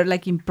prepared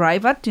in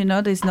private.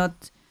 There's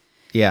not.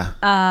 Yeah.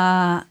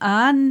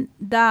 And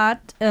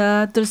that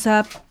there's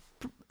a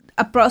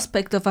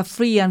prospect of a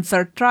free and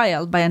fair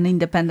trial by an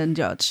independent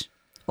judge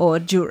or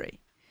jury.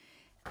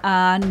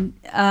 And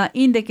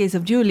in the case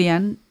of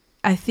Julian,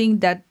 I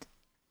think that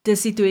the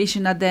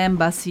situation at the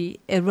embassy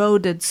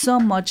eroded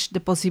so much the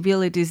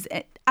possibilities.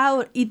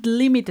 It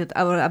limited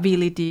our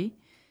ability.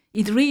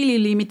 It really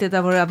limited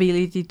our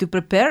ability to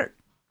prepare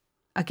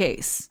a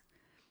case.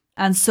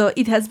 And so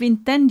it has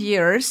been 10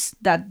 years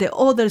that the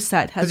other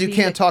side has been... Because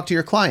you can't talk to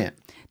your client.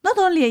 Not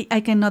only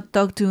I cannot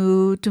talk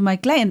to my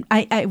client,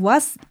 I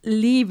was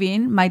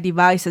leaving my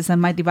devices,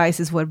 and my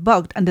devices were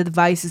bugged, and the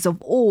devices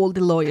of all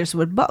the lawyers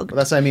were bugged. Well,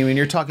 that's what I mean. When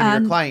you're talking to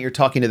your client, you're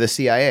talking to the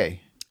CIA.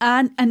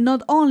 And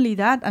not only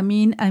that,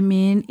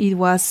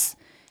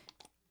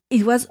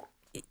 it was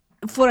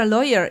for a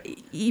lawyer,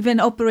 even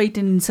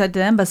operating inside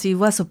the embassy, it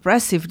was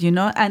oppressive,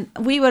 and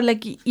we were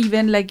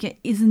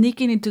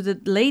sneaking into the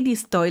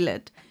ladies'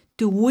 toilet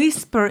to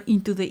whisper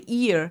into the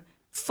ear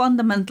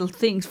fundamental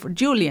things for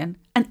Julian,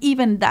 and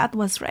even that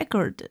was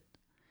recorded.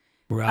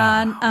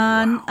 Wow.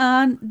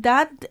 And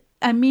that,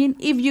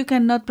 if you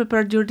cannot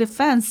prepare your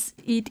defense,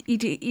 it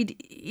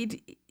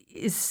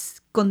is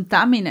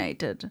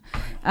contaminated.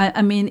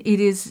 It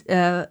is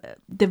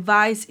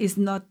device is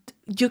not,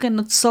 you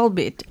cannot solve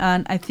it.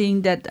 And I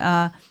think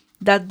that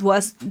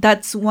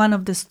that's one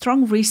of the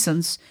strong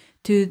reasons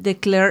to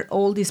declare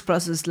all this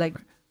process like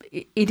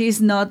it is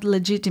not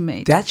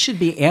legitimate. That should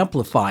be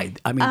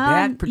amplified. I mean,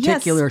 that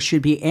particular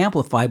should be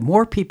amplified.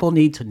 More people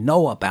need to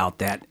know about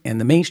that,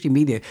 and the mainstream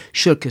media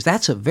should, because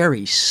that's a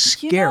very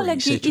scary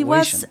situation. It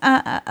was,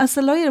 as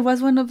a lawyer, it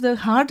was one of the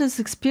hardest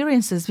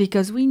experiences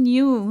because we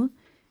knew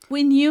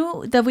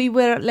that we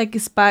were like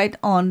spied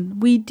on.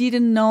 We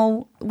didn't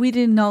know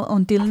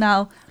until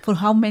now for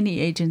how many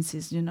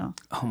agencies,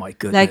 Oh my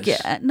goodness!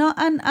 Like no,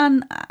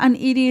 and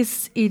it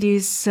is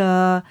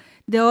the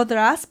other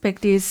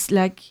aspect is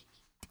like.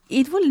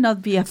 It will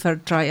not be a fair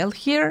trial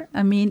here.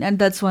 I mean, and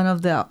that's one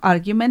of the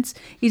arguments.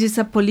 It is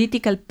a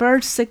political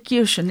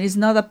persecution. It's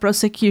not a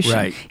prosecution.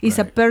 Right, it's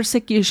a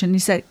persecution.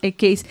 It's a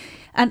case.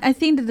 And I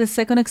think that the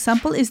second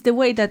example is the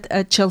way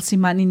that Chelsea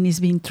Manning is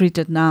being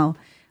treated now.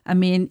 I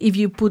mean, if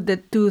you put the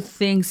two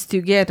things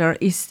together,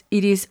 it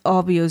is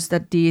obvious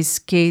that this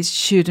case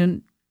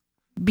shouldn't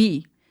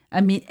be. I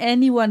mean,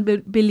 anyone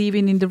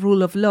believing in the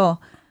rule of law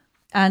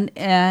and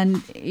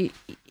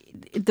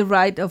the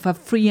right of a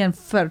free and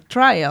fair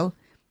trial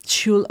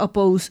should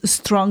oppose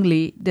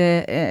strongly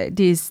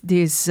this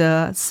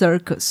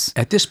circus.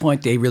 At this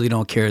point, they really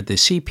don't care. The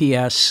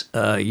CPS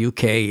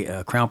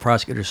UK Crown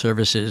Prosecutor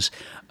Services,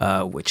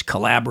 which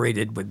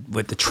collaborated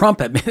with the Trump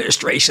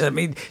administration. I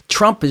mean,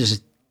 Trump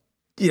is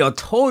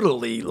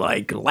totally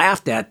like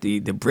laughed at the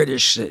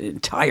British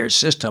entire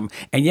system,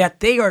 and yet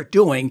they are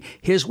doing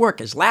his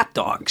work as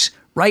lapdogs.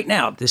 Right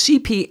now, the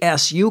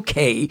CPS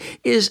UK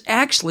is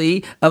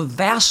actually a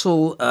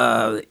vassal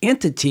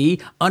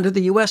entity under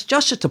the U.S.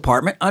 Justice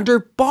Department, under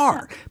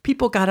Barr.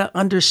 People got to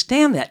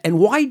understand that. And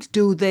why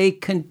do they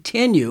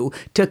continue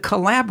to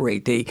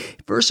collaborate?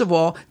 First of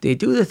all, they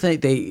do the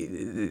thing.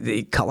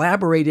 They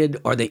collaborated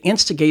or they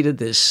instigated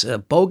this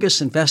bogus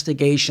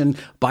investigation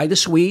by the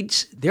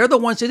Swedes. They're the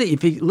ones that did it.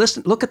 If you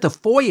look at the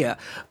FOIA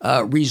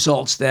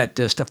results that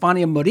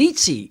Stefania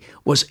Morizzi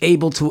was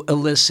able to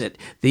elicit,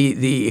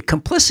 the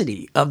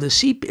complicity of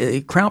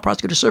the Crown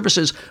Prosecutor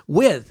Services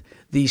with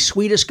the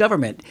Swedish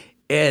government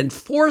and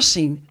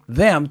forcing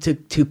them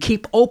to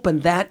keep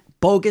open that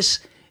bogus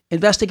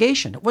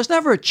investigation. It was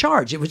never a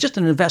charge. It was just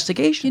an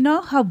investigation. You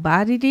know how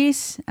bad it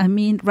is? I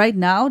mean, right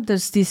now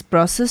there's this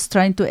process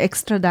trying to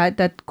extradite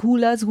that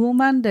Kulas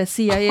woman, the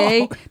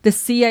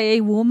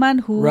CIA woman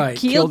who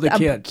killed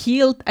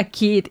a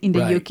kid in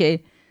the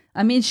UK.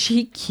 I mean,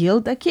 she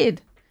killed a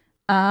kid,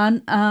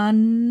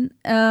 and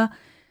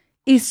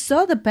is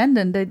so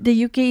dependent that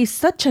the UK is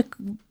such a,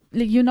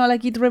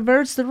 like it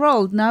reversed the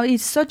role. Now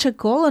it's such a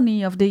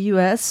colony of the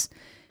US.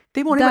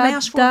 They won't even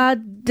ask for that.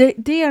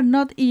 They are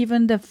not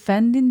even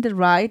defending the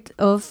right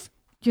of,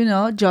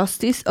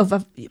 justice of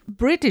a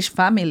British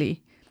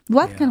family.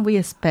 What can we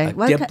expect?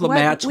 A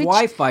diplomat's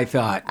wife, I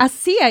thought. A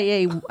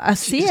CIA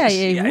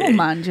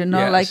woman,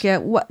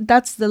 yes.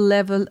 That's the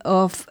level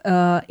of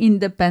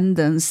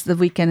independence that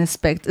we can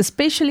expect,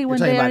 especially when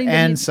they are in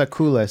Anne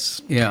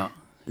Sakulis. Yeah.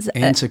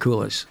 Anne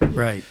Sakulis,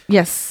 right.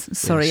 Yes,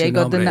 sorry, I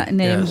got the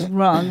name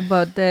wrong,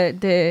 but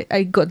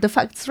I got the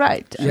facts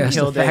right. Yes,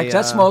 the facts,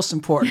 that's most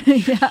important.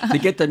 To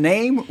get the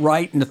name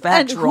right and the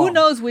facts wrong. And who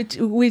knows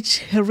which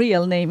her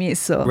real name is,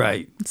 so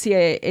right.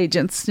 CIA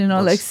agents,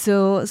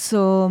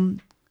 so...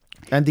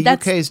 And the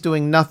UK is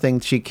doing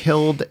nothing. She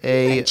killed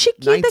a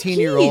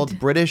 19-year-old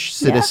British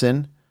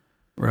citizen.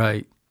 Yeah.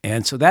 Right.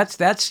 And so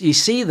that's you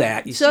see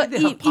the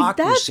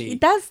hypocrisy.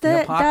 That's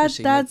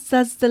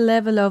the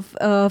level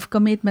of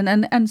commitment,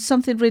 and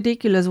something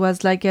ridiculous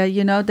was like to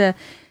have the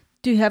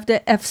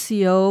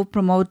FCO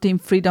promoting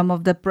freedom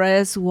of the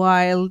press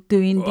while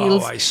doing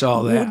deals. Oh, I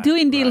saw that.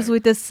 Doing deals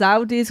with the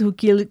Saudis who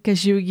killed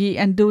Khashoggi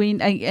and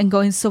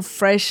going so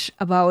fresh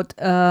about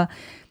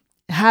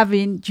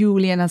having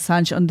Julian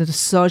Assange under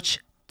such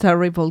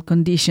terrible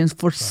conditions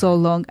for so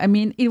long. I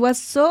mean, it was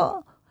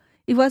so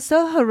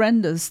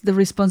horrendous, the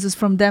responses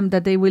from them,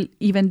 that they will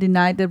even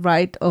deny the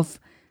right of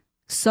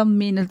some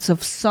minutes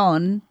of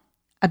sun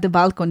at the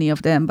balcony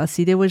of the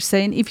embassy. They were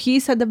saying, if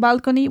he's at the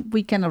balcony,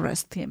 we can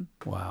arrest him.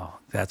 Wow,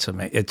 that's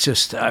amazing. It's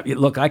just,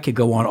 look, I could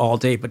go on all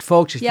day. But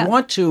folks, if you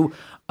want to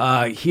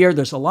hear,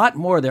 there's a lot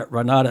more that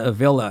Renata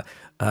Avila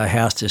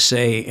has to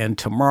say. And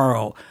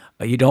tomorrow,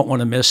 you don't want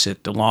to miss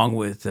it, along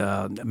with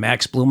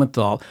Max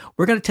Blumenthal.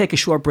 We're going to take a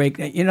short break.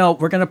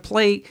 We're going to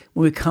play,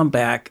 when we come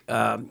back,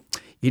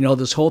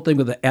 this whole thing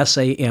with the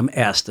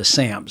SAMS, the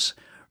SAMS,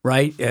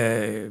 right?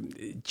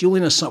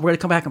 Julian Assange, we're going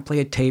to come back and play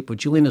a tape with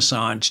Julian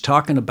Assange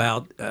talking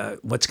about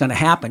what's going to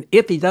happen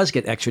if he does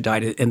get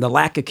extradited and the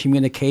lack of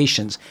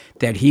communications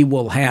that he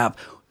will have.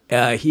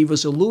 He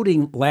was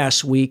alluding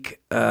last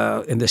week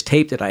in this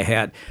tape that I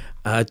had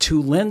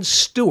to Lynne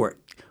Stewart,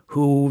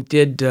 who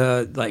did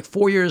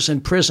 4 years in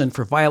prison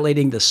for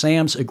violating the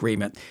SAMS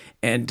agreement.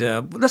 And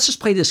let's just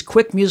play this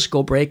quick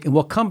musical break, and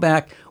we'll come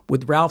back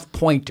with Ralph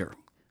Poynter.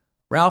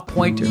 Ralph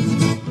Poynter.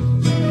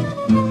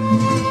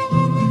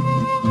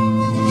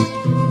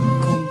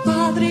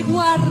 Compadre,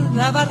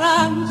 guarda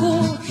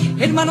barranco,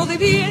 hermano de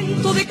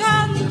viento, de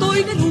canto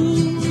y de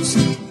luz.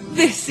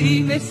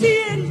 Decime si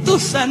en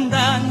tus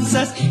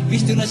andanzas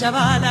viste una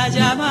chavala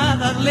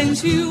llamada Lynne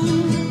Stewart.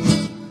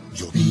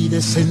 Yo vi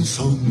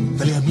descenso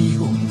entre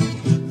amigos,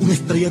 una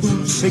estrella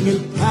dulce en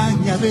el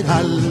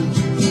cañaveral,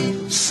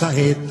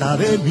 saeta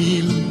de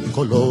 1000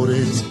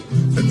 colores,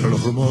 entre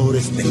los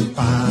rumores del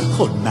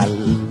pajonal.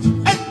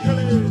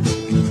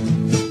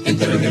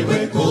 Entró en el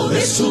hueco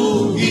de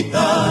su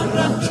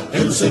guitarra,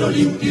 el lucero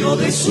limpio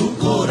de su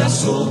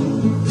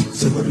corazón,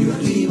 se fue río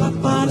arriba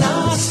para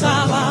la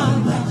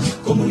sabana,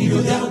 como un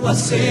hilo de agua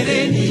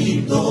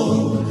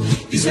serenito.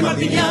 Dice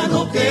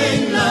Martiniano que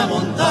en la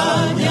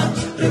montaña,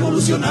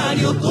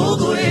 revolucionario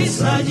todo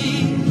es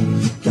allí,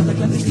 que anda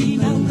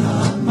clandestina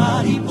una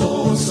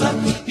mariposa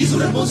y su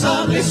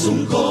responsable es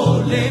un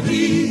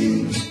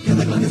colibrí. Que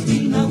anda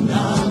clandestina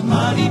una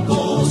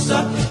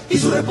mariposa y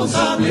su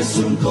responsable es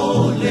un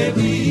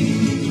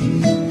colibrí.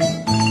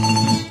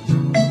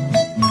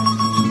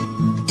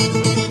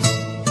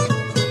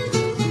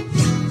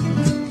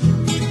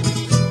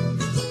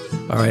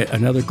 All right,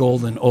 another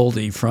golden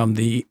oldie from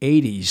the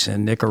 80s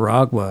in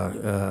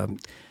Nicaragua.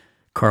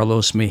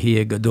 Carlos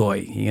Mejia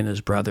Godoy, he and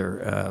his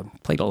brother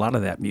played a lot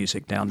of that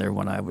music down there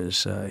when I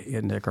was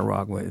in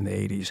Nicaragua in the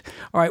 80s.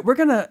 All right, we're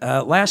going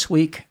to, last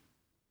week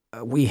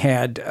we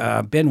had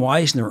Ben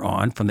Weisner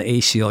on from the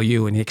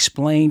ACLU, and he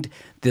explained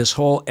this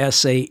whole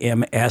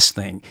SAMS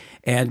thing.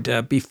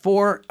 And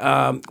before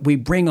we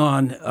bring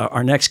on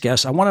our next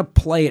guest, I want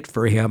to play it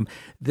for him.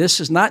 This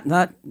is not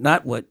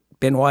what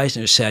Ben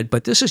Weisner said,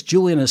 but this is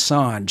Julian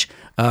Assange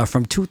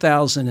from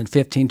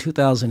 2015,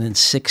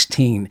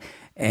 2016.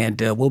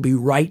 And we'll be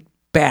right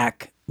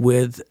back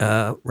with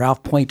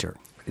Ralph Poynter.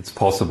 It's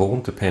possible,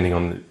 depending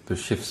on the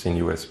shifts in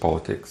US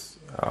politics,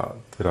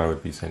 that I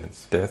would be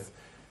sentenced to death.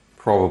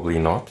 Probably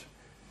not.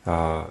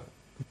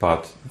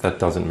 But that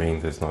doesn't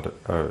mean there's not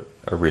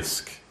a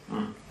risk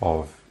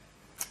of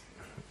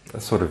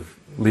a sort of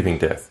living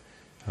death.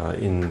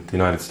 In the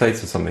United States,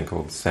 there's something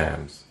called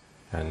SAMS.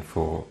 And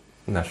for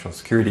national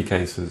security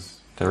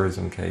cases,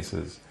 terrorism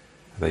cases,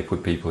 they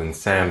put people in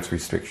SAMS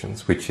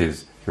restrictions, which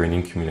is you're in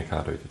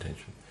incommunicado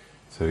detention.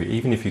 So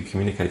even if you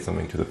communicate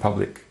something to the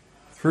public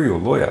through your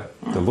lawyer,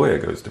 the lawyer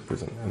goes to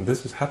prison. And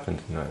this has happened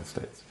in the United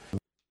States.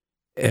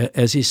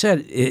 As he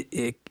said,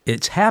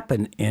 it's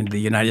happened in the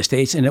United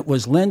States, and it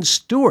was Lynne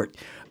Stewart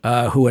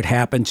who it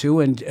happened to,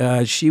 and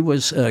she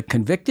was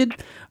convicted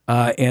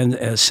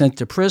and sent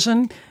to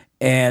prison.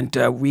 And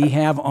we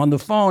have on the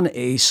phone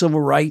a civil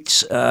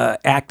rights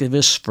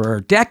activist for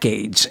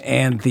decades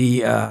and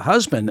the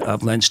husband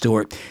of Lynne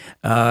Stewart,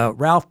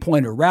 Ralph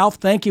Poynter. Ralph,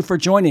 thank you for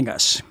joining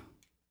us.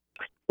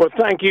 Well,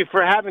 thank you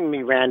for having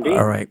me, Randy.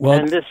 All right. Well,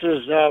 and this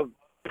is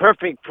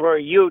perfect for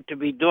you to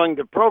be doing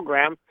the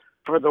program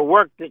for the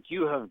work that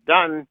you have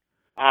done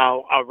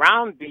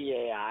around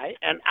BAI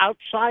and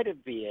outside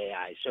of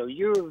BAI. So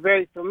you're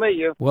very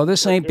familiar. Well,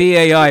 this ain't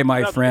BAI,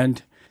 my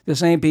friend.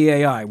 This ain't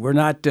BAI. We're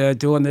not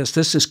doing this.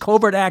 This is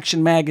Covert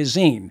Action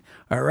Magazine,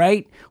 all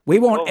right? We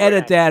won't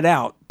edit that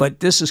out,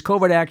 but this is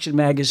Covert Action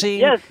Magazine.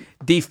 Yes.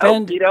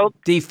 Defend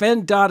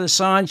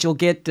Assange.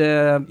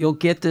 You'll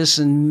get this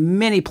in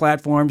many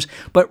platforms.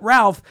 But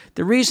Ralph,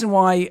 the reason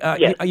why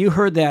you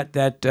heard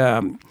that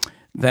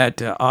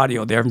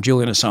audio there from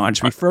Julian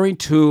Assange referring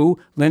to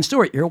Lynne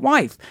Stewart, your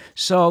wife.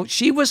 So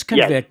she was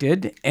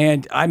convicted,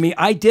 and I mean,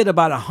 I did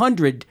about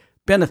 100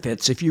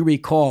 benefits, if you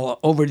recall,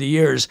 over the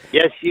years.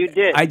 Yes, you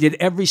did. I did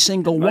every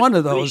single one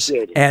of those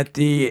at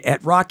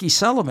Rocky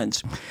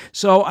Sullivan's.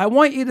 So I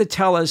want you to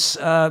tell us,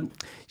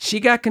 she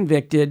got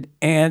convicted,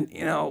 and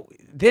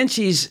then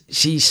she's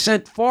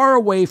sent far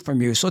away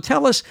from you. So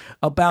tell us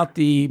about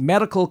the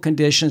medical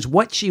conditions,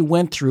 what she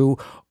went through,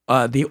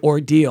 the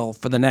ordeal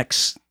for the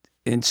next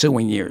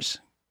ensuing years.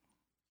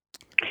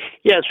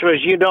 Yes, so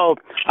as you know,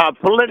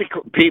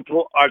 political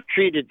people are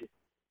treated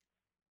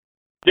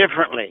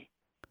differently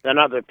than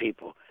other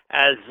people,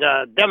 as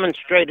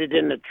demonstrated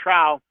in the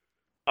trial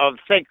of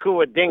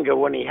Sekou Odinga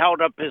when he held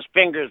up his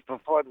fingers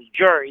before the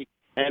jury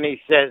and he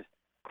says,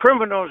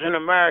 criminals in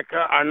America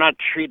are not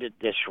treated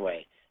this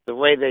way, the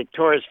way they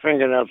tore his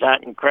fingernails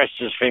out and crushed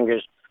his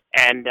fingers.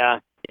 And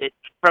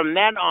from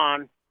then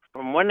on,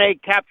 from when they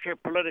capture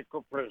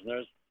political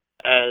prisoners,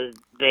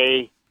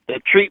 the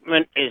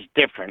treatment is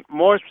different,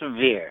 more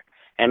severe,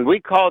 and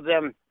we call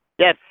them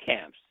death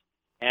camps.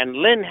 And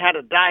Lynn had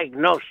a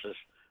diagnosis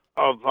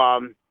of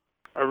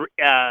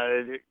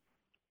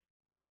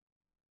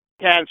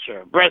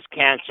cancer, breast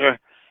cancer,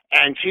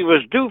 and she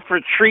was due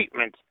for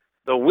treatment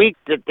the week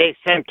that they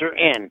sent her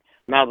in.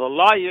 Now, the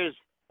lawyers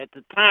at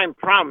the time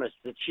promised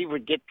that she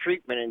would get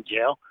treatment in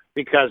jail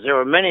because there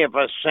were many of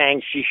us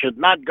saying she should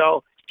not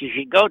go. She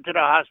should go to the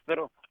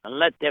hospital and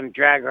let them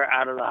drag her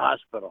out of the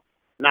hospital.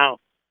 Now,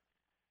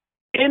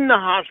 in the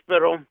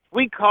hospital,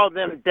 we call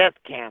them death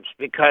camps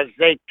because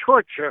they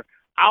torture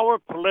our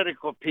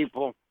political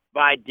people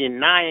by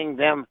denying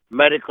them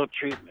medical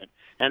treatment.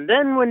 And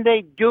then when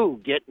they do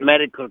get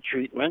medical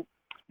treatment,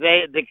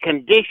 the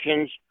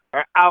conditions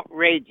are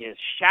outrageous,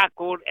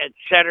 shackled,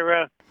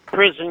 etc.,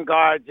 prison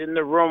guards in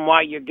the room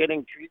while you're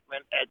getting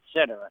treatment,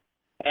 etc.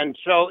 And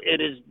so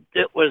it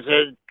was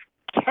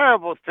a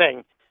terrible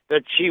thing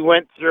that she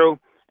went through,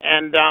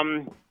 and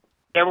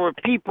there were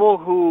people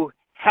who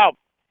helped,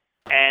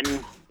 and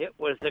it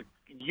was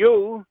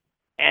you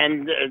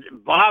and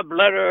Bob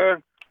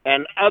Lederer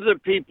and other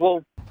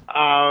people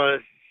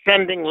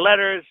sending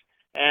letters,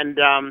 and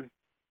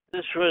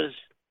this was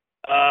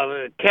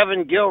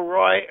Kevin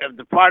Gilroy of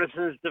the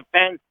Partisans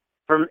Defense.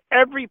 From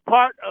every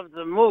part of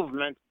the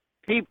movement,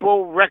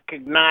 people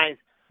recognize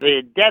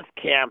the death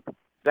camp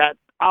that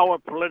our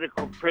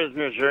political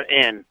prisoners are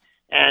in.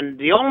 And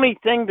the only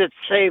thing that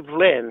saved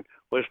Lynne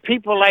was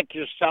people like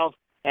yourself,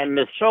 and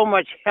there's so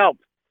much help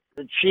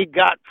that she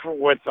got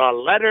with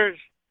letters,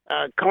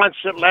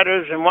 constant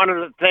letters. And one of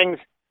the things,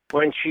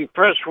 when she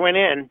first went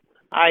in,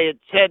 I had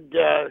said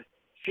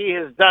she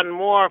has done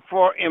more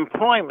for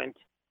employment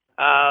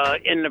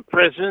in the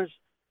prisons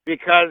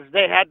because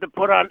they had to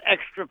put on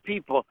extra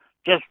people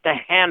just to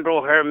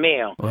handle her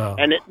meal. Wow.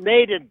 And it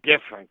made a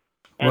difference.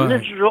 And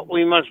this is what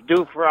we must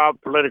do for our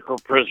political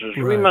prisoners.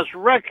 Right. We must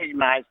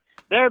recognize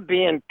they're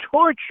being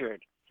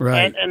tortured.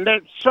 Right. And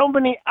there's so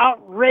many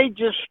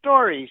outrageous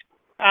stories.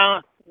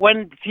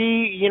 When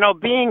she,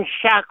 being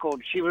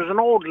shackled, she was an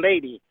old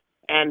lady,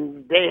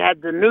 and they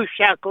had the new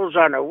shackles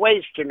on her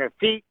waist and her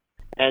feet,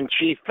 and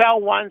she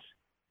fell once,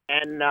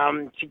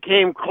 and she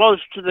came close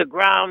to the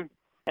ground,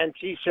 and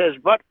she says,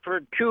 but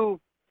for two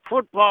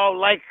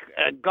football-like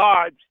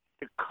guards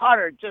to cut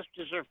her just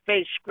as her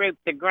face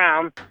scraped the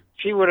ground,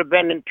 she would have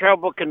been in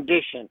terrible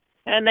condition.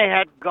 And they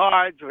had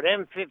guards with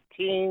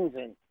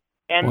M15s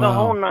and the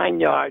whole 9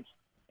 yards.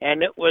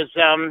 And it was,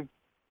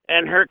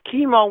 and her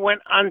chemo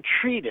went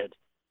untreated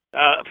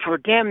for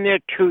damn near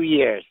 2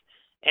 years.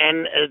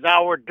 And as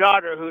our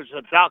daughter, who's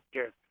a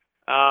doctor,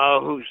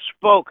 who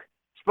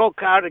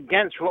spoke out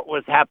against what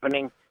was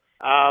happening,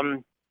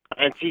 and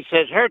she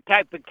says her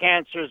type of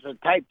cancer is the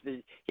type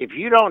that if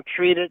you don't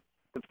treat it,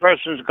 the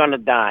person's going to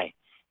die.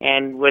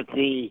 And with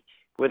the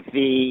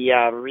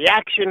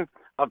reaction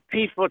of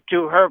people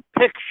to her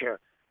picture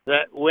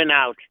that went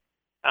out,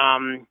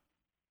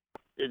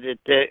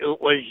 it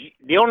was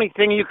the only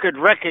thing you could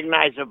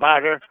recognize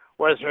about her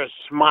was her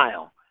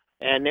smile,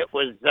 and it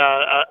was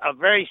a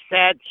very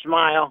sad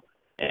smile.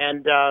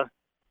 And I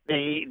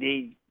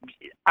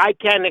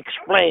can't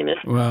explain it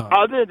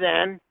other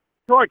than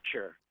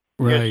torture.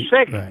 Right,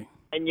 You're sick right.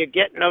 and you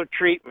get no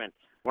treatment.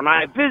 When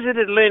I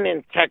visited Lynne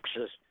in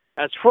Texas,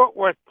 that's Fort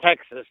Worth,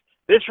 Texas.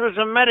 This was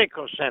a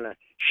medical center.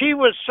 She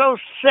was so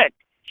sick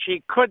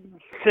she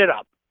couldn't sit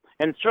up,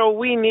 and so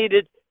we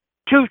needed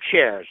 2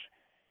 chairs.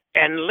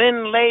 And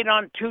Lynne laid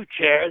on 2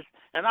 chairs,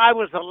 and I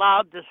was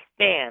allowed to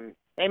stand.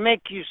 They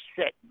make you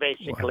sit,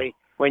 basically,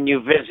 when you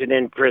visit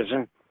in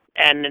prison.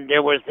 And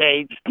there was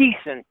a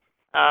decent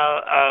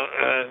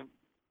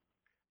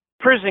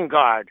prison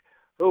guard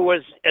who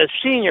was a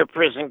senior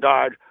prison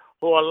guard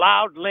who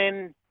allowed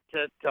Lynne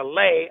to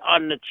lay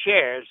on the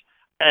chairs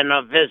and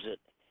a visit.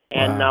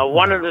 And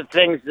one of the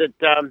things that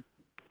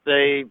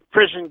the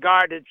prison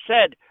guard had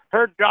said,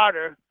 her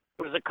daughter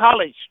was a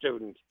college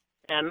student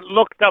and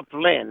looked up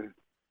Lynne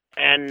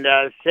and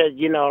said,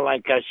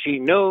 she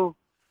knew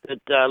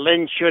that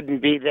Lynne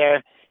shouldn't be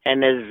there.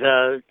 And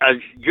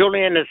as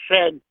Julian has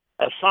said,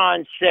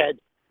 Assange said,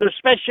 the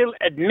special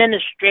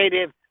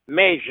administrative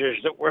measures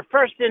that were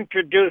first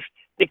introduced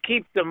to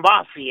keep the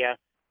mafia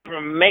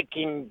from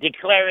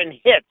declaring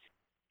hits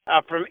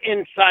from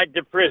inside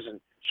the prison.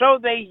 So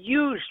they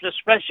used the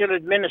special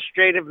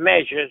administrative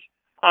measures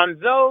on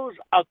those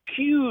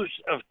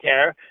accused of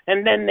terror,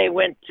 and then they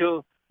went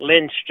to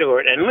Lynne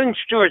Stewart. And Lynne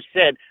Stewart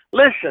said,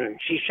 listen,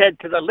 she said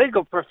to the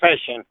legal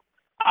profession,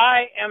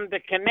 I am the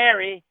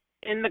canary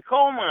in the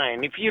coal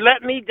mine. If you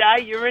let me die,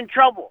 you're in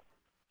trouble.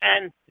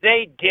 And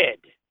they did.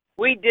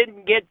 We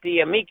didn't get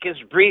the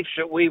amicus briefs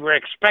that we were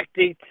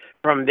expecting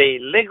from the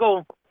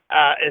legal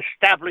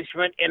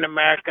establishment in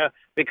America,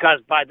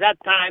 because by that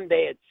time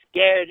they had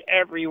scared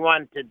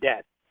everyone to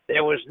death.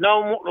 There was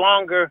no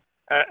longer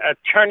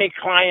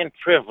attorney-client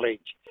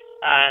privilege.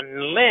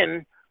 And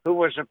Lynne, who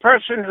was a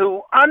person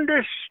who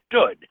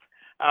understood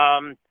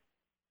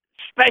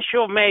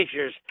special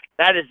measures,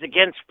 that is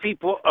against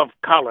people of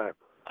color,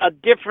 a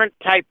different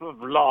type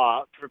of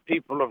law for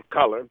people of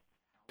color.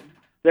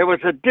 There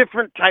was a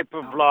different type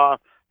of law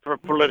for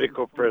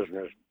political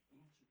prisoners,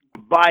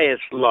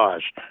 bias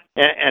laws.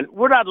 And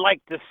what I'd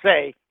like to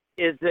say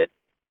is that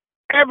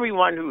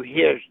everyone who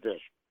hears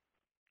this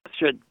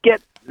should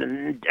get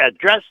the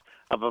address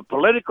of a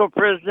political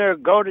prisoner,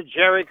 go to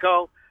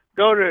Jericho,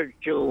 go to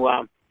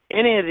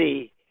any of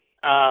the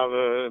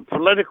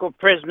political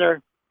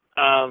prisoner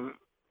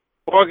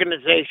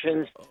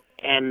organizations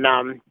and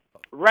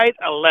write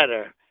a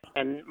letter.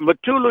 And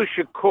Mutulu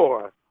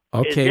Shakur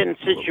is in a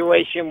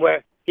situation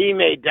where he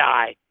may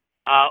die.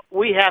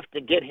 We have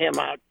to get him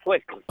out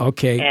quickly.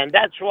 Okay. And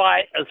that's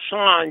why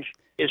Assange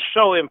is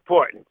so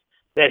important,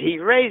 that he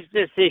raised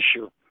this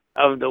issue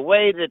of the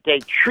way that they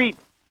treat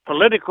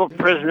political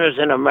prisoners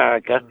in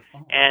America.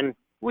 And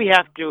we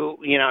have to,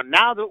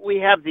 now that we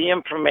have the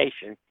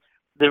information,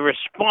 the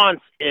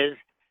response is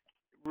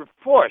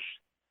force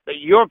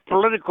your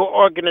political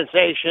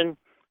organization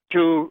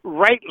to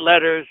write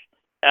letters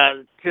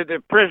to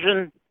the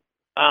prison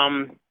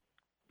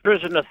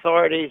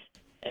authorities,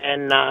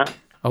 and as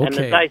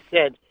I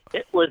said,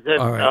 it was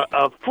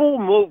a full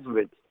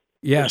movement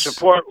to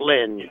support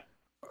Lynne.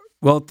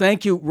 Well,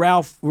 thank you,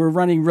 Ralph. We're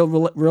running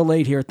real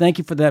late here. Thank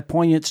you for that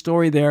poignant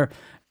story there,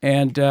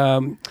 and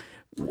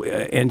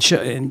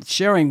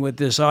sharing with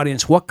this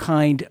audience what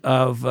kind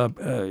of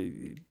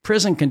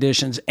prison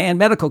conditions and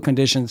medical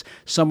conditions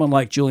someone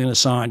like Julian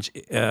Assange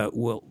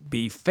will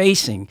be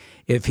facing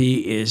if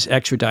he is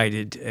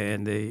extradited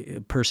and the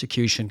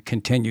persecution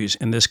continues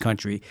in this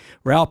country.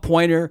 Ralph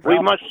Poynter.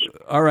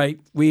 All right.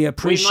 We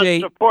appreciate.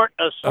 We must support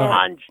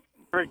Assange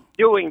for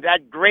doing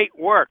that great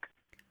work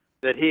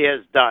that he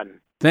has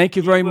done. Thank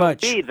you very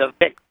much. Be the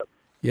victim.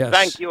 Yes.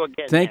 Thank you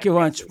again. Thank you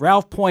much,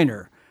 Ralph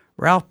Poynter.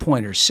 Ralph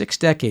Poynter, 6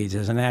 decades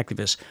as an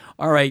activist.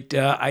 All right.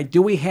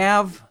 Do we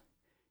have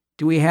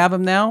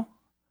him now?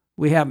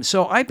 We have him.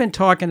 So I've been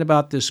talking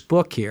about this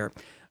book here.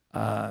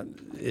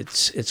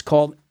 It's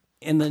called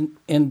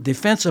In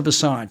Defense of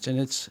Assange, and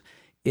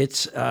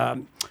it's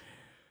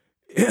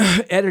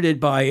edited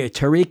by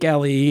Tariq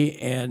Ali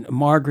and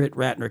Margaret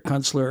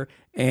Ratner-Kunstler,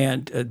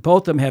 and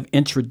both of them have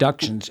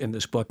introductions in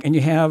this book. And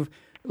you have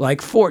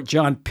like Ford,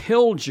 John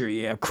Pilger,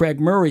 you have Craig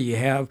Murray, we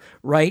have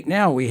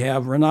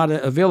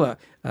Renata Avila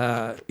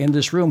in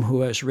this room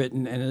who has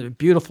written a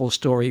beautiful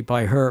story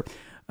by her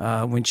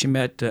when she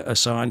met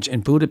Assange in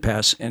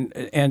Budapest.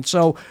 And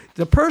so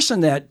the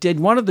person that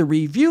did one of the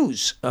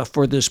reviews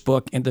for this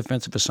book, In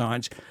Defense of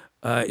Assange,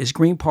 is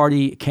Green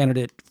Party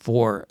candidate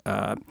for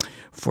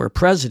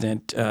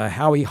president,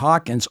 Howie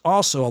Hawkins,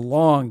 also a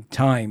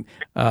long-time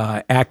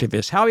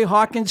activist. Howie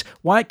Hawkins,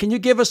 can you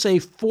give us a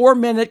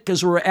 4-minute,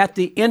 because we're at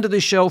the end of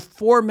the show,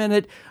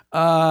 4-minute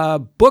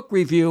book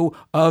review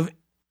of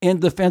In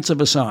Defense of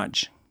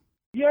Assange?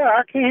 Yeah,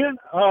 I can.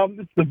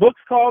 The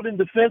book's called In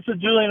Defense of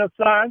Julian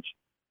Assange,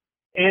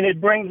 and it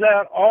brings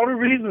out all the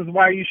reasons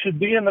why you should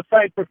be in the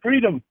fight for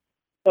freedom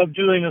of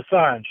Julian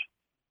Assange,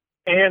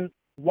 and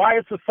why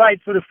it's a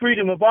fight for the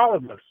freedom of all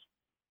of us.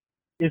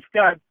 It's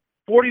got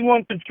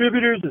 41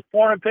 contributors. It's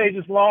 400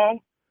 pages long.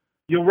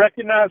 You'll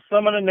recognize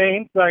some of the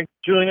names like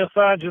Julian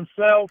Assange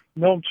himself,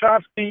 Noam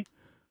Chomsky,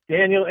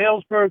 Daniel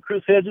Ellsberg,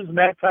 Chris Hedges,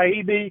 Matt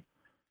Taibbi,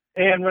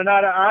 and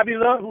Renata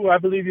Avila, who I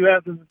believe you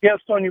have as a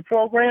guest on your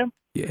program.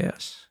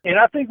 Yes. And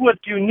I think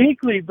what's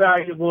uniquely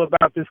valuable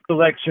about this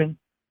collection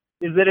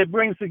is that it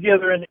brings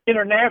together an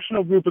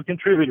international group of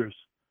contributors,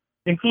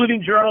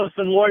 including journalists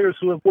and lawyers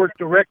who have worked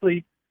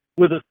directly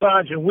with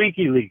Assange and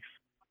WikiLeaks.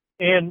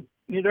 And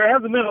there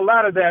hasn't been a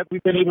lot of that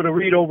we've been able to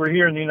read over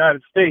here in the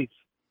United States.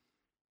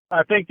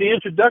 I think the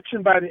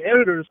introduction by the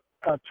editors,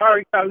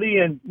 Tariq Ali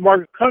and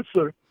Margaret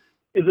Kunstler,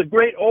 is a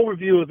great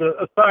overview of the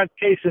Assange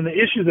case and the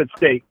issues at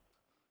stake.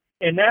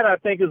 And that, I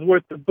think, is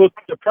worth the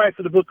price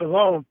of the book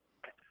alone.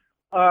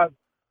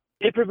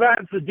 It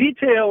provides the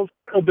details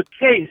of the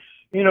case,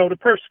 the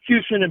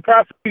persecution and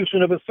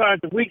prosecution of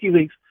Assange and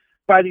WikiLeaks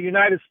by the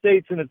United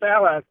States and its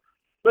allies.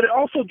 But it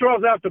also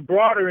draws out the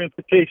broader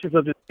implications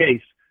of this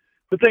case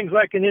for things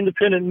like an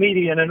independent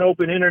media and an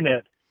open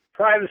internet,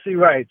 privacy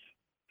rights,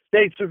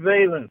 state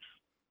surveillance,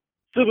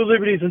 civil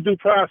liberties and due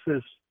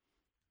process.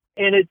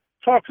 And it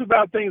talks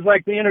about things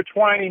like the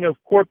intertwining of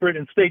corporate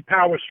and state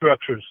power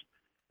structures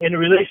and the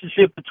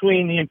relationship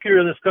between the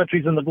imperialist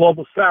countries and the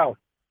global South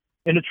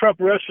and the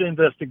Trump-Russia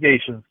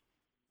investigations,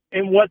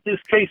 and what this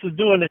case is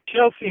doing to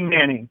Chelsea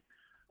Manning,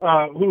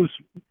 who's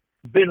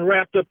been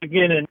wrapped up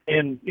again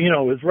and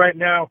is right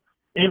now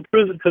in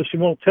prison because she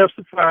won't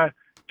testify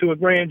to a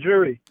grand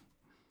jury.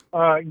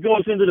 It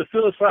goes into the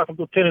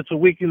philosophical tenets of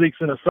WikiLeaks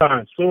and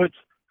Assange. So it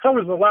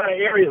covers a lot of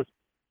areas,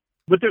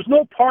 but there's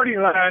no party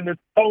line that's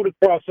told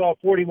across all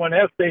 41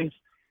 essays.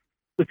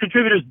 The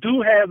contributors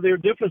do have their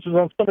differences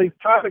on some of these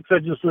topics I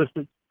just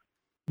listed,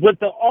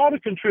 but all the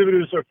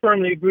contributors are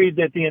firmly agreed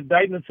that the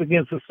indictments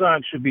against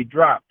Assange should be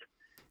dropped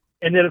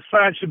and that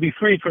Assange should be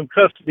freed from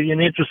custody in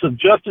the interest of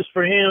justice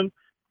for him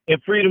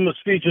and freedom of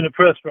speech and the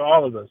press for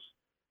all of us.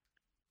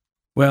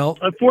 Well,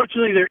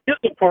 unfortunately, there is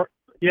a part.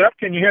 Yep,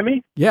 can you hear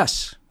me?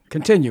 Yes,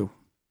 continue.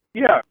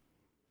 Yeah.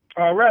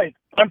 All right.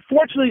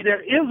 Unfortunately,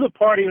 there is a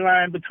party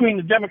line between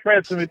the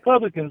Democrats and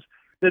Republicans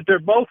that they're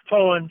both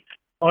towing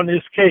on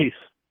this case.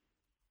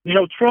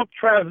 Trump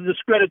tries to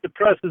discredit the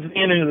press as the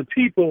enemy of the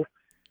people,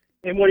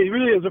 and what he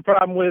really has a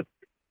problem with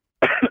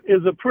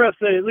is a press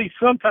that at least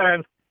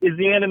sometimes is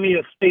the enemy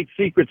of state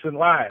secrets and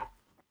lies.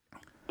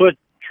 But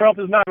Trump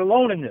is not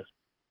alone in this.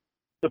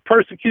 The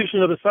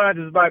persecution of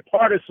Assange is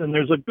bipartisan.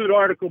 There's a good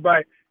article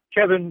by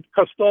Kevin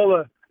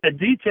Costola that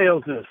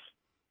details this,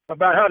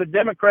 about how the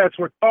Democrats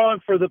were calling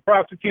for the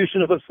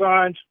prosecution of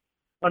Assange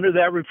under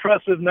that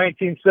repressive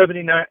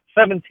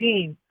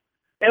 1917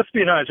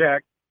 Espionage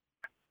Act,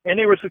 and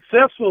they were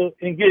successful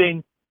in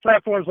getting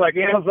platforms like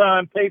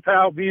Amazon,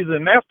 PayPal, Visa,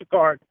 and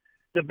MasterCard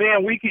to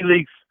ban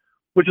WikiLeaks,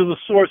 which is a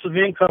source of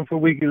income for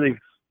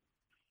WikiLeaks.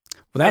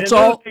 Well, that's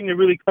all. Thing that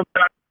really comes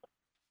out.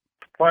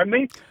 Pardon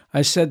me?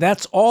 I said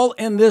that's all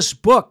in this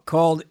book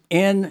called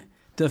In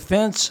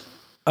Defense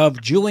of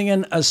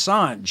Julian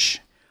Assange,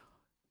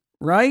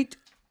 right?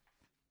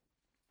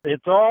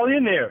 It's all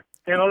in there.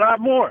 And a lot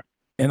more.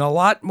 And a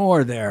lot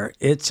more there.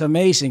 It's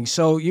amazing.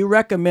 So you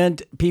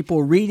recommend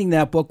people reading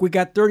that book. We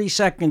got 30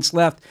 seconds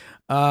left,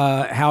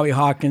 Howie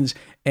Hawkins,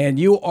 and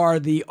you are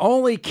the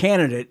only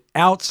candidate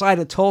outside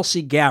of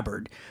Tulsi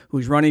Gabbard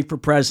who's running for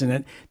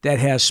president that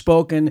has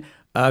spoken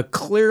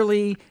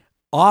clearly,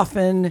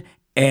 often,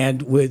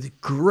 and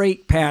with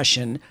great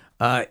passion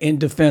in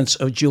defense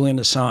of Julian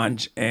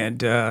Assange. And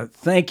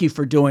thank you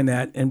for doing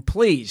that. And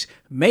please,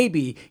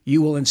 maybe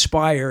you will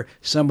inspire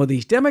some of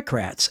these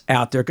Democrats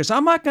out there, because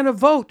I'm not going to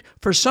vote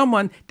for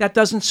someone that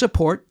doesn't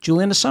support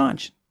Julian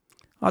Assange.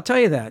 I'll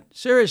tell you that.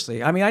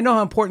 Seriously. I mean, I know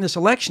how important this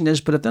election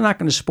is, but if they're not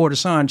going to support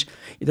Assange,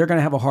 they're going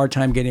to have a hard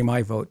time getting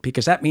my vote,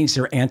 because that means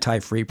they're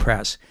anti-free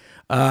press.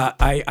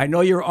 I know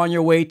you're on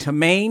your way to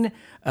Maine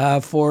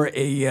for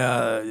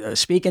a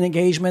speaking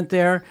engagement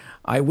there.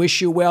 I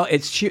wish you well.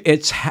 It's your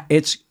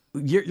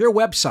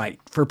website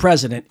for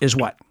president is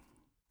what?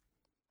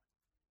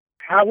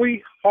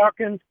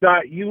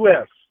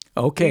 HowieHawkins.us.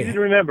 Okay. Easy to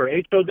remember.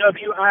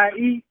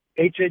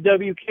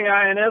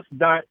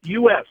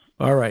 HowieHawkins.us.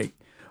 All right.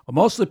 Well,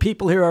 most of the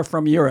people here are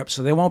from Europe,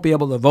 so they won't be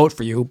able to vote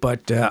for you,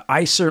 but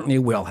I certainly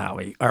will,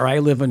 Howie. Or I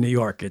live in New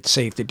York. It's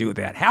safe to do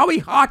that. Howie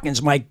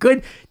Hawkins, my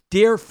good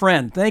dear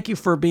friend, thank you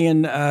for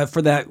being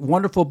for that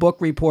wonderful book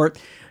report.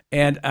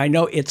 And I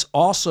know it's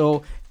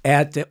also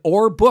at the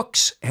Or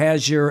Books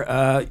has your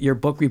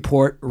book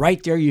report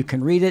right there. You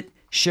can read it,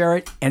 share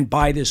it, and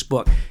buy this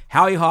book.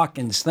 Howie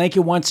Hawkins, thank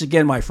you once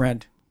again, my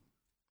friend.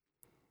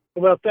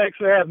 Well, thanks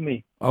for having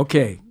me.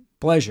 Okay,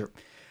 pleasure.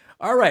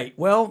 All right,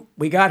 well,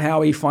 we got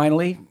Howie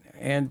finally,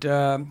 and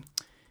that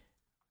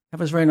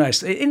was very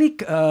nice. Any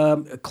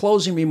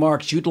closing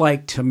remarks you'd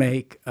like to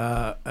make,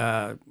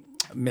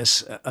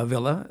 Miss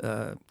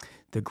Avila,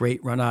 the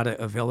great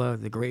Renata Avila,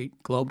 the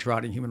great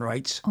globetrotting human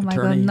rights attorney?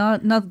 Oh my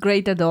God, not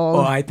great at all.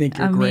 Oh, I think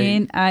you're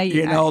great.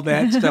 You know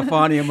that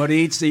Stefania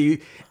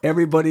Morizzi,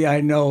 everybody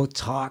I know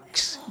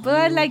talks.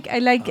 But I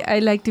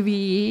like to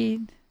be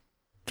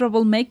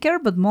troublemaker,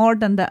 but more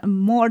than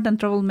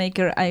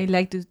troublemaker, I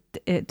like to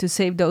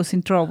save those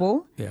in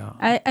trouble. Yeah.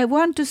 I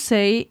want to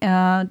say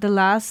the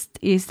last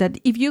is that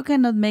if you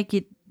cannot make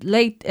it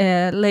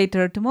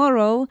later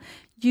tomorrow,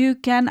 you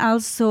can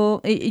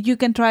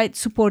try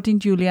supporting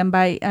Julian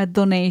by a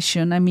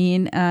donation. I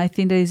mean, I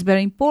think that it's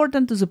very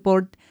important to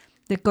support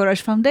the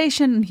Courage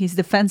Foundation and his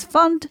defense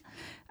fund.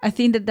 I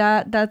think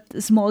that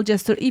small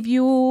gesture. If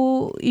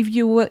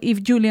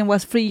Julian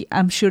was free,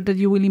 I'm sure that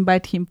you will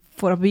invite him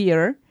for a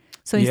beer.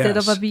 So instead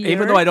of a beer,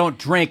 even though I don't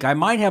drink, I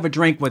might have a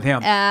drink with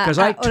him because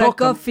I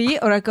took a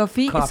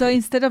coffee. So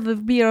instead of a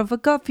beer, of a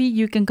coffee,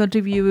 you can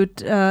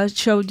contribute,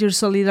 show your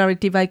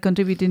solidarity by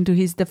contributing to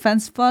his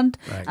defense fund,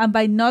 right, and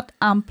by not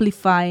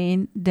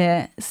amplifying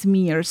the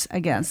smears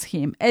against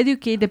him.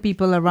 Educate the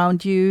people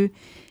around you,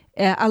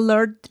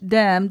 alert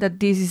them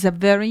that this is a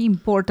very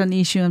important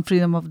issue on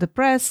freedom of the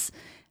press,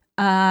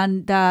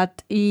 and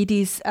that it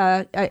is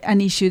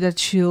an issue that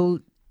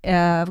should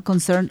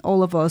concern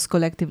all of us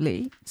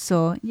collectively.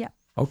 So, yeah.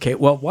 Okay.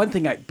 Well, one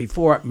thing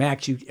before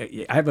Max,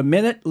 I have a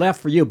minute left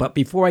for you, but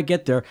before I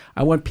get there,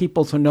 I want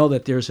people to know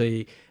that there's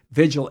a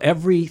vigil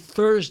every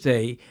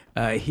Thursday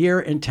here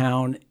in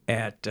town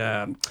at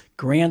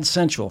Grand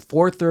Central,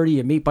 4:30.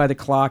 You meet by the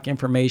clock,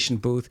 information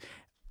booth.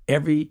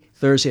 Every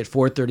Thursday at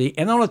 4:30,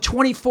 and on the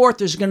 24th,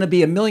 there's going to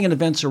be a million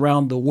events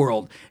around the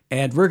world,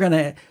 and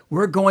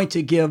we're going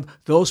to give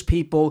those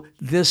people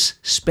this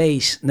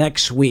space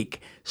next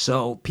week,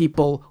 so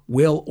people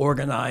will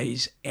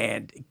organize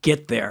and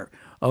get there.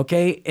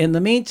 Okay. In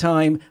the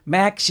meantime,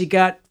 Max, you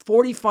got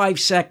 45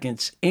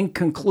 seconds in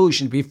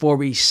conclusion before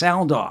we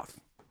sound off.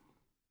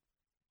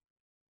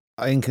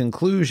 In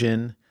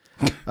conclusion,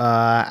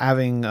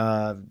 having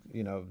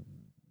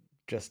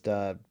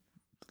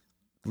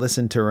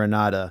listen to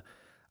Renata,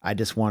 I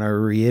just want to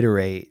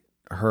reiterate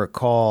her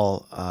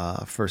call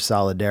for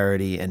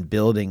solidarity and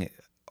building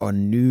a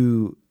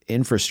new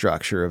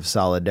infrastructure of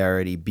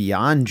solidarity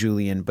beyond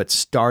Julian, but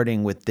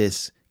starting with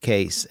this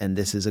case. And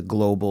this is a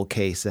global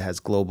case that has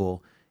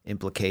global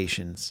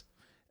implications.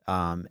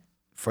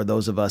 For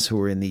those of us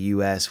who are in the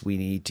U.S., we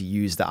need to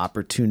use the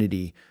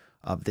opportunity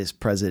of this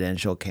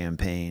presidential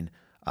campaign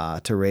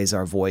to raise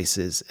our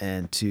voices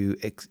and to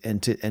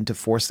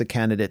force the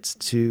candidates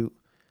to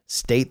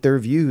state their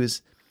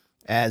views,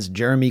 as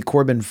Jeremy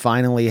Corbyn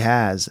finally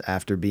has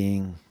after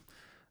being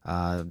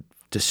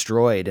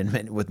destroyed,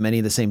 and with many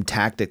of the same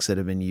tactics that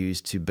have been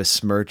used to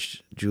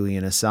besmirch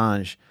Julian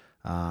Assange.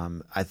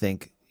 I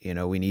think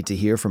we need to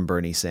hear from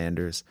Bernie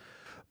Sanders.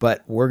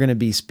 But we're going to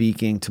be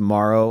speaking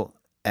tomorrow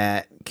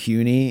at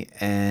CUNY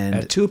and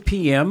at 2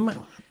 p.m.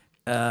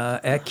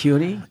 At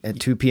CUNY. At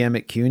 2 p.m.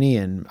 at CUNY,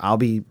 and I'll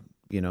be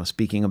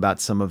speaking about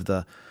some of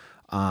the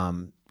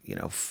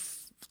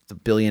the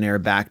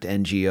billionaire-backed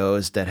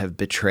NGOs that have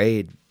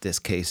betrayed this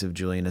case of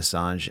Julian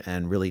Assange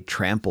and really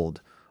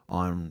trampled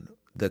on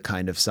the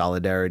kind of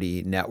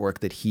solidarity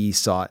network that he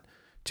sought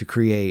to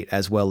create,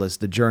 as well as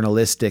the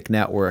journalistic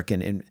network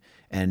and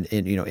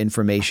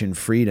information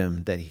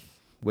freedom that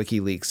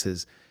WikiLeaks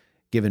has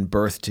given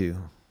birth to.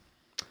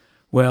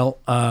 Well,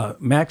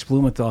 Max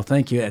Blumenthal,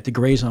 thank you, at the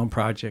Gray Zone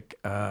Project.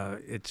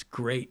 It's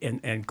great.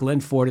 And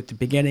Glen Ford at the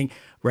beginning,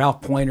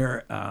 Ralph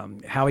Poynter,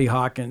 Howie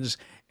Hawkins,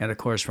 and, of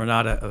course,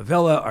 Renata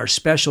Avila, our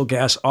special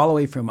guest all the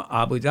way from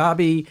Abu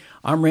Dhabi.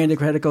 I'm Randy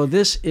Credico.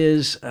 This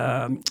is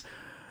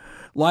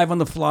Live on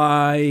the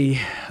Fly,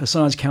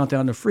 Assange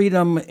Countdown to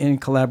Freedom, in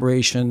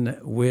collaboration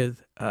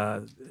with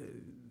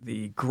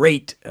the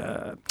great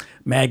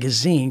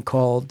magazine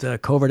called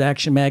Covert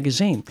Action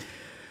Magazine.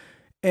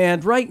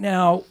 And right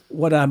now,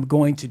 what I'm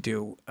going to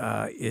do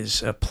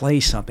is play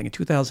something. In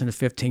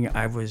 2014,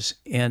 I was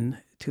in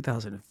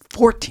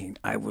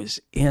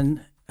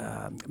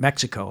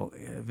Mexico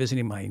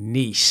visiting my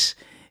niece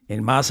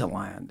in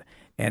Mazatlan.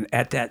 And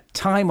at that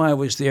time I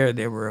was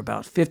there were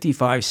about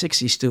 55,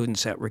 60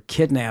 students that were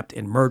kidnapped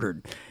and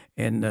murdered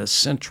in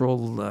southwest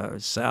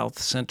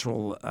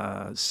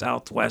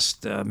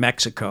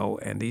Mexico.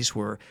 And these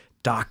were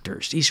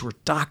doctors. These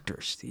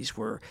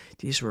were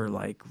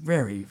like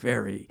very,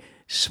 very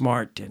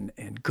smart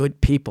and good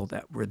people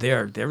that were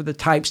there. They were the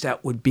types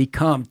that would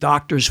become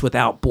Doctors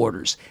Without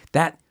Borders.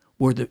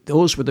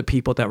 Those were the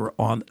people that were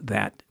on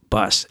that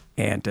bus,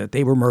 and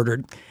they were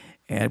murdered.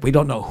 And we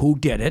don't know who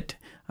did it.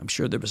 I'm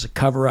sure there was a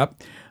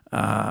cover-up,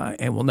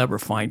 and we'll never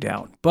find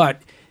out.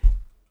 But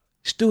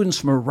students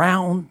from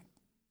around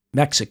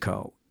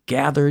Mexico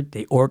gathered,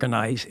 they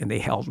organized, and they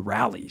held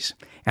rallies.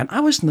 And I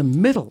was in the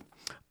middle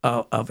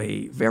of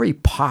a very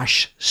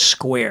posh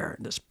square,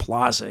 this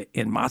plaza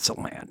in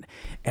Mazatlan.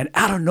 And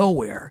out of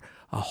nowhere,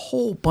 a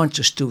whole bunch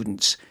of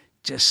students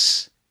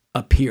just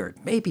appeared,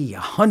 maybe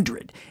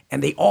 100.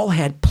 And they all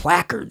had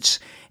placards,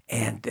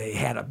 and they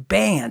had a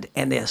band,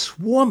 and this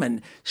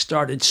woman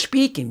started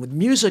speaking with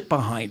music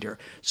behind her.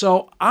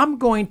 So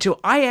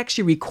I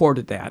actually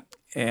recorded that,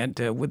 and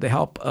with the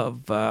help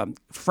of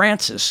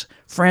Francis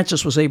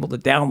was able to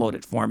download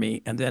it for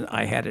me, and then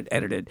I had it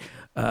edited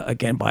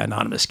again by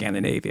Anonymous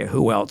Scandinavia.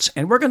 Who else?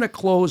 And we're going to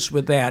close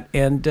with that.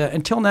 And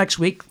until next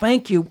week,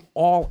 thank you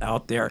all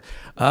out there.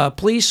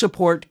 Please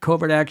support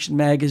Covert Action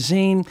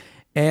Magazine.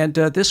 And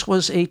this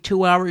was a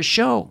 2-hour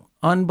show.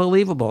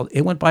 Unbelievable.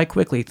 It went by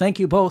quickly. Thank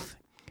you both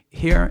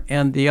here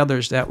and the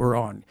others that were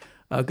on.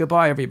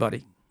 Goodbye,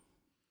 everybody.